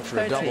 Good time for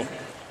a double.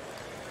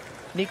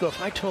 Nico,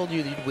 if I told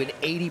you that you'd win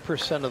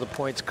 80% of the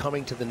points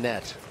coming to the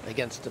net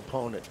against an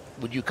opponent,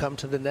 would you come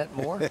to the net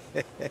more?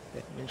 I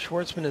mean,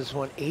 Schwartzman has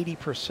won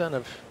 80%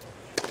 of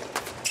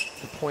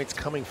the points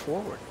coming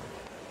forward.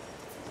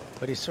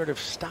 But he sort of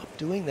stopped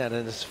doing that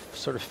and has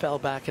sort of fell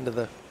back into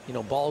the, you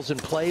know, balls in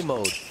play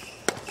mode.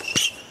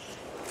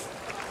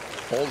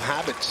 Old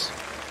habits.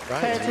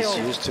 Right. He's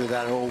used to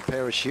that old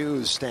pair of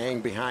shoes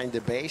staying behind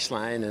the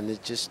baseline, and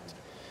it's just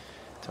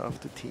tough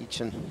to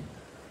teach an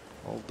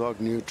old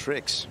dog new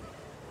tricks.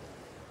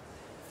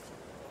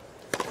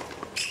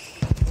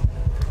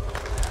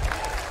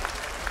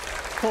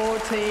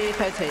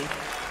 $40-30.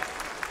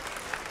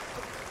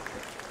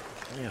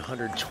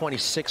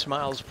 126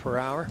 miles per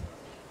hour.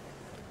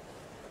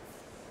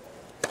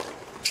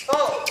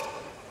 Oh.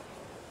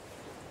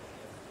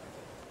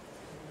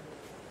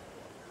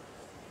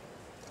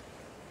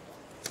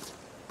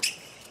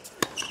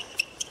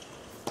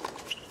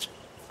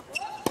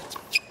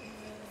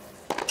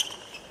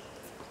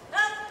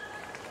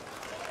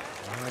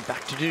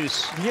 Back to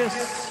deuce.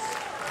 Yes.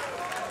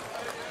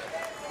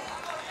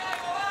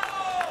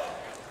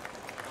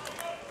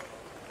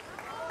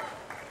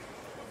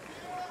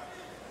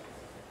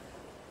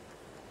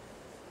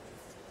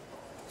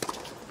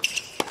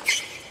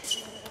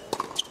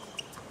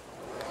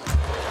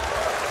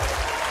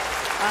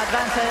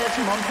 Advantage,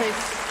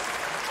 Monfils.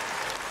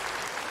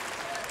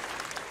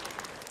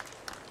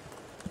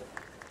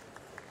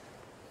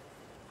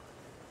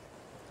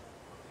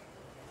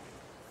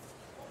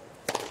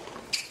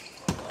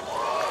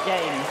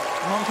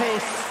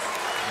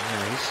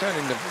 Yeah, he's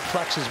starting to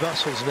flex his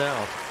muscles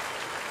now.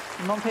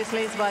 Monfils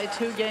leads by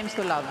 2 games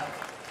to love.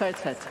 Third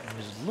set. He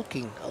was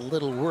looking a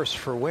little worse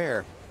for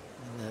wear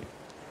in that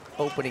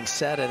opening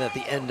set and at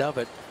the end of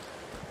it.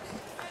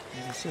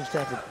 And he seems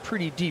to have a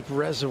pretty deep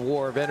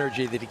reservoir of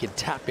energy that he can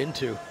tap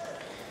into.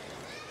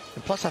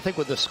 And plus, I think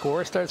when the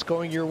score starts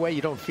going your way,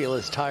 you don't feel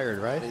as tired,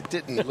 right? It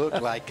didn't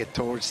look like it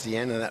towards the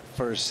end of that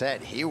first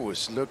set. He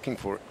was looking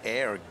for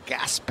air,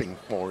 gasping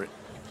for it.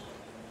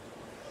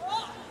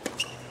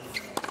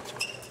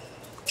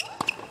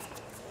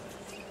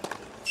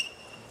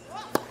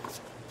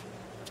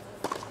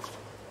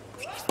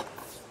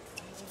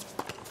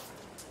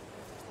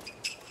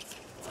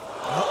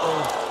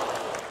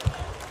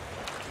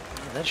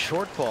 That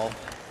short ball.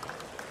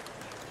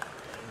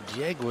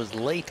 Diego was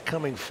late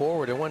coming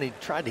forward, and when he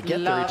tried to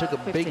get there, he took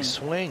a big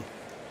swing.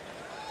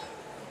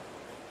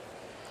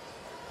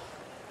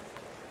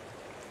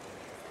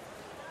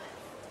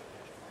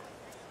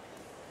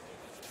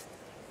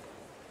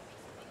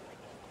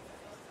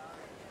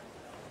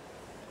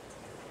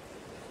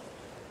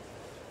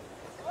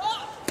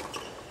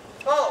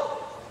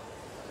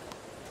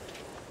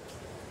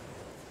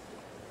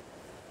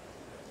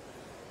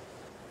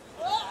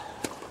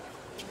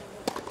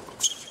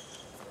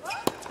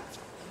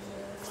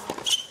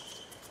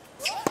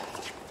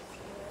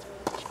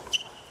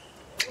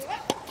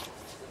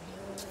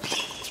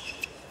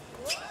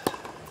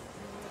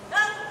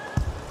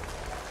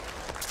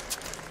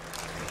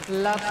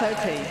 Love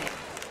 30.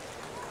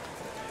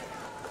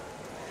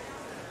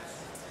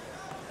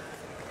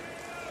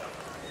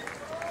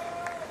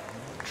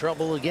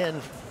 trouble again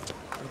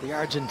for the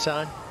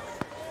Argentine.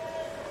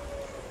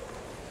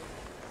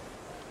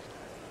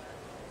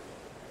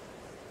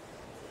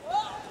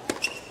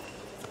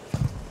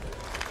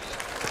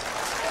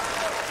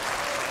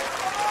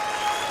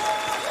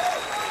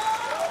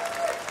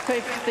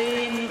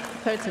 Fifteen,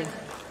 30.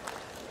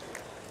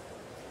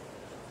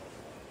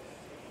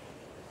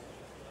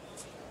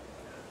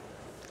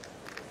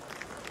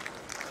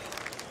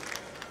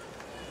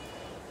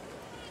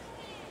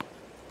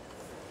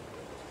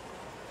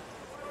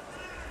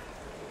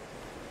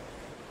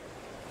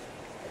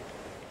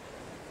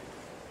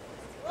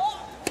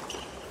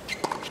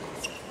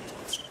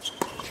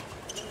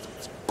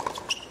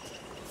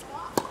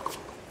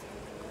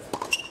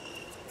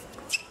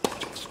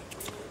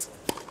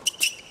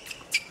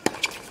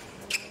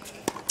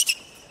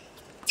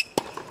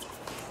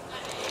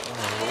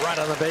 Right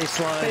on the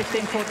baseline.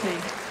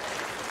 15-14.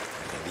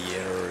 The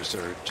errors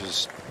are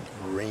just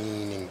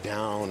raining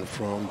down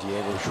from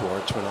Diego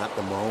Schwartzman at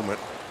the moment,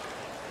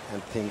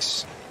 and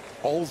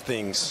all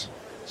things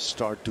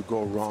start to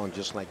go wrong,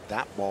 just like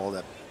that ball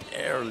that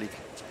barely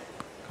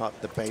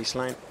caught the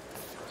baseline.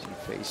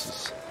 He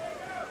faces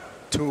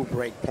 2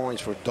 break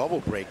points for double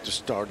break to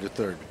start the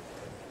third.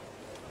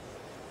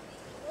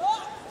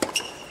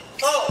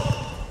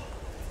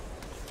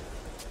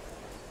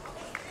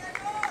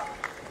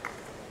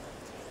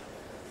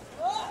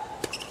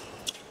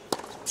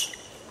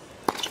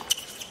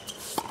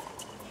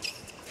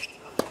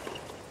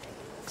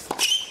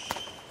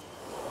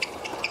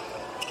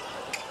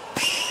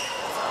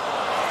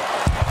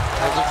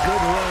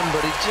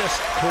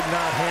 Just could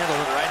not handle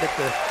it right at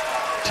the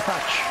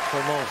touch for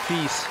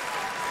Monfils.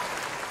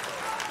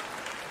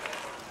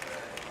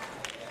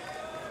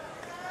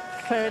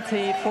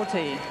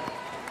 30-14.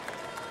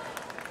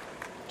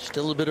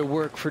 Still a bit of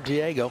work for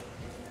Diego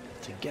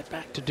to get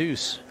back to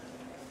deuce.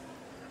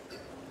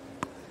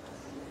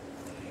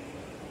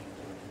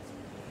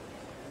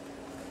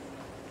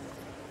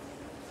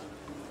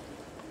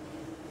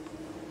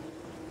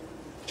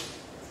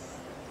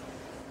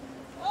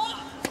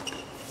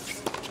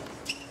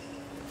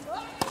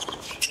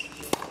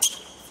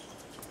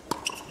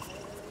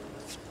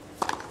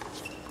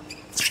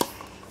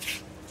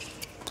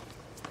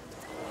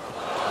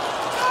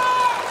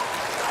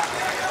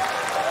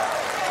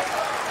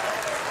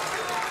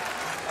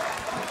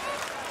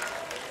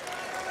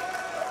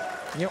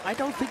 You know, I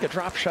don't think a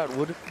drop shot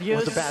was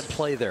a bad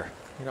play there.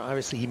 You know,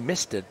 obviously he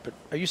missed it, but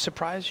are you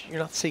surprised you're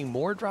not seeing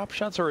more drop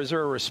shots, or is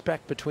there a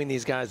respect between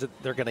these guys that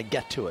they're going to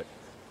get to it?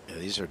 Yeah,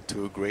 these are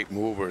 2 great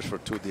movers for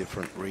 2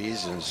 different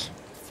reasons.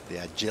 The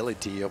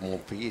agility of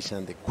Monfils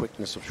and the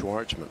quickness of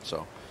Schwartzman.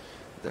 So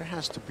there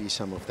has to be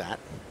some of that.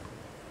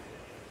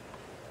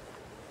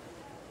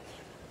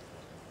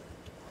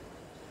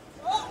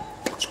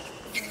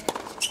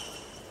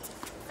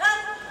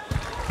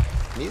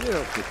 Neither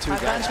of the 2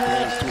 guys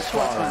playing too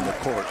far on the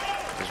court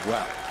as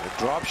well. The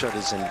drop shot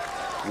is a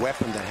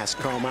weapon that has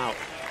come out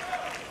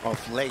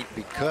of late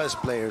because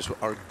players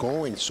are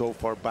going so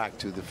far back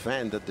to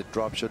defend that the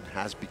drop shot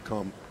has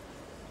become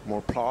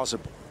more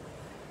plausible.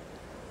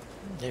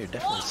 Yeah, you're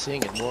definitely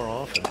seeing it more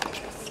often.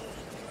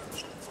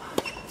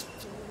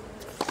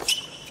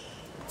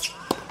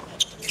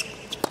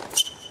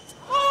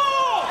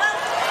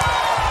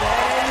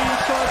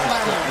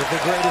 The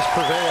greatest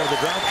purveyor of the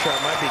drop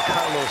shot might be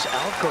Carlos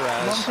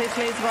Alcaraz. Monfils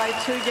leads by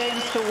 2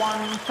 games to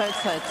 1 third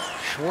set.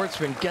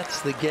 Schwartzman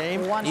gets the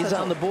game. He's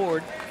on the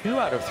board. 2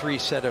 out of 3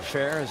 set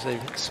affair as they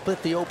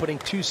split the opening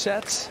 2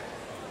 sets.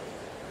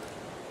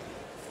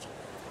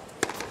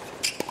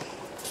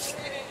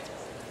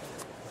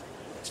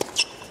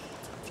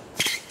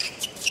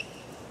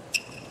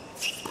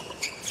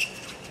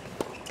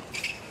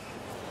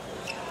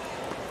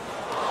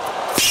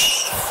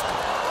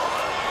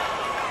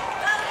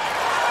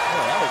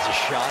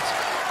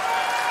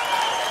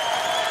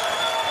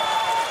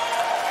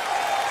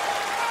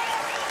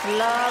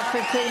 Love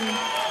 15.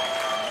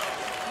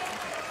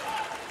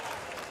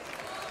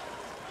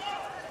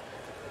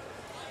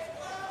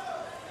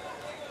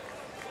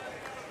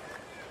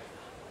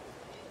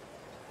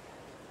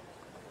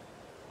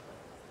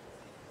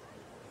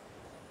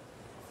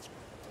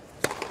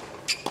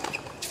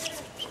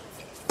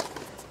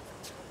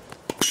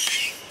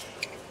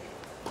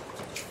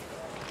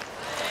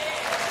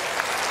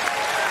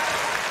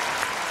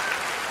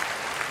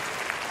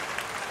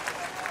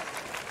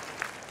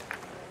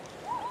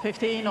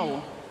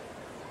 All.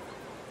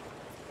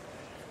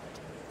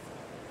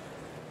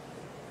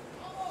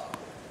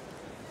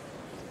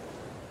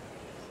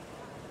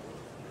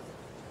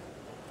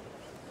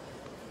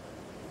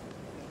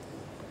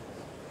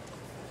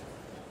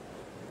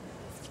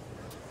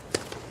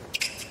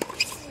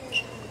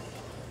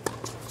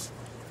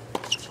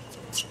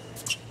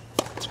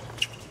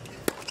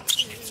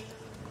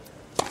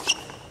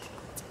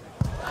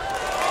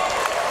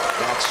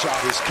 That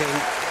shot is king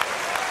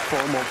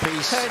for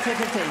Monfils.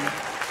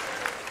 30-15.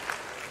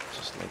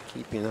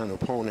 Keeping an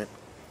opponent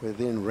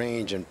within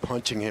range and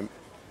punching him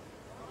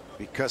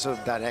because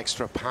of that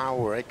extra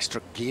power,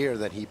 extra gear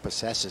that he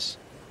possesses.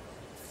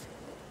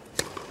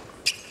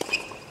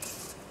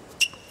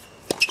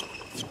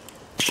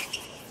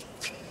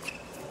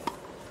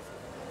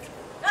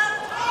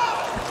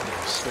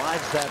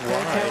 that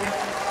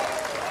wide.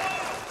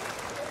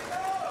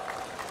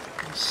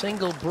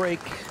 Single break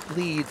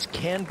leads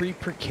can be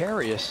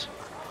precarious.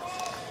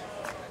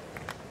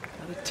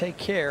 Got to take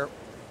care.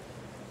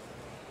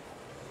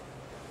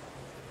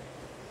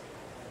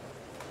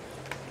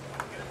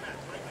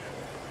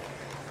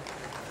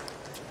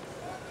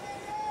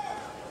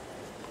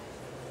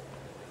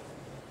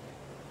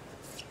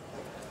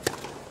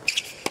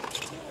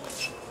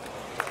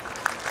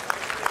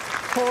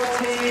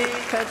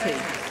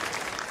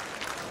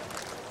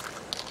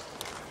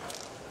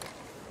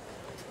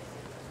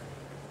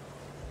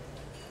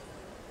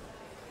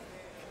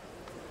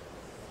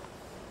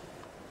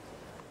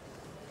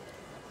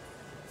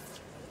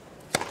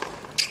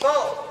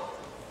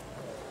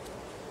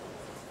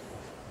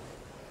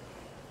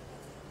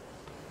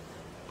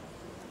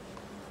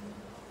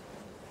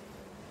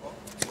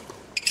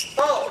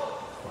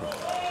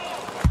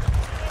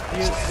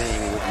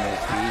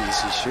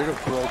 Should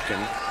have broken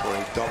for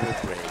a double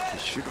break. He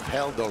should have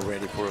held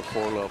already for a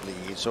 4-love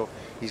lead. So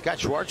he's got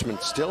Schwartzman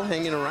still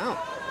hanging around,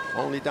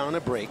 only down a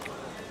break.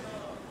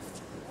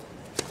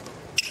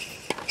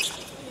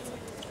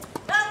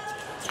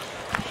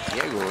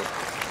 Diego,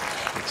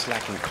 it's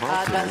lacking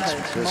confidence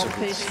because of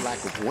his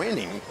lack of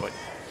winning, but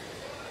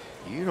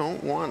you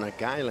don't want a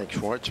guy like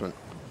Schwartzman.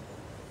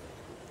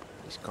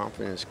 His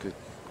confidence could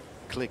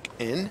click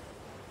in.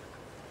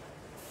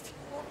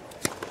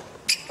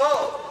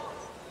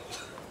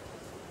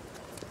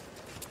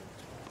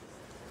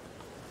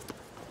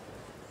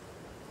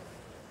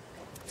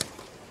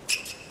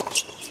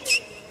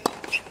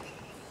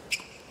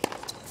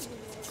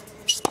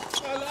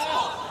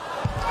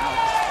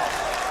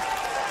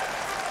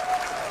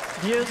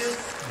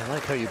 I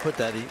like how you put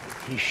that.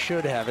 He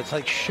should have. It's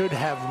like should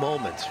have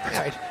moments,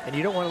 right? And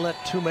you don't want to let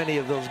too many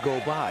of those go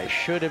by.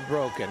 Should have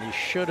broken. He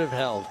should have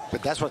held.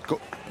 But that's what's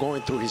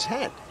going through his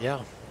head. Yeah.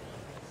 All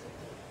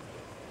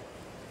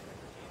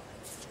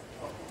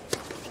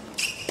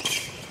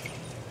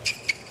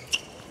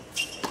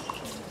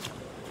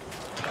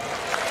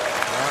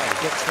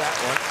right, gets that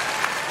one.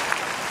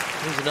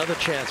 Here's another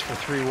chance for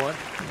 3-1.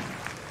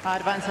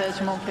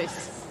 Advantage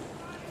Monfils.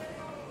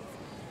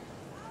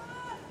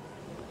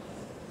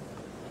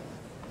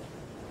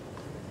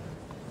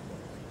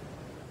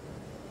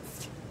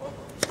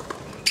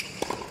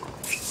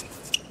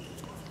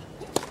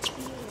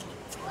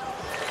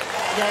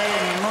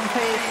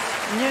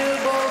 New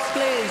balls,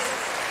 please.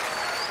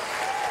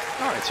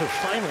 All right, so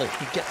finally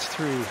he gets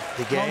through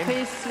the game.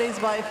 Monfils leads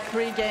by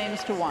 3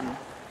 games to 1.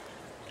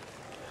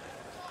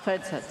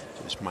 Third set.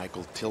 There's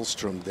Michael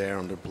Tillstrom there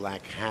on the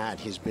black hat.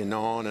 He's been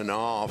on and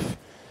off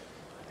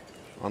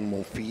on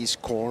Monfils'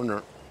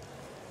 corner.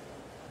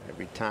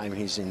 Every time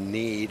he's in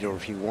need or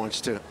if he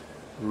wants to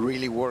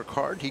really work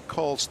hard, he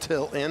calls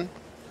Till in.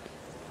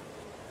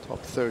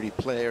 Top 30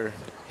 player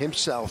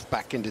himself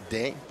back in the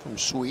day from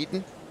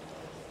Sweden.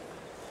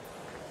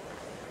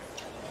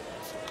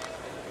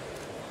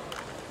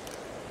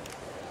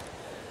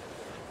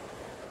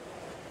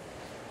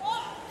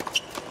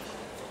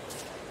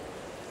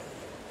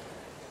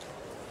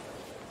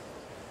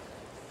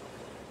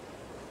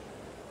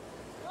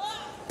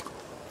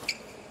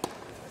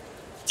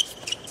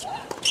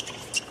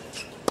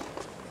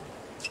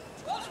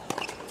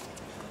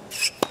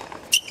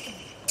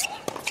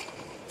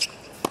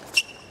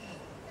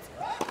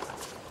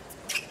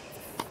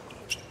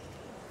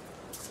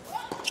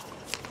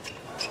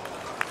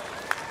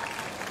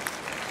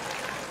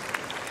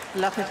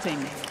 La 15.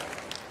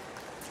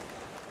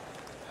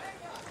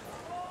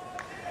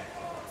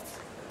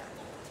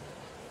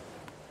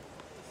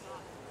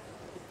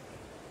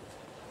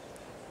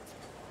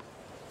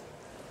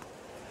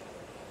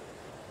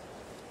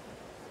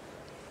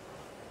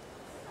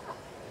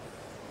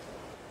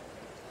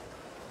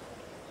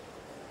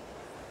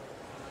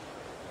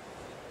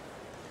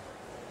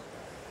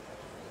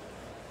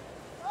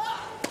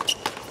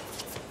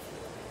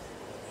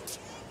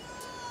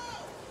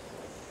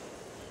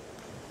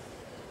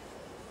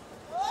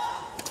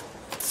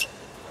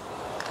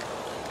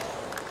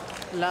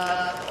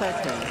 La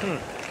 13.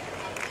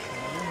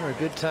 A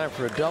good time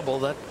for a double.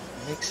 That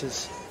makes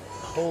his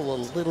hole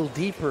a little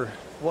deeper.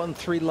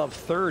 1-3 love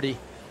 30.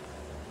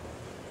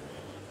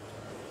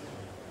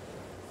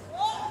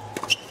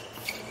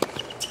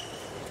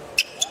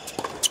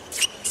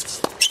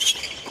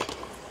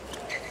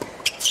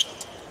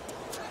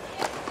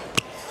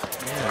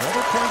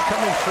 Another point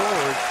coming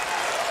forward.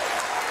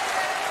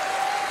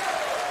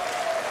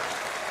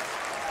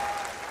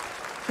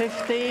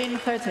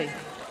 (15-30).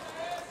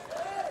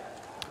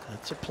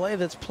 That's a play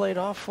that's played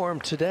off for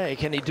him today.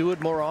 Can he do it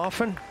more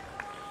often?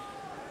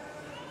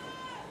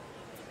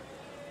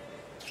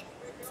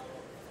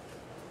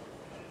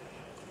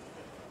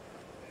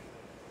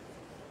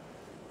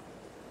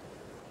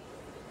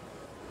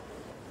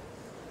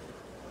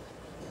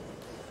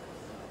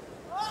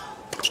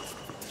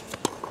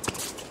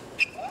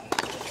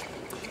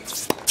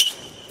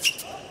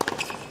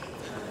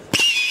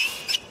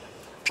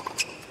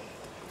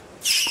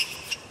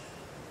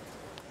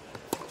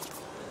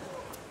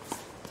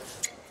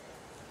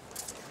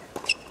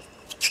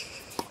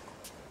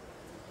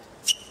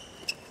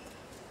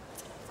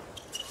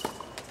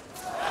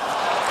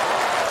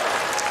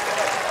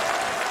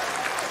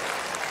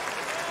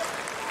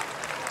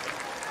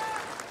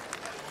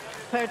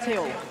 30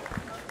 all.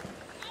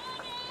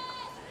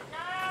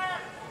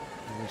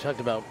 We talked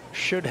about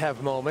should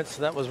have moments.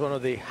 That was one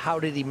of the how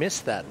did he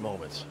miss that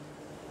moments.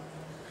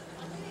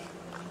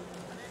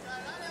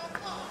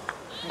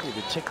 Ready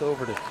to tick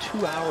over to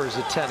 2 hours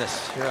of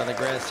tennis here on the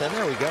grandstand.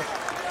 There we go.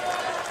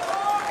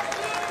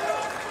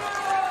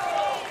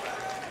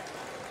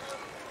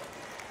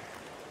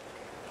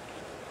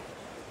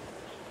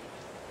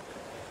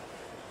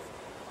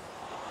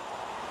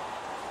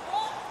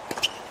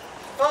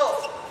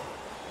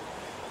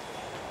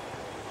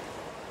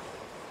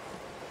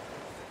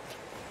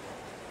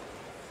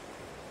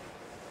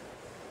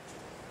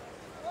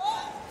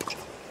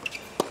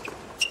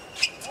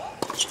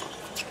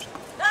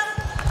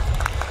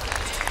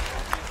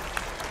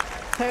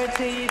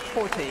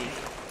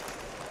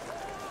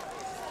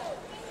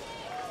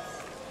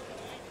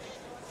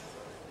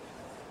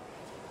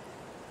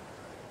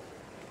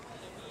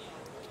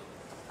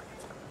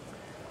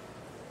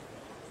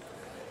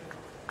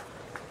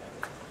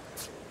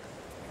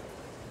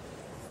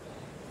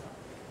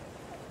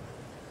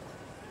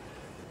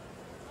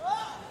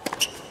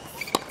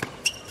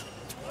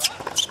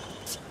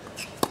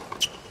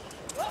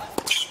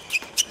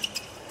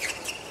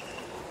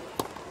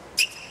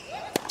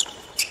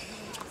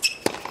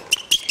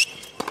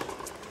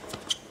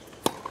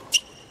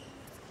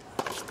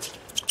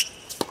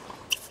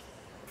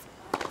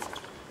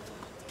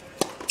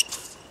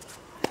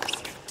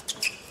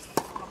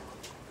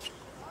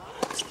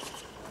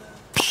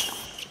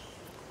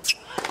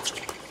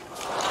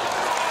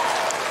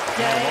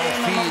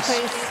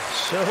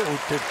 So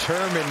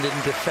determined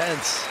in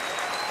defense.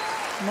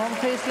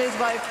 Monfils leads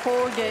by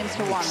 4 games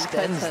to 1.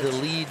 Extends the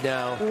lead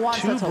now.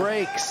 2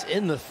 breaks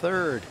in the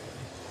third.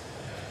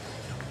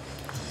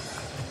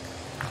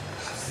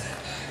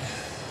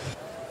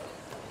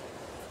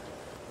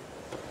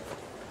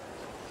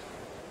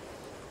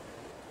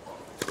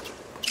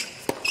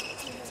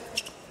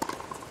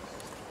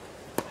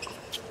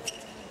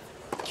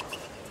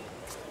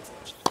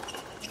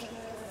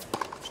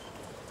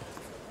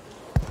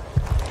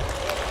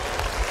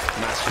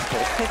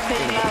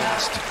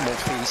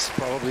 Monfils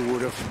probably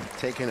would have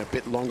taken a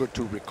bit longer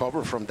to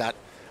recover from that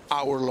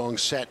hour-long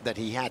set that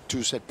he had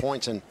 2 set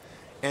points and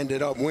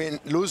ended up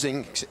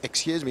losing.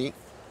 Excuse me.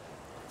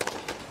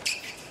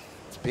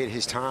 Bit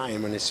his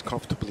time and is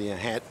comfortably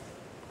ahead,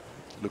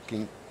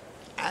 looking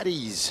at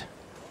ease.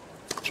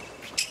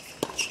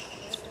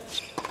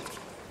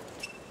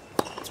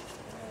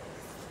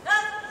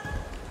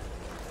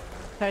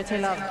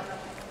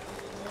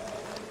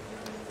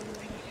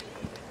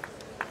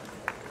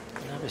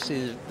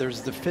 Obviously,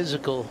 there's the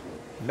physical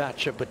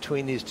matchup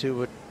between these two,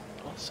 but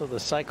also the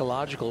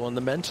psychological one,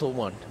 the mental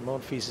one.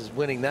 Monfils is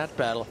winning that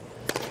battle.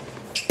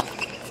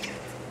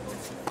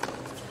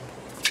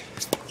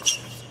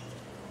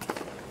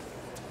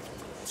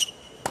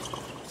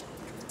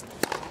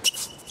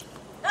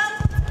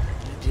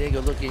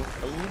 Diego looking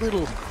a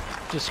little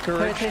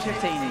discouraged.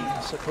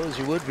 I suppose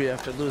you would be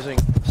after losing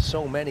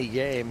so many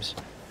games.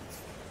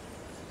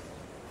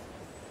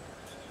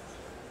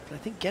 I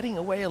think getting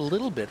away a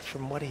little bit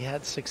from what he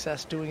had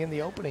success doing in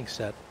the opening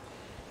set.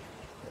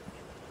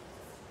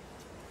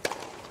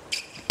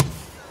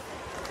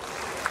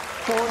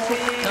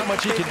 Not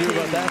much you can do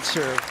about that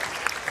serve.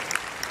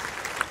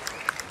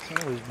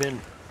 He's always been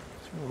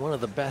one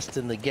of the best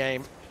in the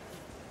game.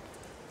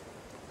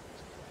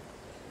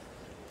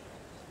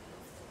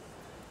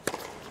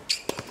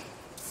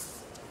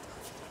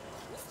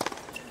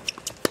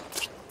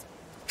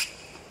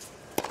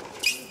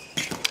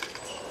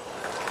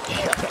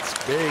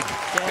 Big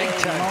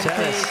time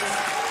tennis.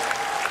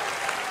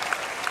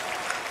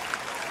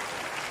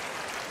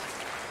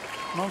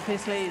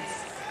 Monfils leads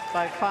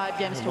by 5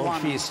 games to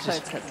 1. Monfils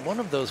just one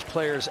of those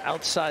players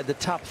outside the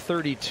top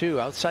 32,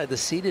 outside the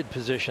seeded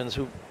positions,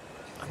 who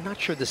I'm not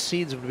sure the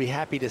seeds would be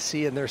happy to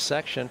see in their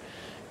section.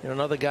 You know,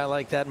 another guy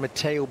like that,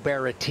 Matteo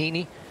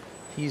Berrettini,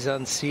 he's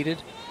unseeded.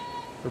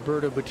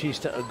 Roberto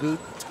Bautista Agut,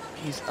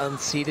 he's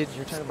unseeded.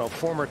 You're talking about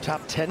former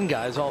top 10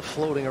 guys all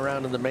floating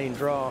around in the main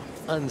draw,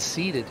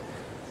 unseeded.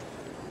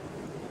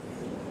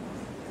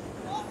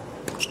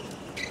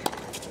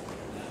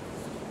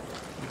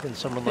 Even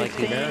someone like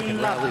the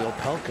American Riley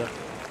Opelka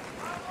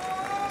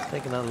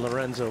taking on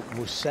Lorenzo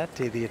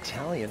Musetti, the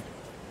Italian.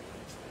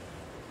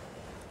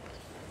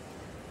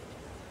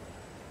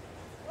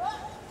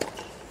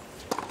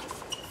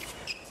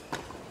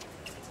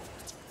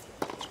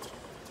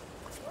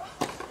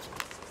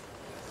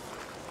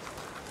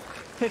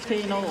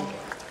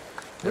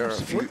 There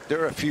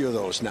are a few of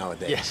those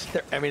nowadays. Yes,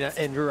 I mean,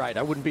 and you're right.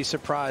 I wouldn't be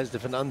surprised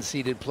if an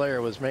unseeded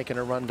player was making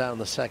a run down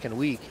the second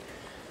week.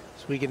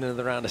 So we get into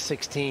the round of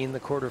 16, the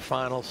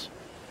quarterfinals.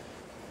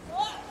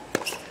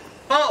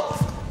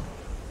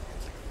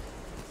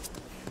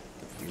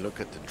 If you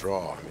look at the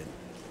draw, I mean,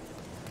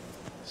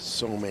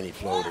 so many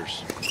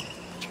floaters.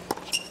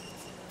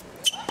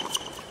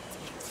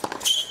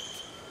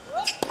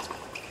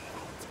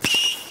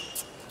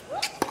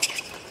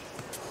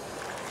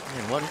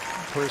 And one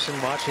person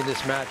watching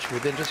this match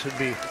with interest would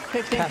be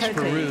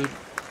Casper Ruud.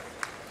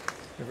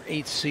 Number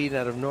 8 seed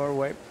out of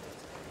Norway.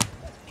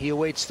 He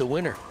awaits the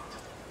winner.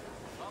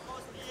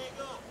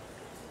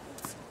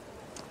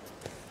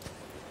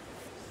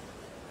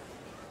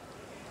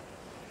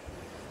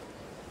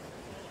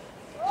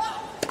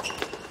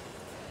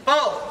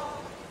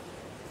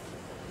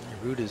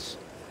 Ruud is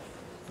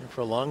in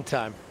for a long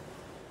time.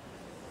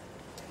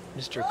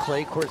 Mr.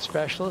 Clay court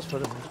specialist,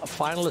 but a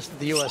finalist at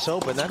the US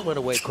Open. That went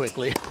away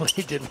quickly when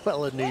he did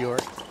well in New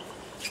York.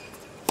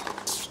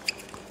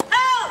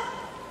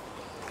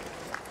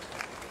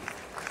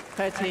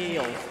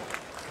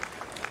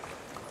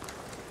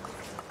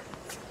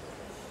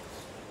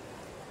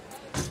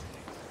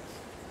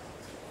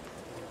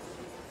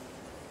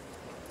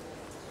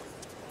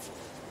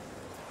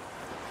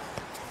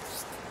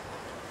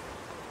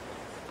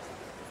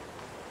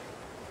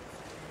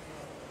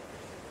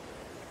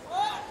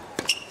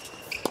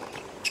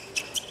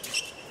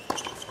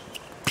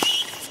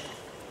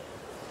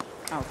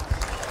 Out.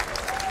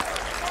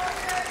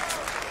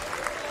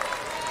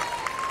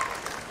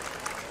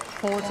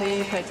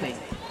 40-30.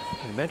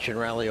 You mentioned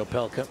Rally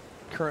Opelka,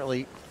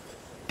 currently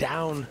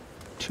down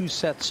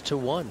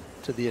 2-1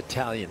 to the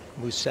Italian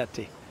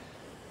Musetti.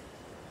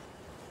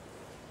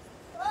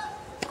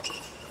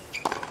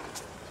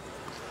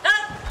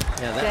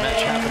 Yeah, that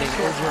match happening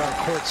over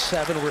on court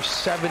 7. We're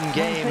 7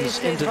 games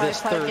into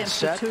this third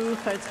set.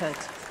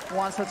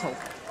 One settle.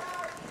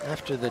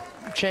 After the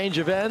change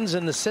of ends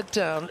and the sit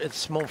down,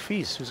 it's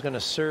Monfils who's going to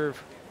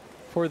serve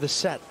for the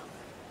set.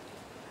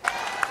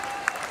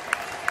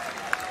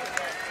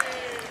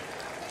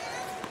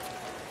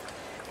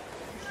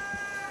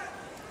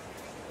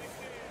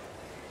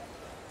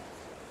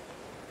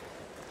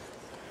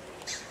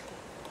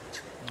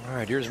 All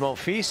right, here's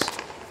Monfils.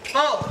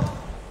 Oh.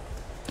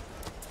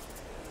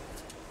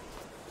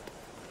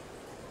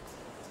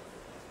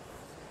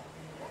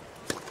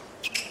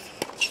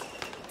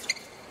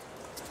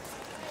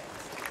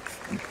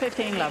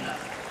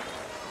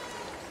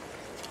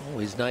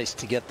 Always nice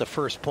to get the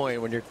first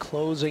point when you're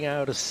closing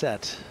out a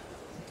set.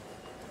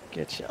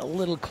 Get you a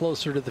little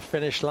closer to the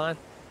finish line.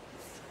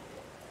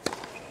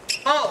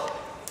 Oh.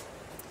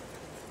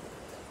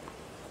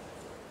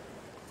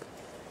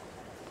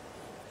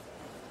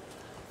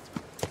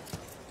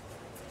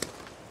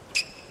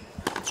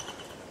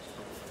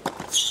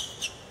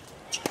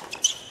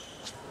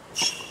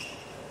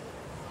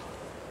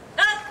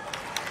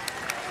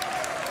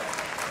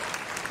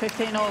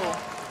 all.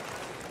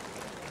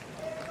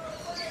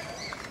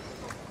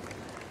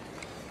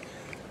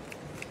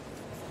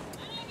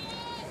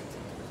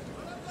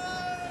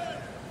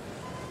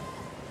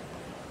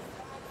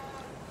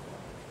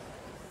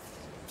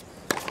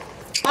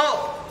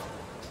 Oh.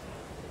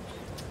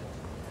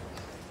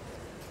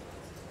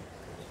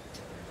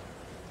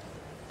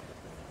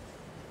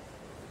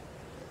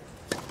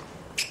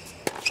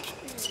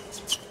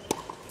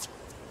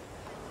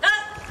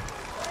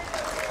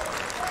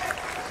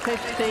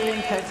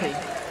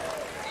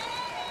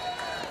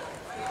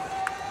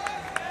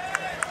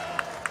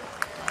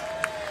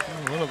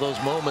 One of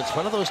those moments,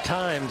 one of those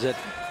times at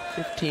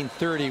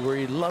 15-30 where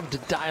you'd love to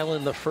dial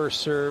in the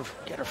first serve,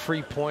 get a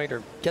free point,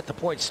 or get the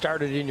point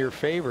started in your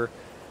favor.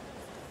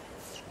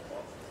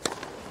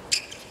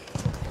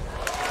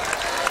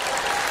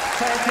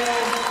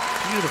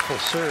 Beautiful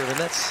serve, and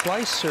that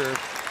slice serve,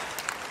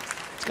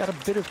 it's got a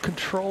bit of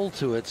control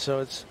to it, so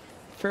it's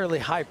fairly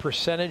high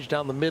percentage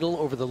down the middle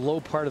over the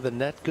low part of the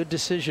net. Good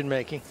decision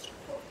making.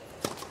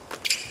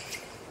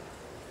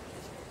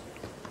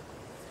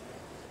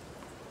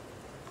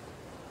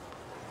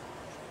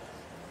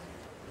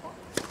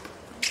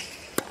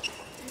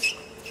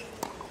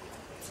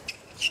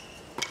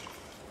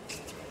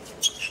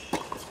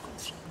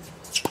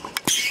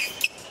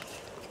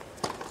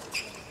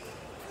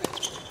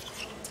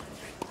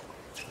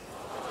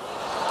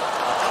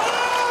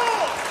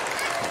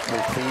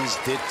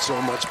 Did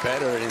so much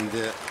better in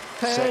the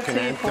second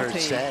and third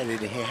set.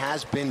 He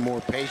has been more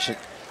patient,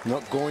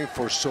 not going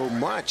for so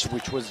much,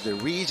 which was the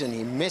reason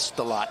he missed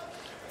a lot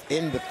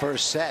in the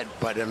first set.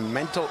 But a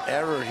mental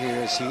error here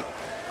as he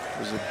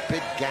was a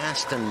bit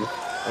gassed and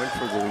went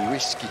for the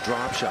risky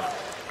drop shot.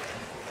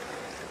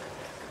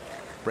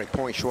 Break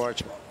point,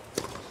 Schwartzman.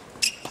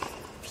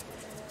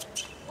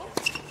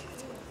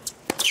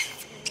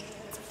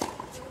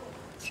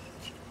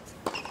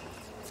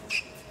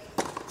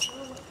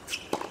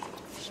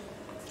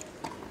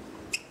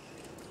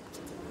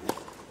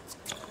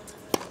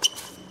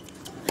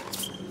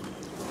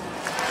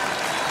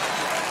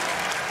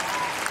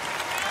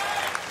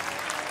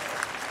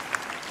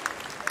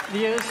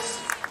 Yes.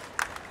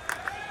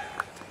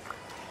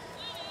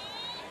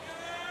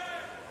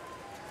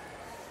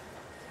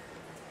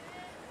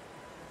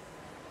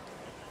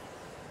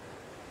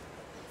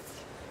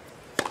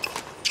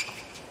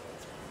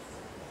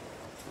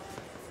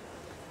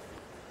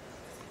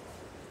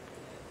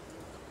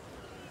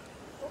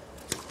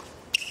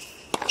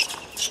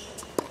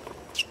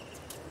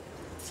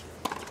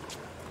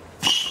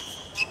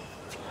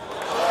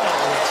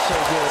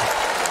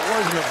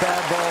 Wasn't a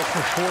bad ball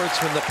for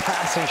Schwartzman. The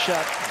passing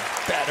shot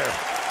better.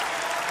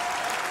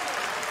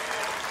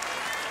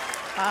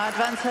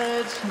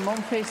 Advantage,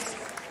 Monfils.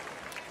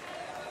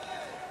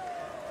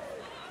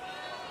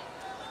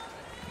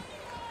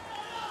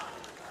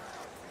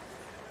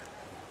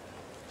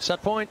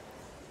 Set point.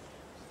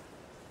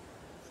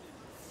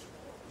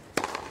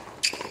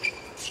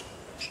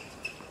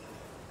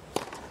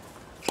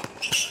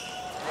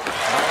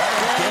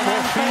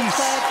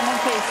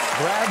 Monfils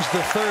Grabs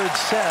the third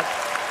set.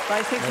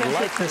 by 6 And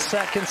like the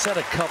second set,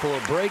 a couple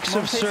of breaks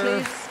of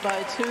serve.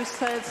 by 2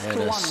 sets And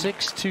to a 1.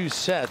 6-2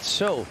 set.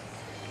 So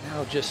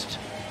now just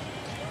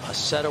a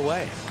set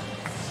away.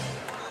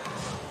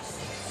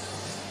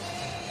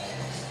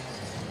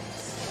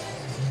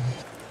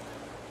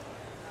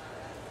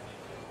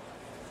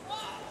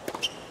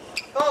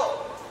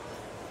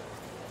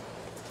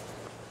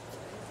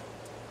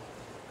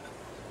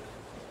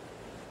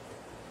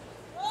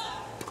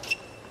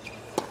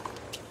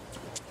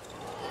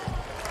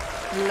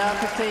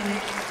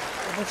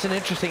 That's an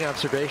interesting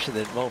observation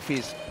that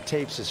Monfils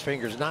tapes his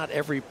fingers. Not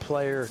every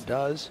player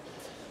does.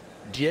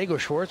 Diego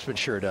Schwartzman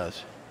sure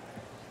does.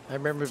 I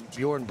remember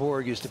Bjorn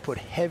Borg used to put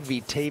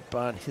heavy tape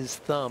on his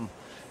thumb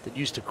that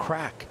used to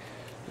crack.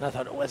 And I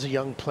thought, oh, as a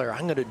young player,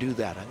 I'm going to do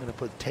that. I'm going to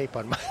put tape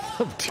on my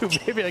thumb too.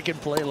 Maybe I can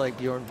play like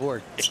Bjorn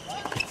Borg.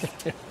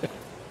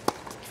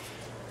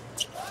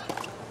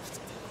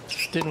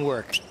 Didn't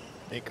work.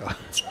 Nico.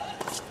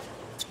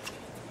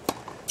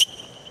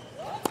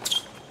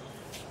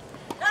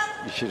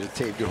 You should have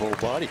taped your whole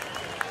body.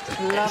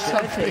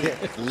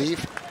 Love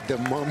Leave the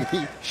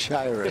mummy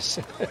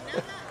Shirus.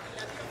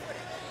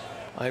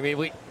 I mean,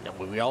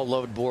 we all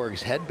loved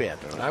Borg's headband.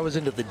 I was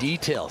into the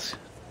details.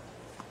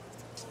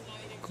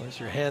 Of course,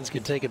 your hands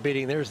can take a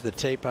beating. There's the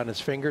tape on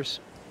his fingers.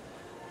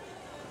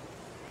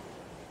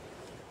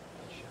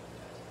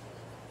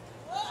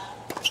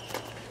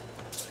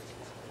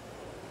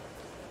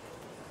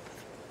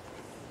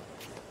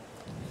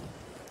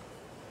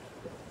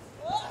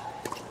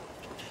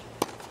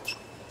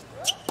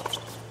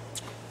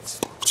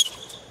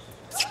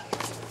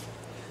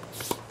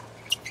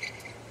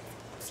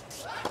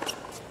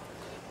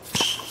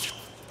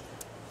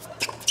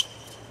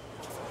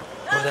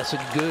 That's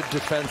a good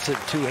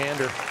defensive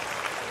two-hander.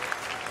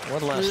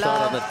 One last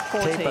thought on the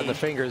 40. tape on the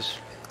fingers.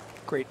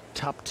 Great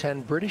top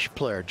 10 British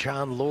player,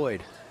 John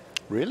Lloyd.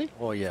 Really?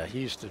 Oh, yeah. He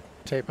used to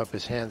tape up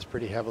his hands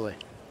pretty heavily.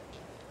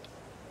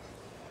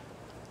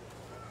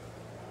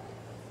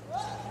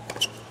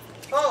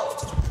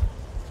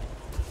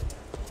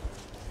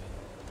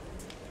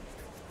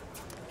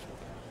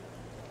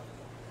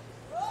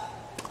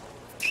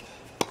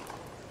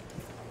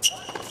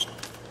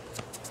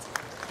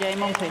 Gael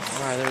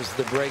Monfils. All right, there's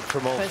the break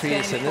from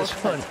Monfils, and this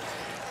one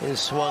is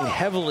swung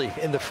heavily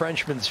in the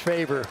Frenchman's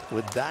favor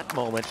with that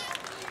moment.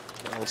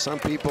 Well, some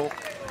people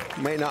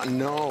may not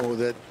know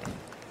that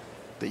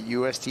the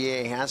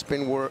USTA has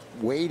been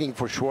waiting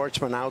for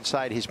Schwartzman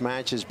outside his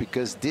matches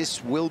because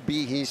this will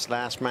be his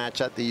last match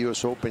at the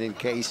US Open in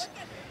case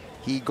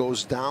he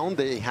goes down.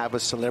 They have a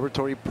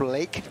celebratory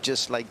plaque,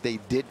 just like they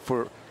did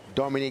for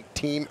Dominic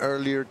Thiem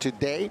earlier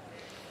today.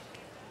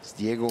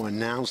 Diego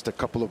announced a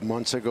couple of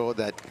months ago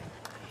that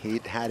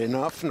he'd had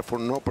enough, and for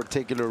no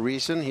particular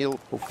reason, he'll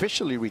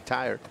officially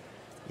retire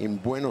in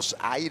Buenos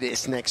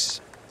Aires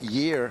next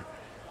year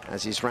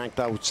as he's ranked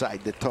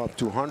outside the top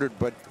 200.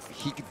 But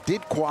he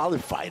did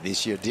qualify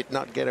this year, did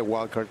not get a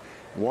wild card,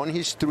 won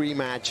his 3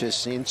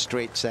 matches in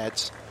straight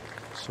sets.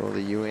 So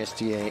the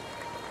USTA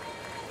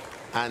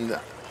and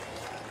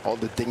all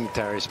the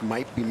dignitaries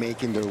might be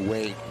making their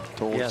way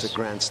towards the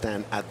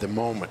grandstand at the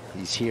moment.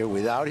 He's here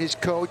without his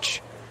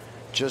coach,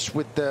 just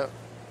with the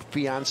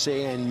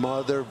fiance and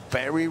mother,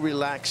 very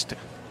relaxed,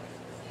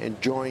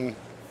 enjoying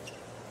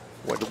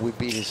what would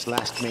be his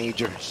last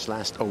major, his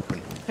last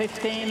Open.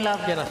 15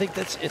 love. Again, I think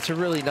it's a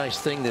really nice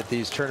thing that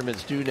these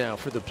tournaments do now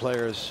for the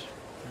players.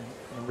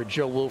 Remember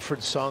Joe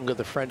Wilfred Songa,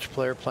 the French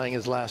player, playing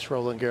his last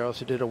Roland Garros,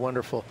 who did a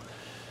wonderful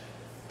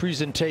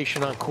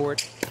presentation on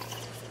court.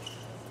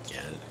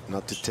 Yeah,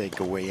 not to take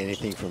away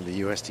anything from the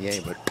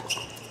USTA, but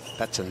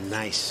that's a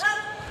nice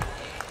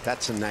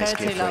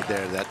gift right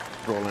there, that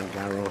Roland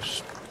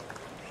Garros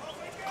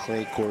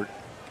clay court.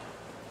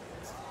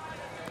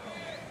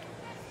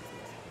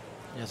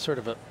 Yeah, sort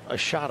of a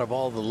shot of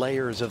all the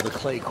layers of the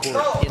clay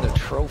court in a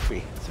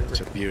trophy.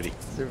 It's a beauty.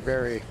 It's a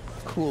very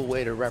cool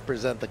way to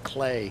represent the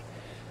clay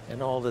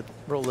and all that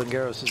Roland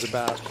Garros is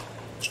about.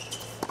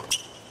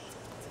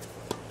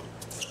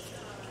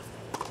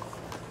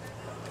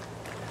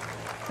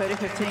 I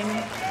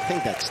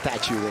think that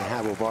statue they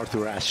have of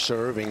Arthur Ashe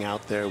serving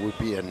out there would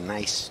be a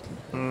nice...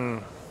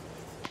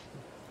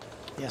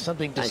 Yeah,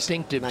 something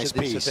distinctive nice to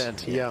this piece.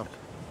 event. Yeah.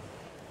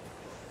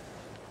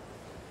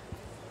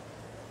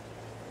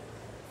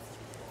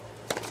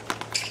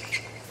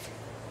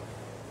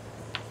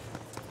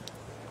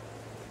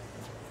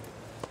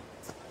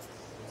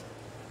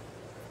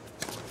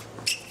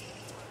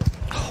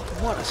 Oh,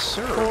 what a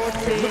serve.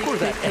 Look where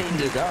that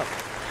ended up.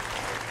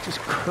 Just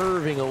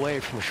curving away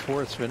from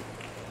Schwartzman.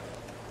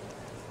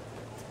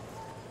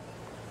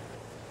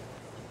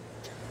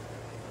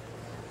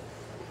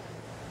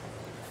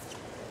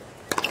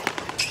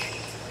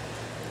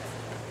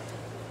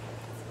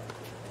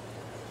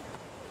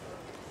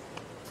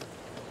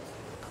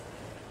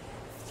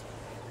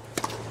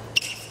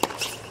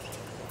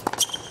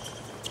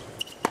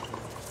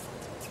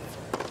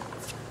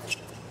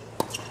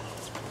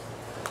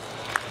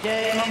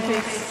 Gael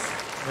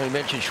Monfils. We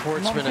mentioned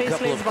Schwartzman, a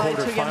couple of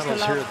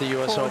quarterfinals here at the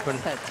U.S. Open.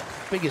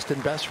 Biggest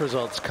and best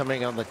results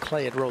coming on the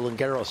clay at Roland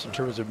Garros in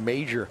terms of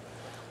major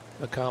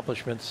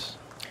accomplishments.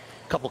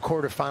 A couple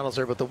quarterfinals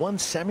there, but the one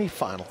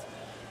semifinal.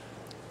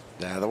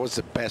 Yeah, that was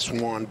the best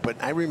one.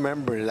 But I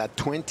remember that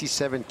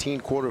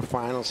 2017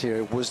 quarterfinals here.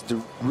 It was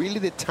really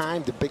the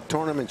time the big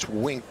tournaments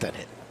winked at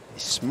him. He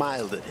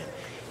smiled at him.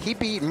 He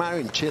beat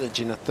Marin Cilic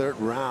in the third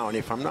round,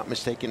 if I'm not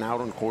mistaken,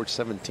 out on court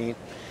 17.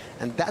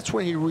 And that's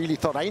when he really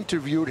thought. I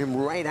interviewed him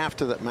right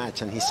after that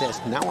match, and he says,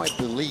 now I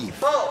believe.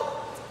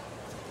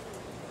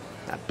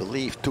 That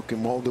belief took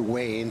him all the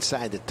way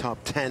inside the top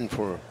 10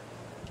 for a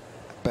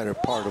better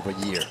part of a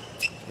year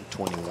in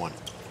 21.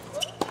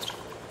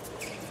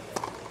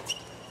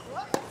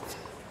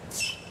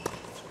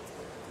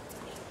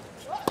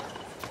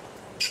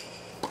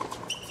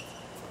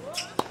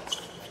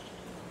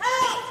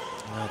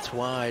 That's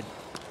wide.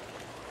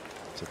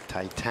 It's a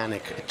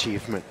titanic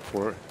achievement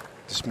for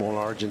the small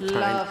Argentine.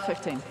 Love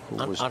 15.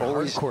 On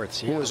hard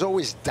courts, yeah. Who was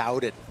always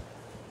doubted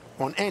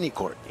on any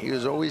court. He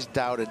was always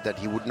doubted that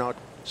he would not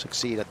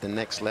succeed at the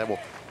next level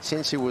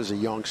since he was a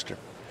youngster.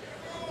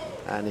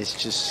 And it's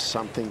just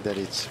something that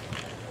it's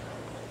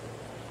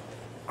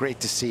great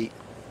to see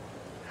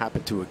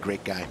happen to a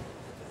great guy.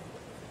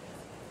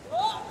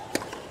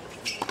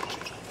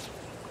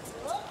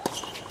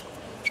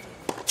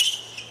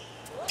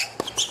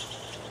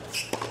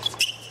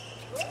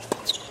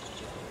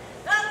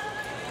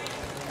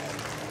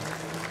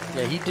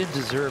 Yeah, he did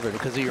deserve it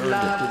because he earned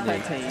it,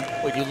 didn't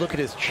he? When you look at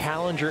his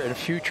challenger and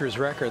futures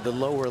record, the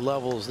lower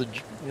levels, the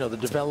the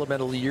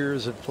developmental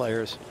years of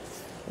players.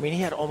 I mean,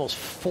 he had almost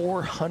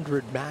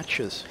 400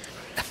 matches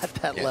at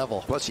that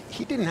level. Plus,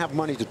 he didn't have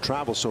money to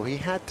travel, so he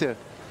had to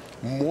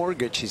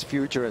mortgage his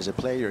future as a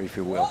player, if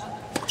you will.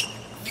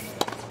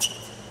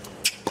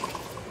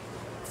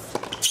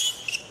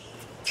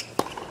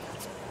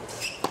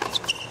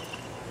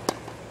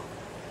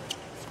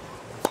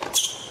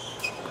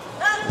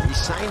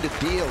 Signed a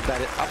deal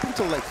that up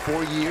until like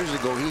 4 years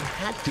ago he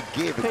had to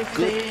give a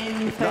good,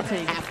 if not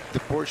half the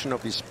portion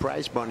of his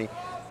prize money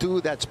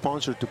to that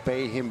sponsor to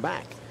pay him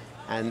back.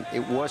 And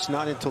it was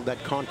not until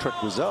that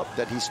contract was up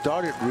that he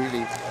started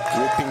really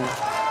reaping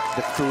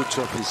the fruits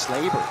of his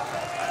labor.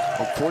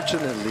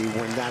 Unfortunately,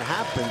 when that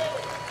happened,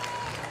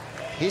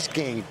 his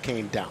game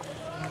came down.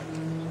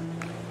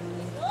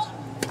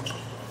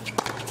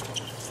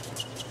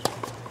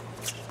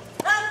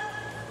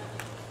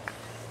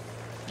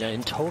 Yeah,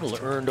 in total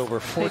earned over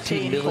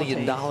 $14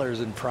 million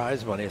in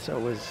prize money. So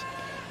it was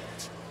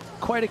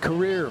quite a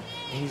career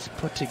he's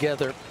put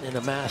together and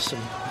amassed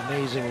some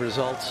amazing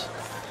results.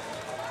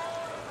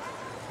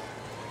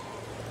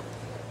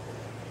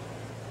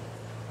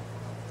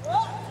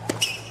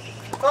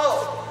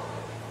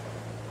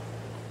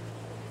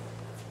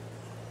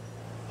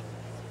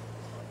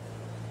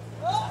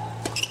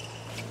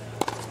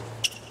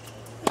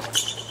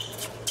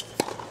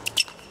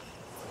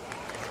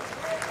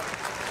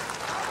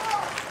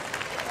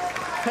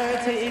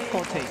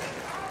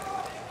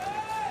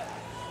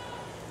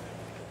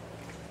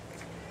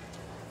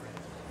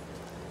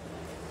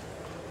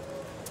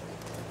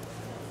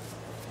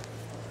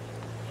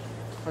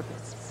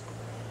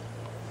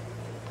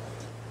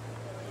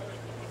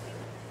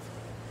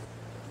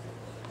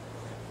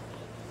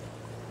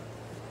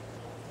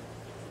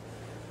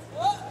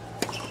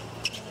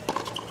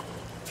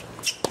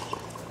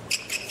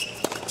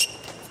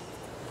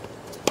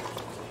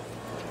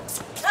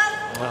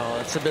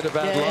 It's a bit of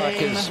bad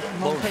luck as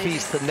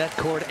Monfils, the net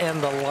cord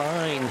and the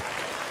line.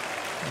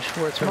 And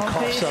Schwartzman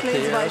coughs up the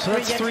air. So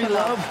that's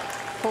 3-love.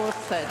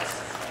 Fourth set.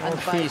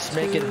 Monfils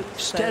making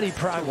steady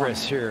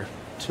progress here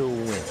to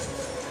win.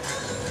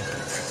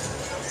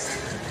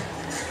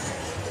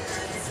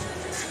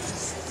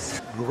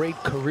 Great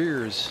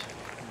careers.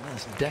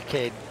 Last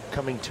decade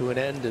coming to an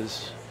end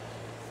as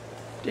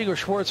Diego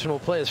Schwartzman will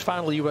play his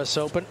final U.S.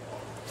 Open.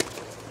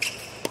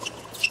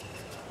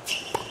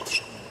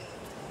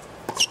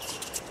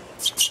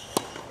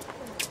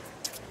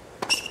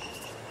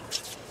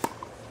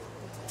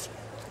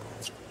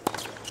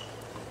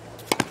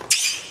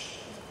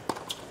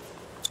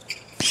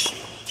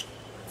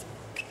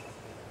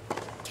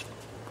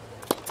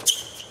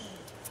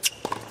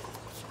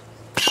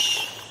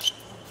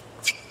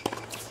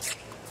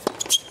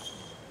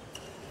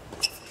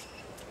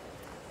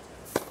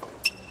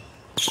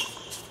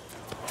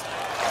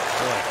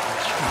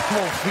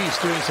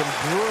 Monfils doing some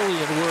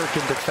brilliant work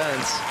in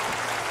defense,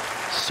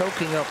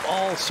 soaking up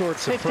all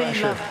sorts of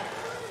pressure.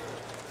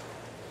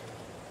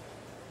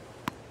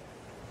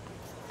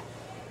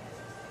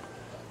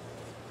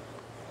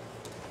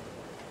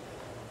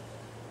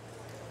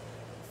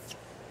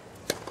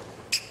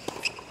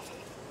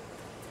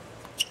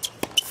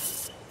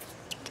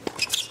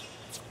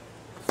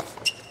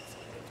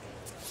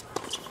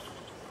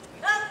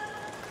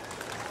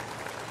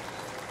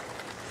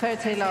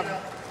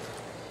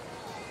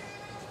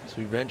 As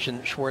we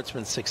mentioned,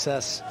 Schwartzman's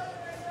success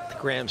at the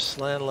Grand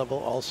Slam level,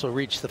 also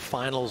reached the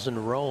finals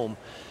in Rome.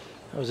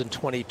 That was in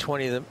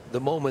 2020. The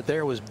moment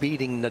there was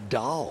beating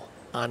Nadal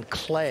on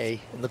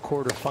clay in the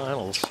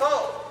quarterfinals.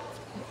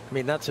 I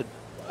mean, that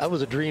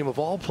was a dream of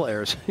all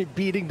players,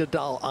 beating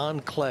Nadal on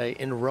clay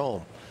in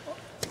Rome.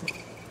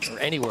 Or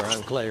anywhere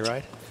on clay,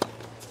 right?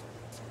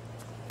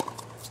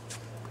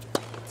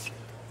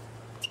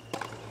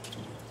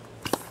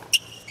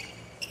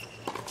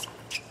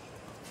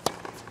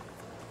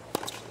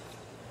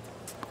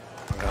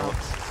 Well,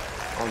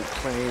 on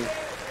clay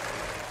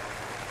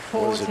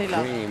was a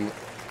dream.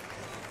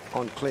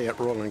 On clay at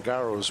Roland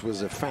Garros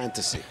was a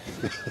fantasy.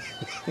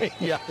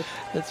 Yeah,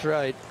 that's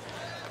right.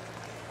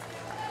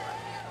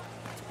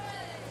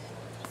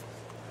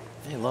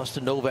 He lost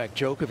to Novak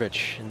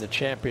Djokovic in the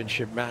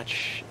championship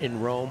match in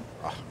Rome.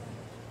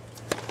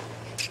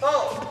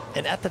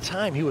 And at the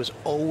time, he was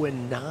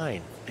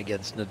 0-9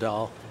 against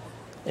Nadal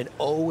and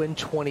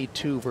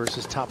 0-22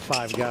 versus top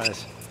 5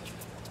 guys.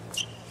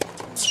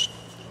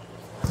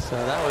 So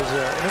that was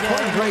an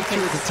important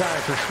breakthrough at the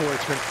time for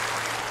Schwartzman.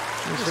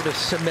 He was sort of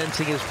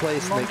cementing his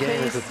place in the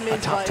game as a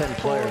top 10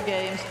 player.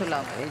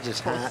 He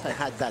just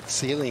had that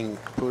ceiling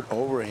put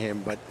over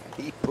him, but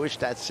he pushed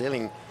that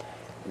ceiling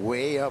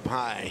way up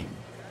high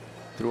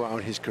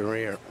throughout his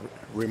career.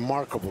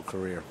 Remarkable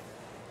career.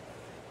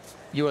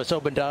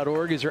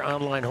 USOpen.org is your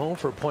online home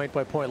for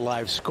point-by-point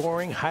live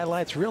scoring,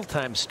 highlights,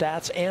 real-time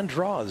stats, and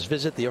draws.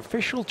 Visit the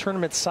official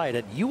tournament site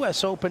at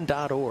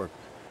USOpen.org.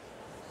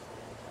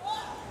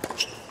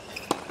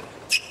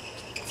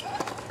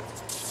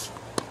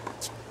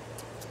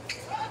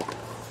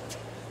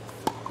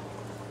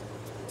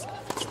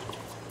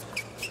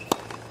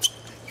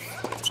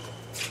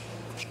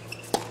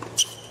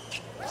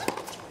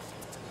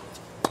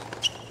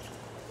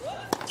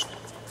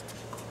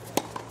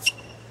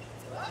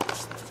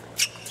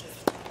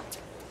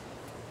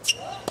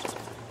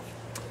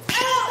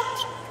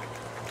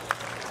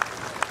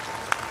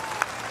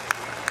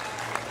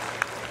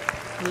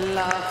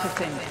 Love to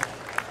think.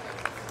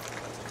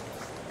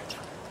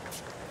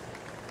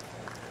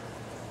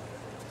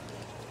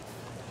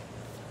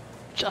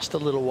 Just a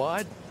little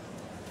wide.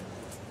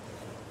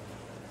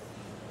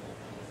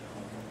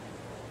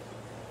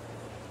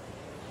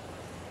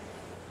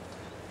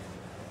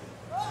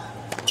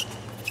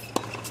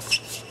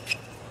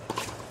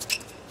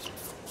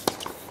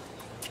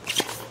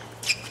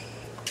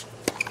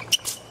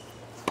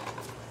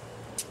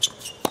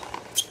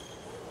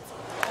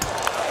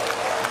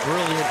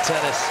 Brilliant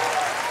tennis.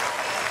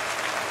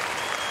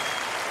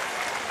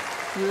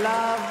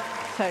 Love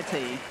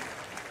 30.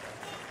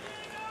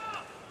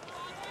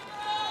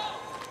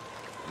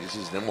 This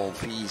is the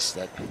Monfils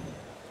that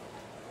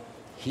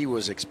he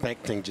was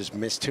expecting, just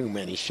missed too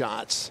many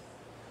shots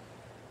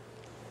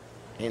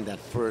in that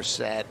first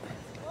set.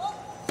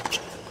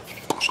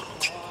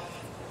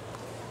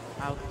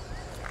 Out.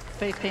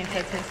 15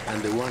 seconds.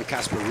 And the one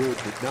Casper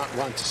Ruud did not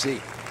want to see,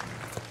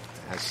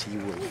 as he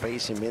will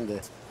face him in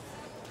the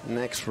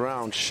next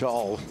round.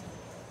 Scholl.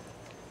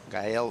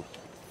 Gael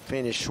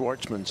finished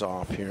Schwartzman's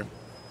off here.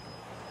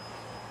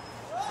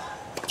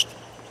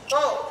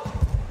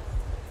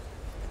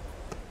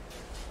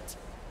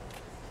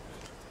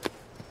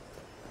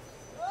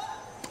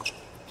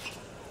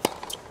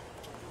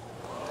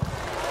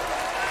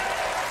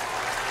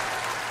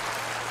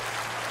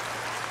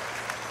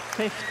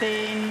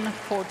 Fifteen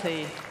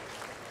 40.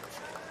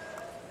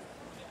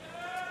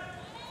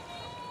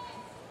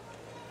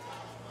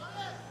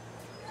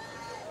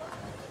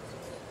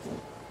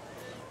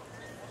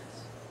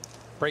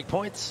 Break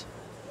points.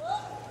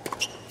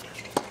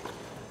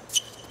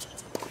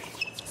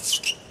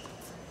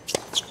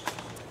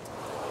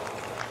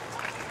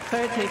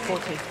 Thirty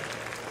 40.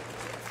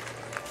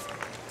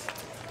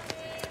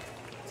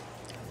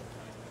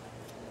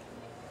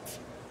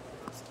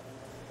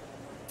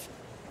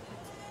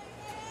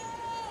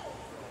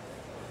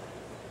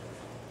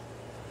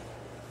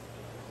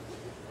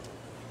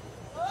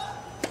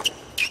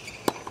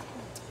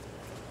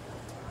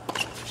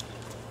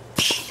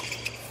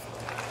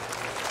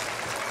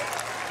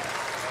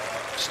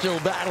 Still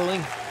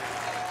battling.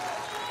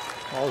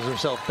 Hauls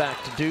himself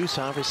back to deuce.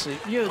 Obviously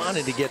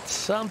wanted to get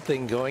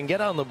something going,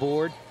 get on the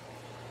board.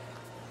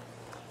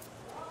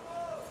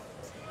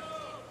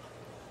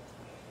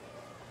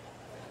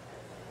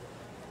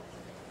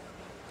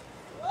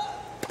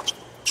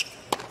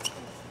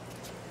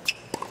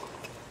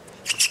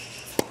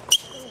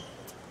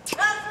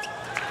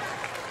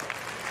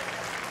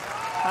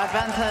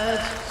 Advantage,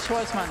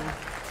 Schwartzman.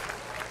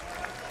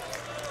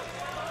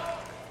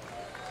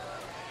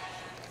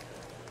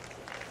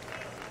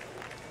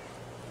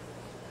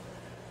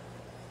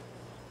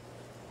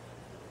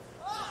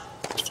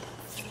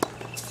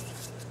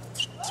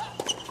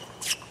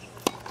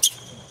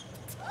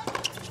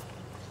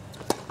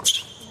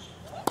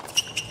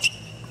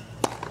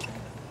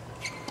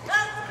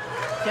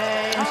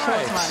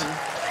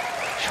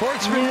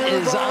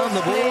 Schwartzman is on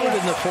the board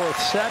in the fourth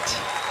set.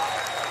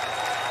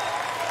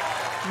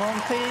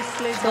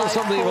 Still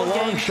something of a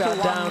long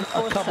shot down,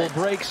 a couple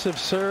breaks of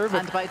serve.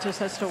 And by 2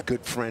 sets to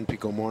Good friend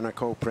Pico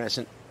Monaco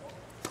present.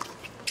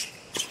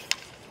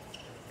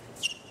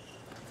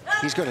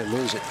 He's going to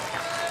lose it.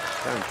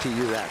 Guarantee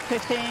you that.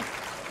 15.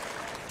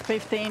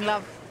 15,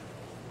 love.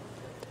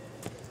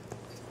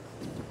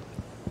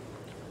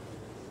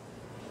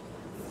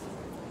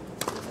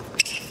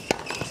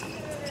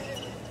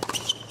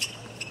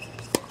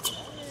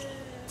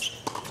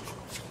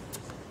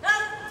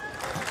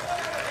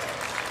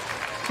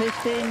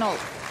 No.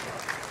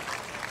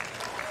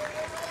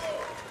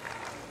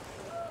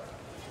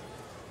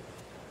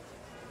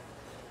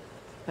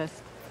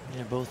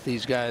 Yeah, both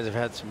these guys have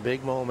had some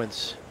big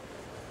moments.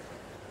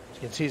 As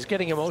you can see, he's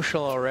getting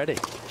emotional already.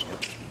 Yep,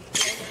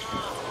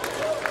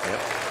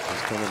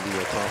 it's going to be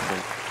a tough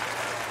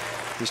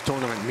one. This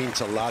tournament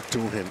means a lot to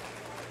him.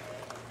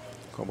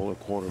 A couple of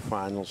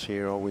quarterfinals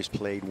here, always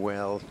played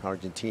well.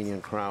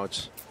 Argentinian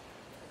crowds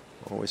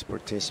always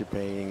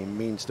participating. It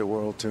means the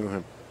world to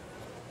him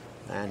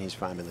and his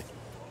family.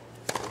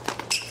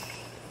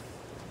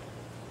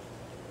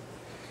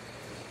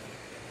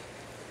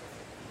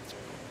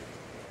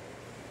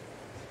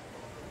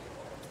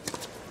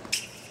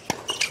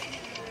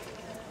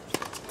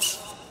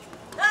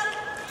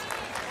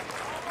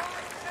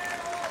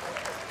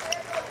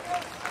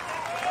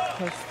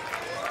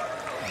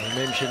 I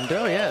mentioned,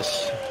 oh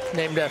yes,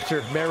 named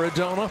after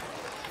Maradona,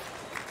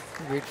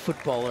 a great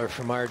footballer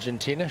from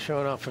Argentina,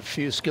 showing off a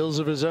few skills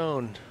of his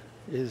own.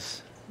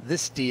 Is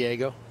this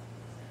Diego?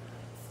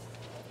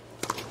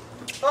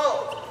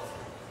 Oh.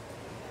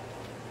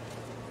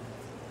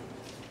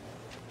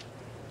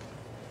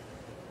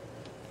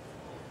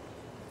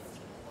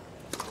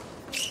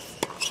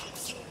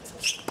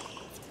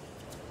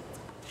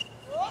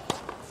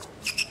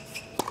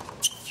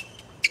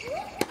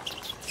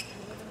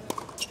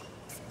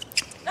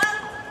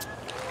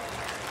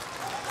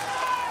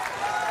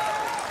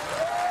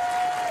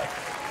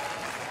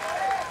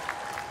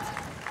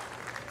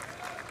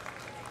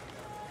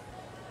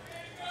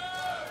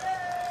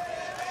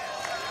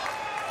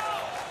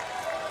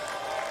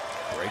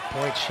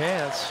 Breakpoint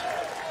chance.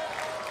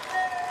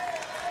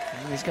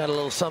 He's got a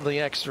little something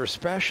extra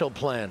special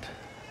planned.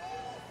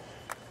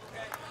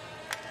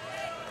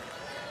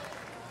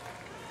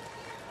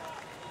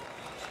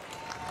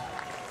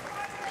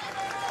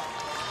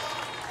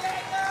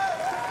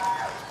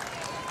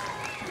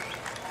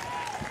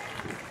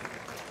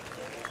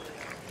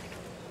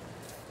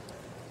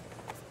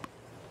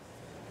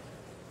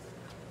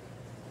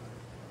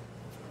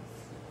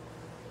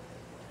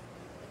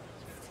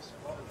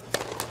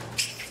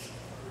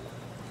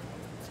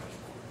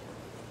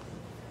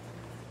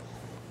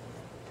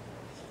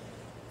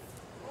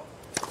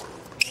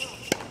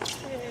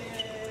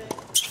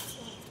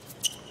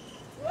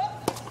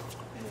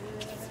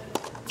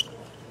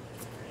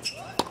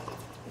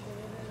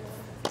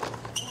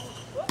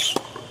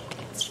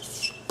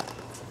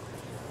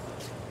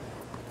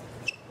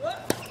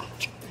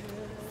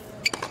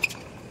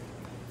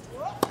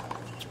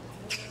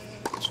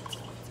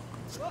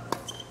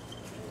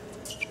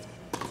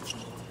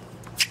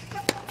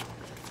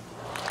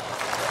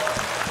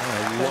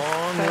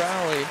 Long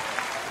rally.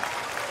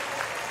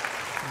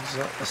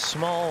 There's a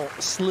small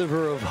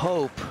sliver of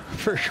hope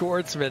for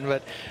Schwartzman,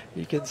 but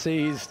you can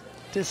see he's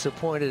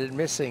disappointed in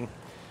missing.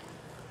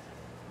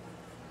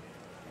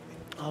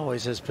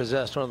 Always has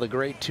possessed one of the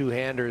great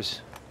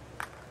two-handers.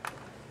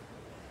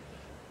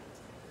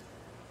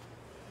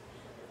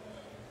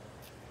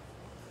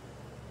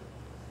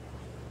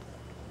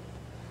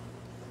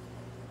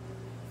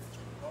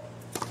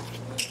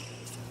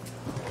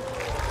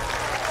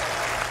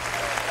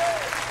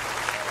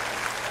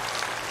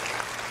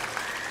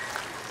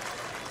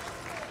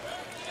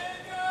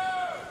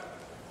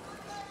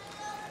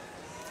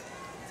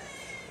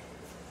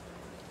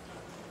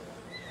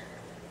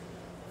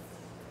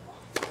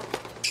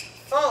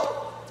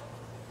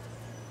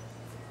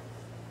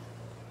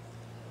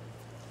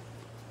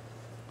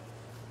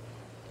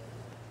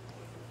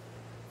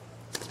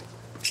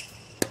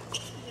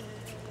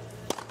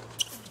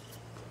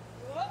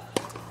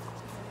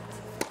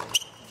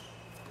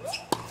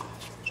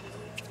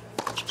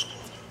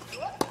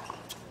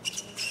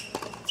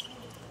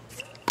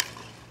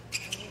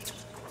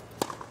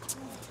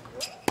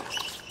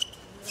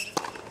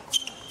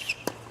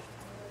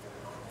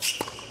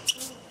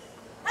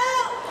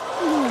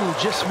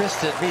 Just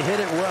missed it. He hit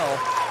it well.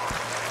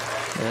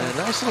 And a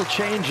nice little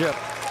changeup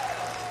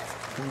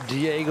from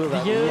Diego.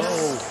 That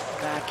low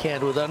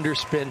backhand with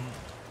underspin.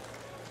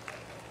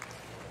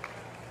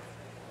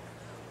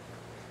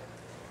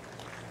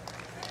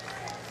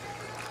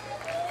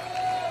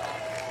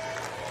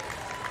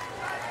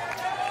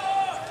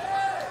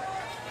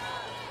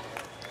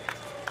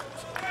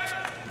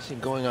 See,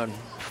 going on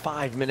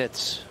 5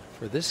 minutes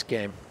for this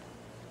game.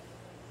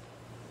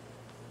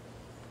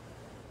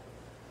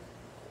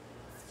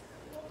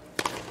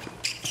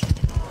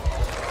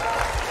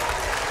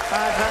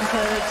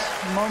 Advantage,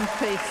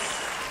 Monfils.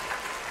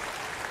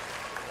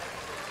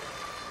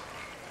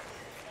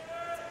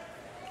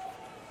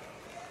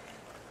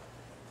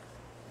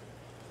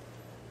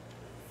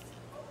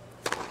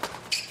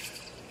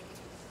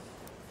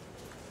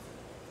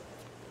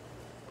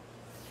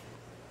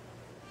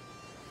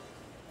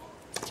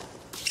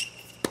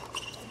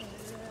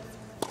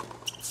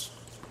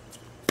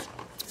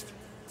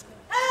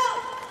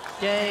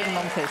 Gael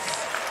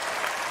Monfils.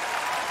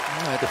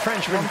 The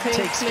Frenchman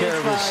takes care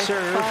of his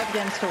serve.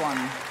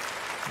 5-1.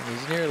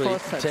 He's nearly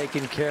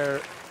taken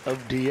care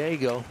of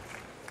Diego.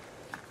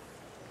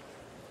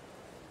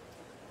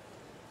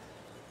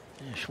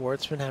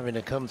 Schwartzman having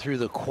to come through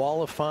the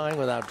qualifying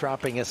without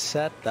dropping a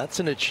set.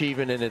 That's an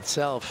achievement in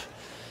itself.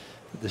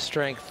 The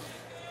strength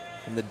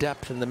and the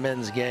depth in the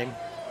men's game.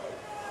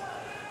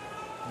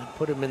 And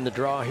put him in the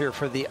draw here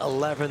for the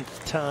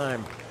 11th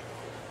time.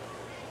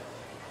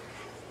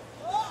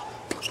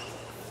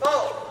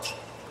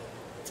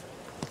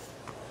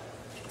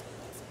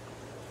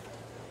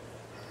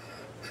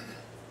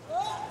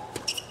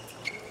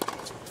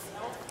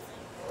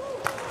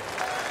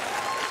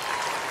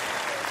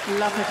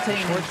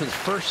 Schwartzman's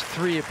first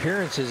 3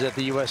 appearances at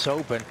the U.S.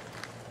 Open.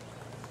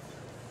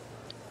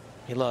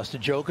 He lost to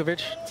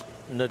Djokovic,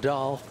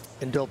 Nadal,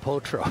 and Del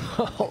Potro,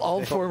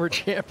 all former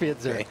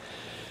champions there.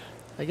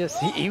 I guess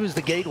he was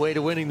the gateway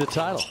to winning the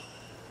title.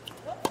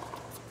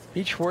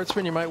 Beat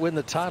Schwartzman, you might win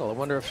the title. I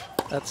wonder if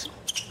that's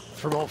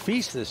for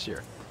Monfils this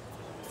year.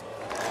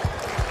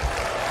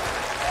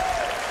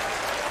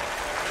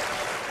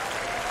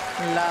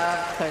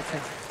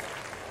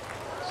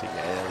 See,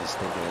 yeah, he's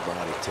thinking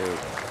about it too.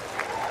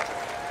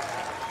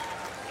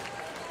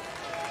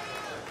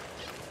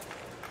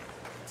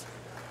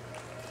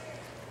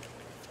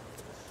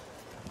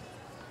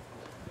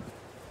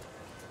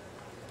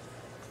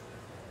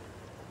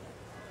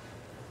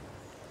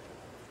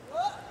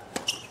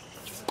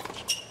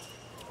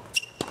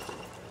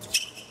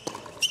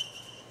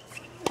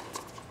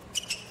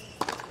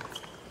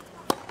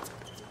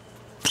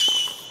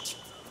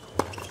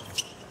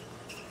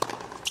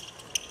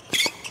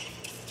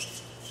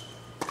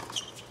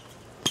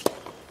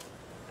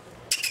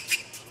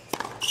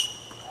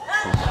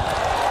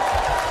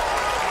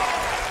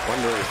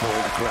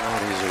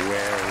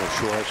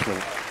 Schwartzman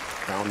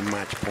found the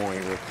match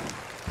point with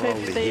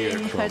probably here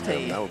from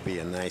him. That would be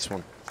a nice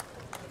one.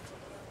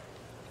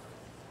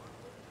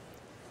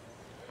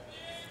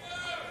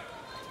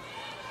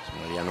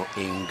 Mariano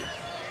Ing,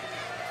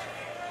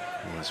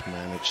 who has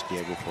managed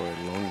Diego for a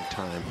long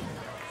time,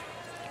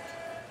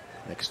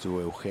 next to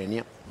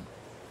Eugenia.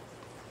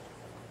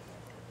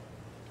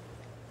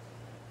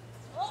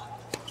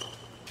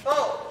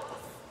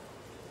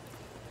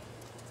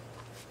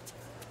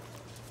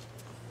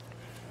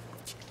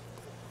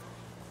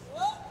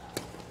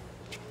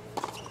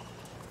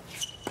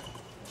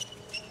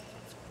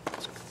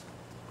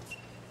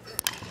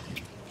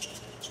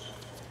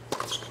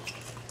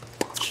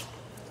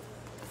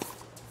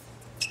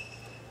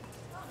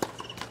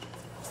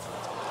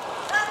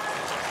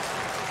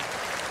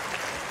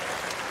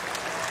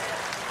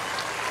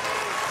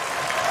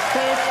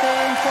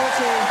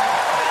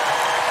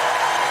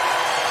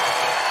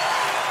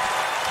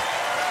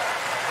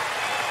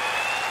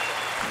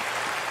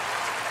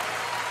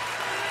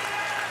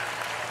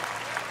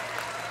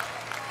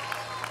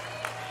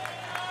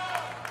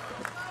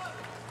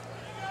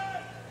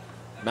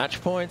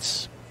 Match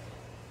points.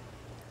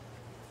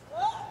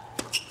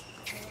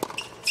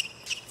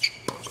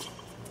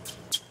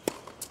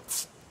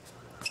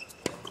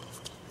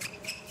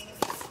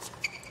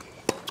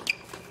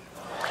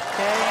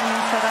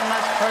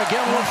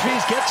 Gael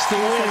Monfils gets the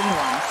win.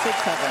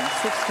 6-7,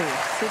 6-2,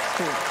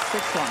 6-2,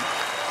 6-1.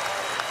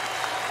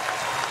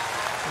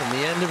 And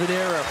the end of an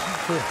era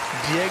for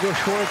Diego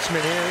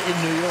Schwartzman here in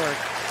New York.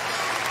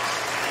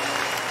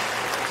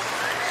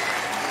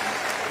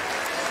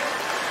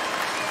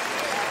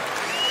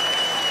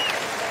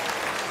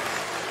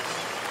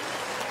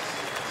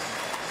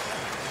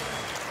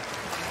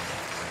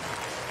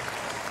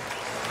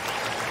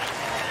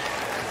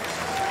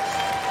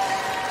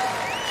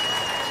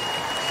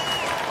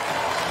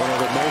 One of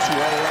the most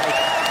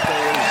well-liked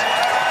players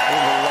in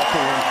the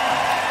locker room.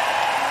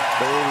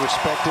 Very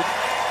respected.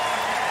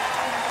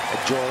 A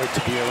joy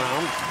to be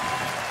around.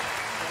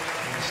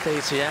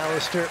 Stacey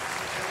Alistair.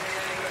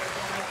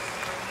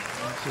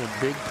 That's a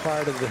big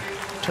part of the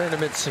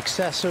tournament's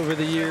success over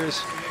the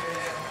years.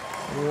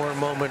 A warm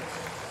moment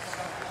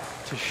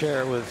to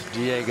share with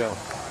Diego.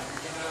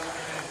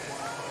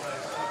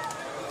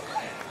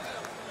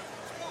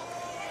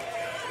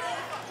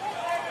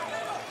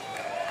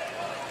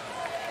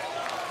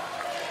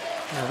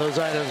 Now those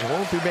items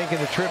won't be making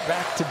the trip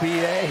back to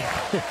BA.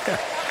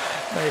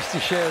 Nice to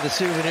share the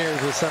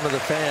souvenirs with some of the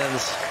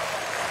fans.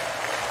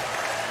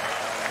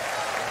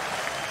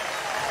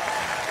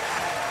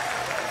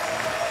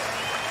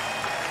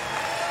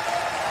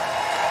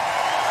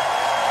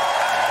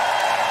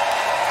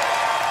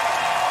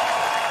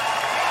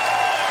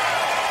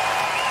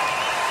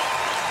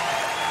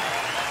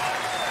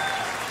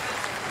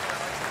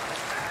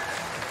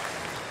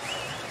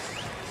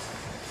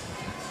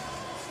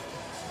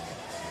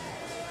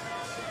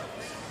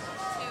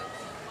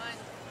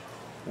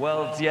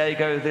 Well,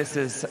 Diego, this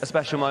is a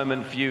special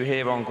moment for you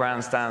here on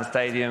Grandstand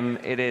Stadium.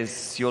 It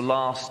is your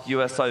last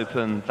US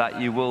Open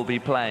that you will be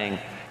playing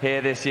here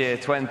this year,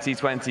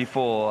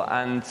 2024.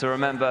 And to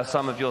remember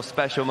some of your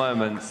special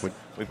moments,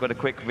 we've got a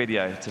quick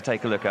video to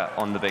take a look at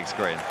on the big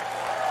screen.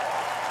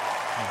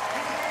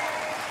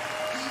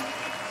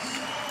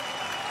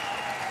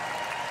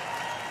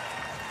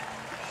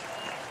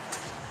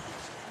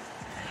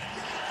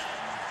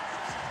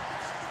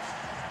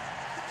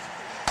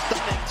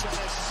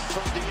 tennis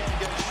from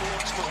Diego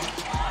Schwartzman.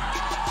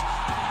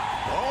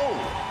 Oh,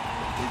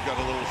 we've got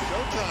a little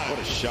showtime. What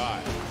a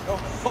shot.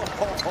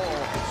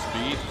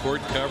 Speed,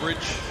 court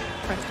coverage.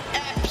 An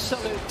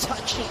absolute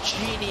touch of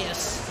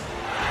genius.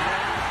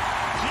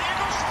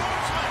 Diego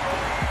Schwartzman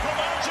from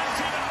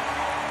Argentina.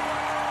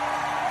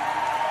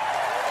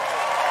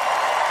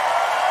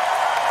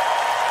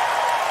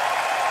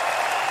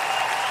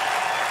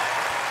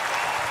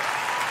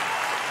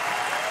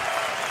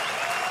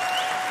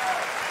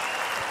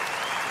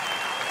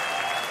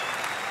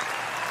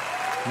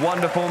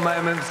 Wonderful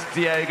moments,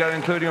 Diego,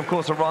 including, of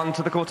course, a run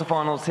to the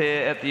quarterfinals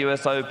here at the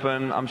US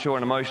Open. I'm sure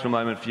an emotional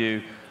moment for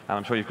you, and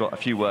I'm sure you've got a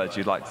few words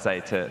you'd like to say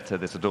to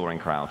this adoring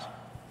crowd.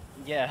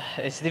 Yeah,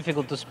 it's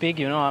difficult to speak.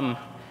 You know, I'm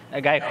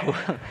a guy who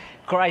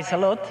cries a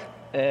lot.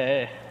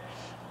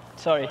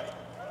 Sorry.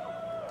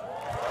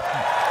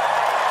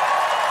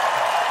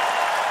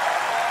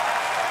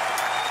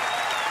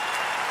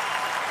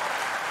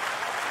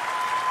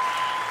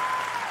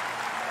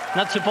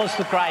 Not supposed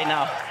to cry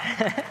now.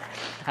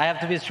 I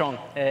have to be strong.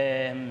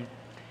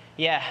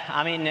 Yeah,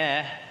 I mean,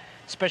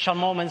 special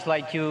moments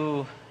like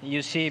you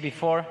see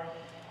before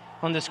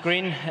on the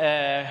screen.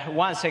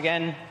 Once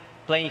again,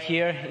 playing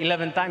here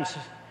 11 times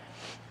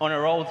on a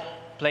road,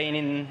 playing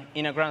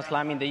in a Grand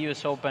Slam in the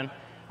US Open.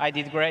 I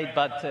did great,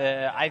 but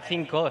I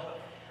think the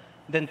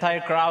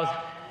entire crowd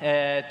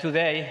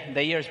today,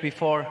 the years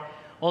before,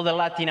 all the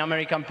Latin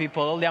American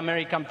people, all the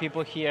American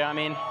people here, I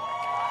mean,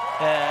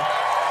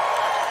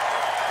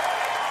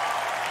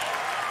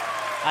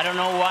 I don't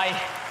know why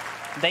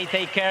they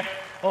take care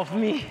of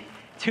me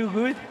too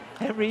good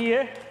every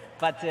year,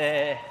 but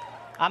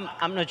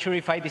I'm not sure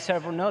if I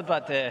deserve or not,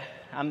 but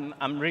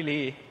I'm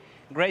really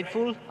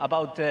grateful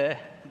about the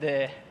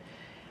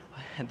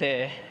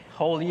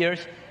whole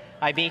years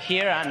I've been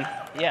here, and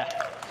yeah,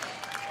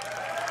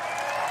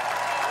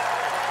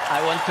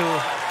 I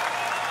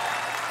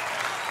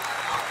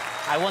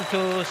want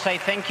to say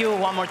thank you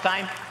one more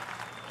time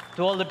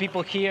to all the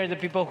people here, the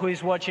people who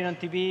is watching on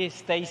TV,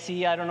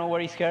 Stacy, I don't know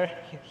where he's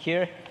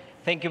here.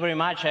 Thank you very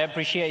much. I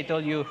appreciate all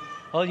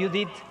you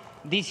did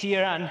this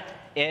year and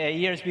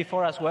years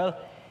before as well.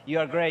 You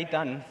are great,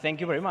 and thank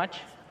you very much.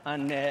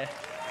 And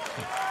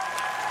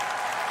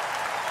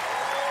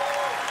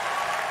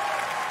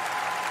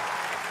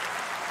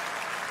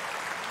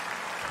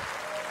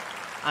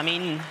I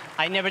mean,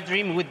 I never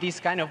dreamed with this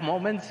kind of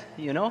moments,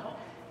 you know,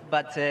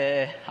 but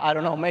I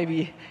don't know,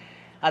 maybe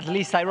at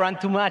least I ran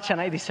too much and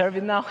I deserve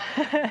it now.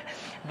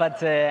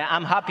 But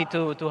I'm happy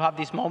to have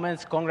these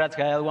moments. Congrats,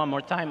 Gael, one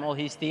more time, all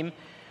his team,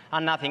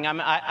 and nothing.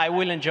 I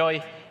will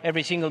enjoy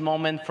every single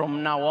moment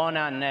from now on,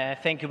 and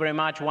thank you very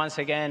much once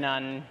again,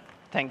 and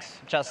thanks.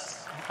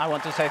 Just, I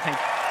want to say thank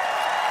you.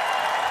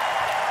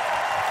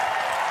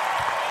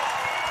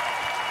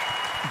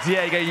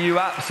 Diego, you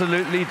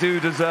absolutely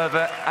do deserve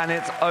it, and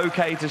it's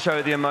okay to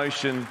show the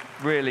emotion.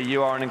 Really,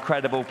 you are an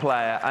incredible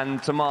player,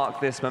 and to mark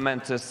this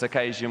momentous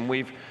occasion,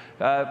 we've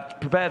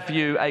prepared for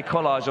you a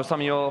collage of some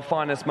of your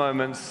finest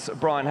moments.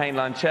 Brian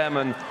Hainline,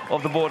 chairman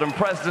of the board and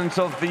president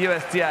of the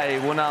USTA,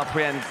 will now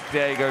present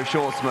Diego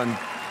Schwartzman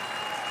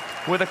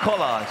with a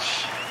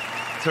collage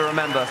to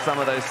remember some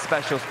of those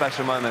special,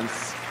 special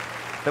moments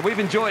that we've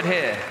enjoyed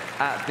here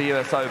at the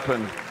US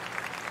Open.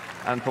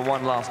 And for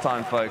one last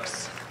time,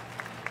 folks,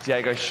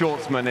 Diego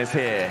Schwartzman is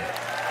here,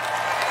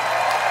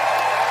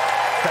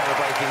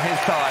 celebrating his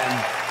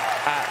time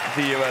at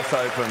the US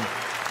Open.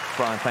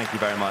 Brian, thank you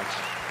very much.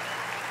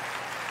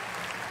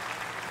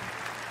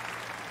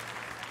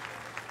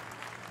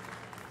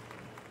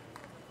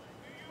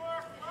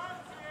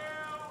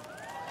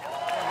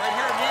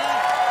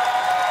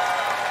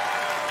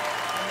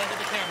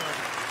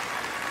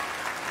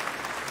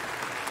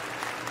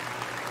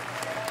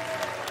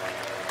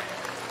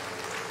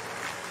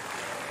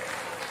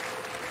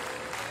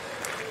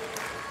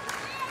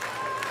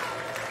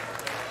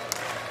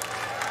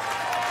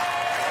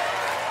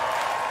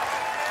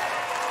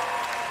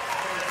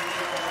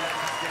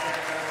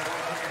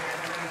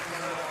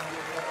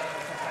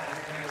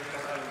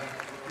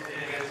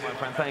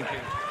 Thank you.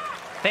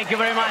 Thank you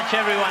very much,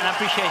 everyone. I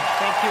appreciate it.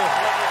 Thank you.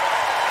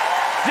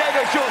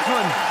 Diego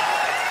Schwartzman.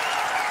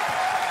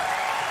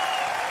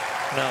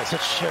 No,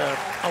 such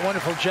a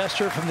wonderful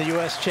gesture from the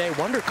USTA.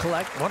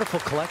 Wonderful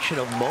collection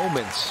of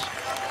moments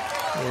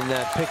in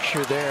that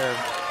picture there.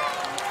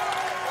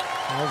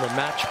 All the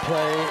match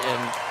play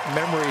and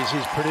memories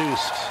he's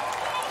produced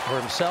for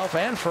himself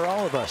and for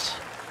all of us.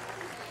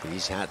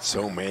 He's had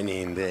so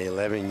many in the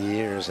 11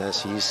 years,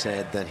 as he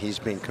said, that he's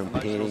been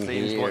competing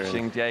here.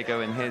 Watching Diego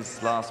in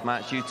his last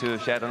match. You two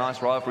have shared a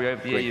nice rivalry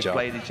over the year. You've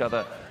played each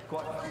other.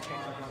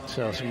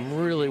 So some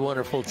really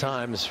wonderful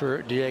times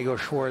for Diego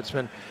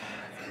Schwartzman.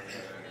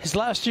 His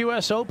last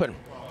US Open.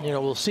 You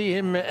know, we'll see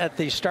him at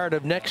the start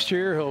of next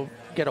year. He'll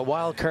get a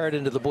wild card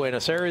into the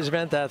Buenos Aires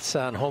event. That's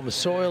on home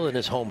soil in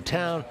his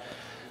hometown.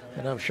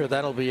 And I'm sure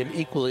that'll be an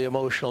equally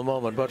emotional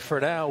moment. But for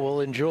now,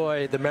 we'll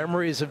enjoy the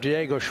memories of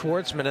Diego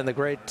Schwartzman and the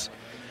great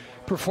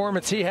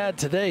performance he had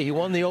today. He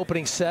won the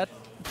opening set,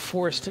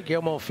 forced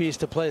Gael Monfils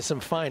to play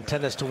some fine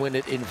tennis to win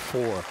it in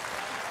 4.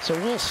 So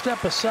we'll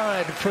step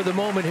aside for the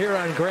moment here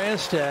on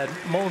Grandstand.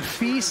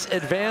 Monfils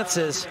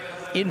advances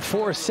in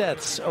 4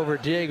 sets over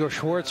Diego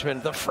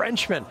Schwartzman. The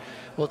Frenchman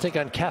will take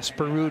on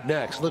Casper Ruud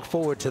next. Look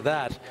forward to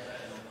that.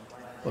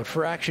 But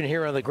for action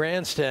here on the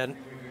Grandstand,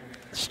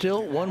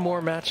 still one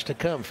more match to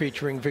come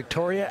featuring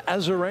Victoria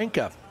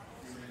Azarenka